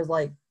as far as,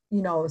 like,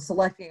 you know,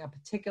 selecting a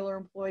particular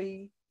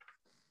employee.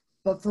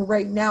 But for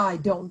right now, I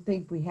don't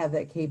think we have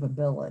that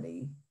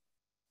capability.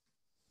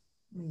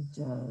 Let me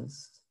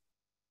just,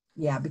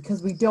 yeah,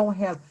 because we don't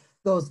have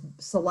those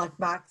select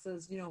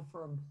boxes, you know,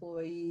 for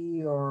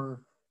employee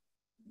or,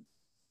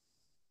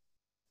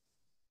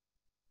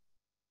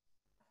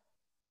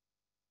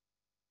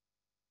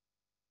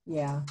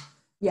 yeah,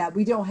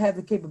 we don't have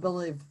the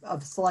capability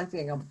of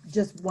selecting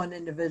just one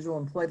individual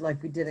employee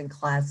like we did in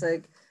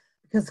Classic,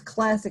 because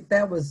Classic,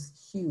 that was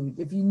huge.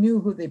 If you knew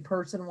who the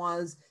person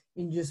was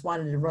and you just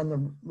wanted to run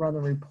the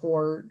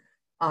report,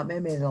 it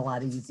made it a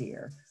lot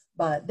easier.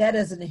 But that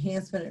is an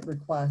enhancement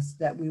request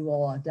that we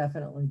will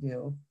definitely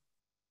do.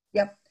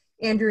 Yep,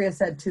 Andrea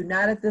said too,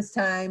 not at this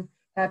time,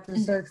 have to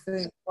search for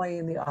the employee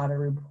in the audit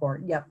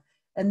report. Yep,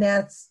 and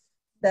that's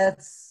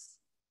what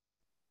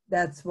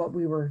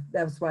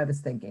I was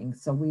thinking.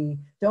 So we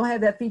don't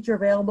have that feature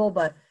available,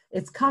 but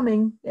it's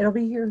coming. It'll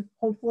be here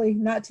hopefully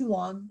not too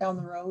long down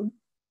the road.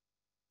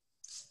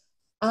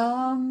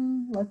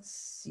 Let's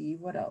see,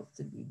 what else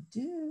did we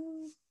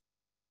do?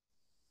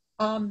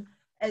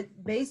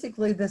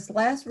 Basically this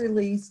last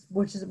release,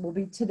 which will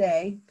be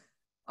today,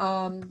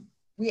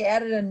 we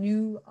added a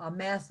new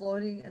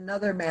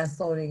another mass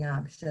loading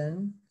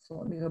option. So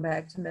let me go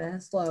back to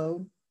mass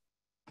load.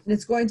 And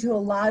it's going to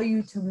allow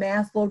you to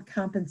mass load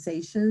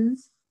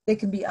compensations. They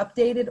can be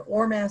updated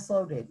or mass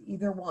loaded,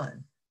 either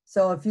one.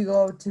 So if you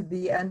go to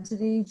the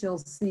entities, you'll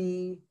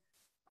see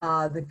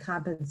the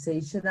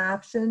compensation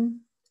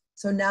option.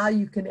 So now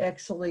you can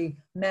actually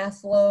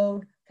mass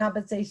load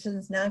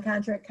compensations,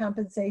 non-contract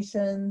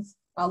compensations,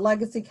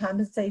 legacy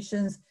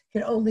compensations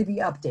can only be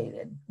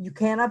updated. You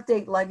can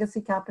update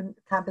legacy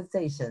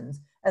compensations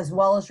as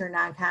well as your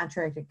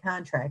non-contracted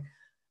contract.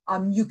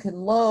 You can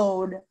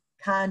load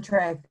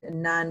contract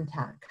and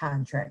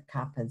non-contract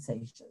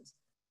compensations.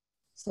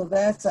 So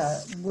that's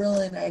a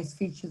really nice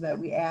feature that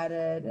we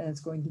added, and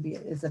it's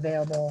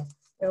available.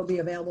 It'll be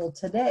available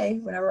today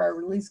whenever our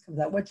release comes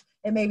out, which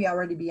it may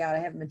already be out. I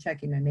haven't been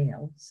checking my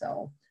mail.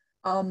 So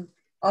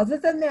other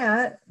than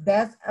that,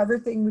 that's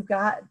everything we've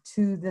got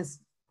to this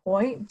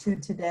point, to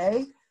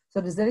today. So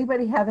does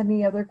anybody have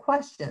any other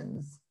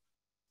questions?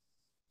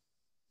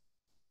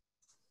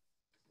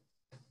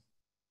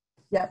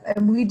 Yep,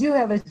 and we do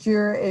have a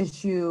JIRA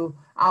issue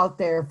out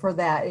there for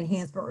that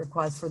enhancement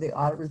request for the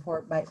audit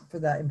report for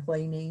the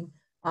employee name.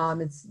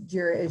 It's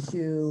JIRA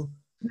issue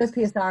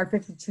USPSR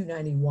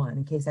 5291,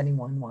 in case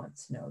anyone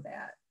wants to know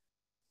that.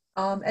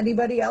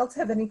 Anybody else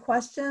have any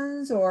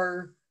questions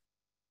or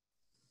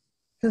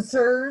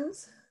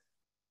concerns?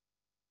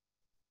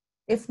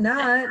 If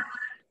not,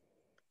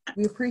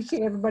 we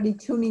appreciate everybody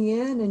tuning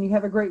in, and you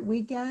have a great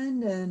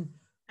weekend. And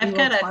I've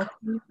got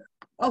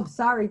Oh,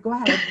 sorry, go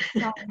ahead.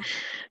 Sorry.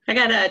 I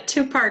got a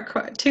two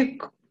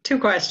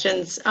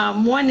questions.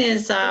 One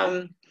is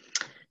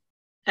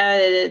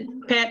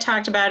Pat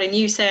talked about in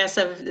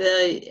USAS of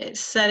the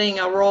setting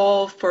a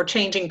role for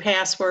changing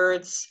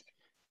passwords,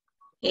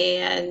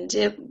 and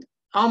it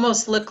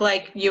almost looked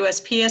like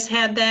USPS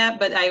had that,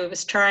 but I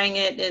was trying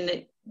it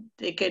and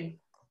it could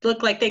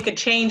look like they could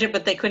change it,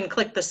 but they couldn't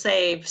click the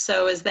save.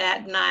 So is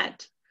that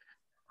not?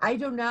 I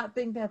do not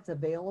think that's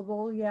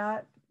available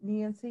yet,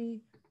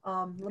 Nancy.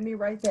 Let me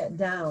write that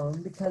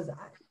down because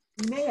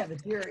we may have a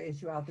Jira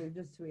issue out there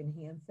just to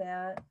enhance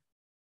that.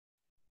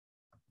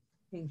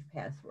 Change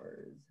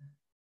passwords.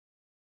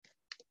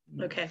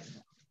 Okay.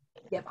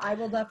 Yep, I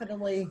will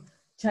definitely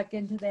check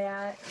into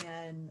that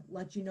and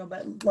let you know.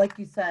 But like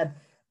you said,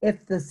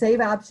 if the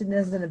save option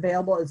isn't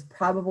available, it's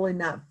probably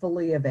not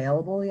fully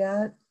available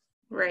yet.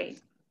 Right.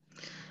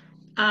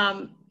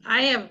 I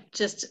have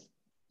just,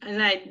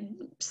 and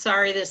I'm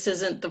sorry this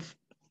isn't the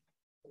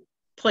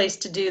place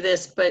to do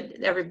this, but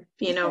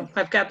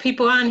I've got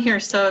people on here,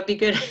 so it'd be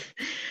good.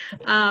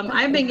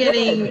 I've been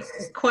getting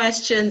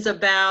questions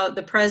about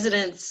the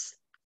president's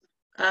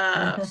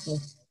yes.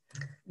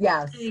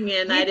 thing,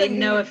 and I didn't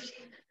know if.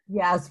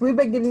 Yes, we've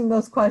been getting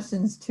those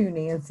questions too,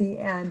 Nancy.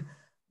 And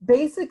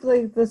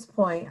basically at this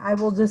point, I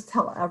will just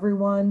tell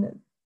everyone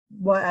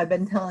what I've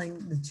been telling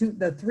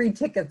the 3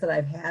 tickets that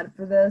I've had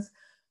for this.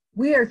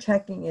 We are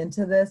checking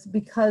into this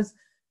because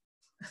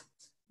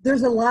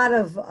there's a lot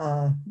of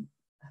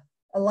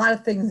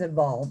things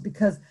involved.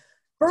 Because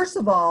first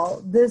of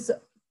all, this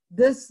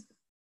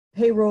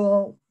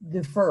payroll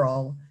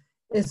deferral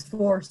is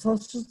for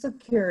Social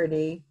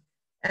Security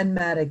and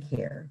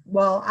Medicare.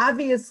 Well,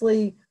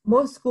 obviously,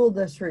 most school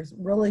districts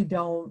really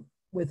don't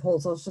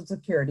withhold Social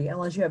Security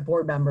unless you have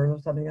board members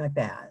or something like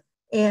that.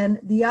 And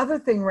the other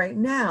thing right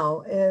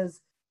now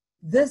is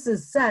this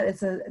is set,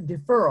 it's a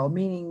deferral,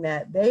 meaning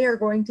that they are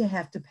going to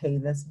have to pay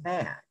this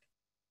back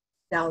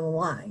down the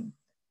line.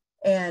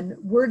 And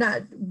we're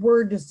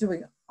just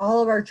doing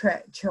all of our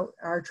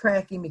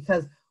tracking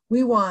because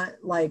we want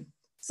like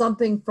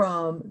something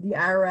from the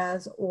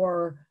IRS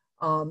or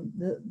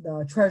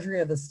the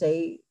Treasury of the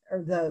state,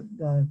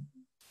 or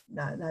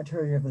not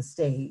Treasury of the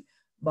state,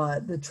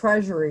 but the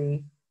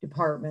Treasury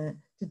Department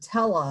to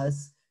tell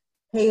us,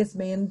 hey, it's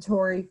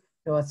mandatory.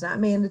 No, it's not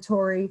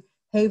mandatory.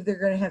 Hey, they're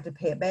going to have to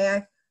pay it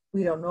back.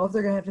 We don't know if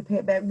they're going to have to pay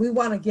it back. We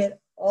want to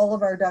get all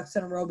of our ducks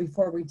in a row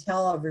before we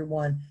tell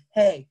everyone,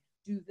 hey,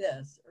 do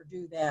this or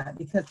do that.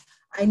 Because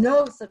I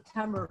know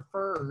September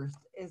 1st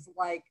is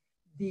like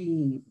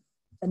the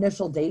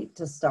initial date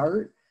to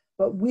start,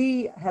 but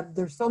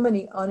there's so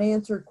many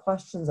unanswered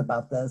questions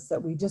about this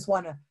that we just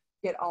want to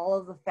get all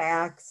of the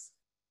facts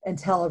and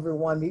tell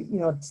everyone,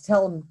 to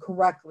tell them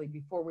correctly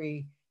before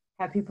we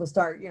have people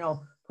start,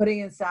 putting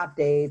in stop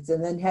dates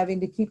and then having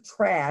to keep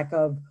track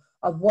of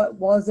what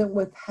wasn't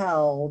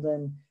withheld.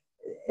 And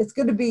it's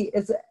going to be,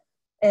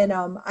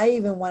 I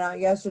even went out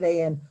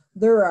yesterday and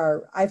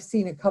I've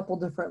seen a couple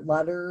different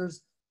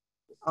letters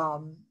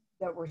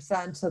that were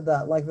sent to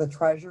the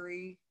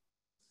Treasury.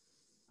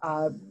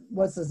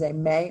 What's his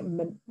name?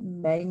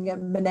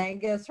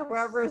 Menengus or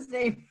whatever his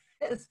name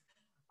is.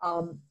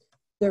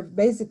 They're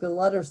basically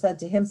letters sent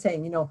to him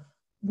saying,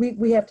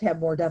 we have to have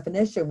more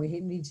definition. We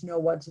need to know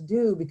what to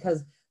do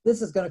because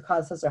this is going to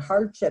cause such a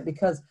hardship.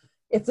 Because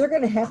if they're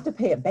going to have to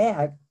pay it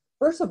back,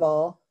 first of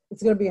all,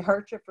 it's going to be a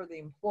hardship for the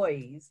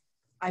employees.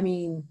 I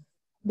mean,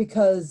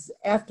 because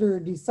after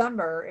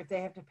December, if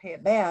they have to pay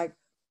it back,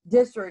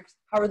 districts,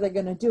 how are they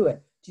going to do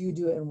it? Do you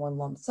do it in one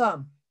lump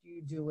sum? Do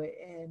you do it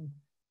in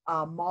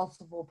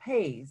multiple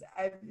pays?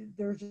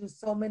 There's just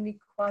so many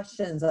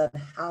questions on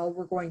how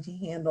we're going to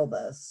handle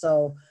this.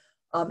 So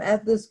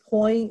at this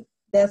point,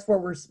 that's where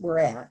we're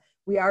at.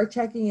 We are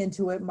checking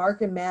into it.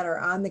 Mark and Matt are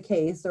on the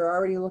case. They're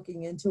already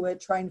looking into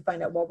it, trying to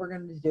find out what we're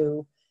going to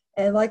do.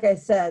 And like I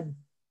said,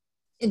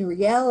 in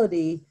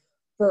reality,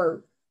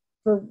 for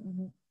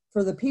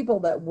the people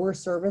that we're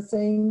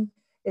servicing,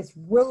 it's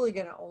really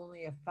going to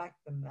only affect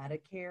the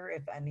Medicare,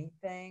 if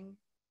anything.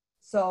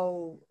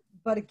 So,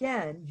 but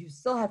again, you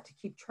still have to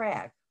keep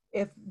track.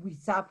 If we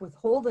stop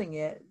withholding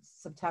it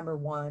September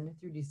 1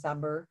 through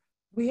December,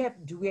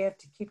 do we have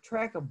to keep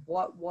track of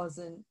what was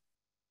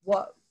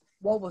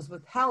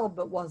withheld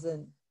but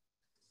wasn't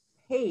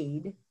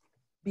paid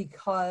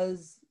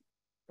because,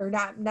 or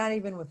not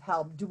even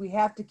withheld? Do we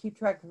have to keep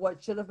track of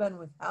what should have been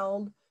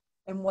withheld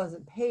and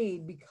wasn't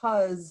paid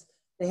because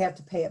they have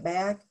to pay it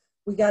back?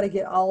 We got to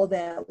get all of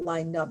that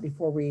lined up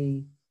before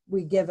we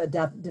give a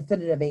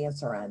definitive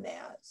answer on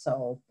that.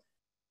 So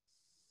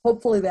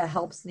hopefully that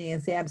helps,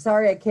 Nancy. I'm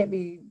sorry I can't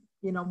be,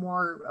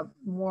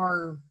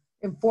 more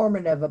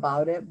informative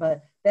about it,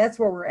 but that's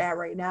where we're at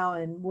right now.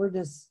 And we're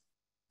just,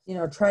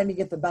 trying to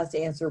get the best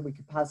answer we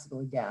could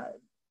possibly get.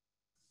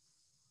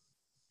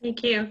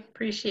 Thank you.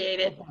 Appreciate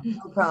it.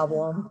 No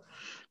problem.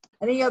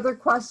 Any other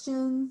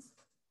questions?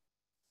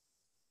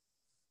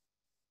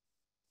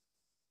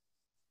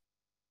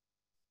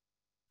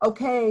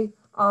 Okay.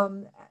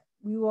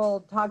 We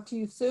will talk to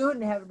you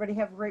soon and everybody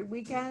have a great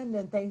weekend,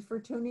 and thanks for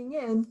tuning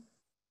in.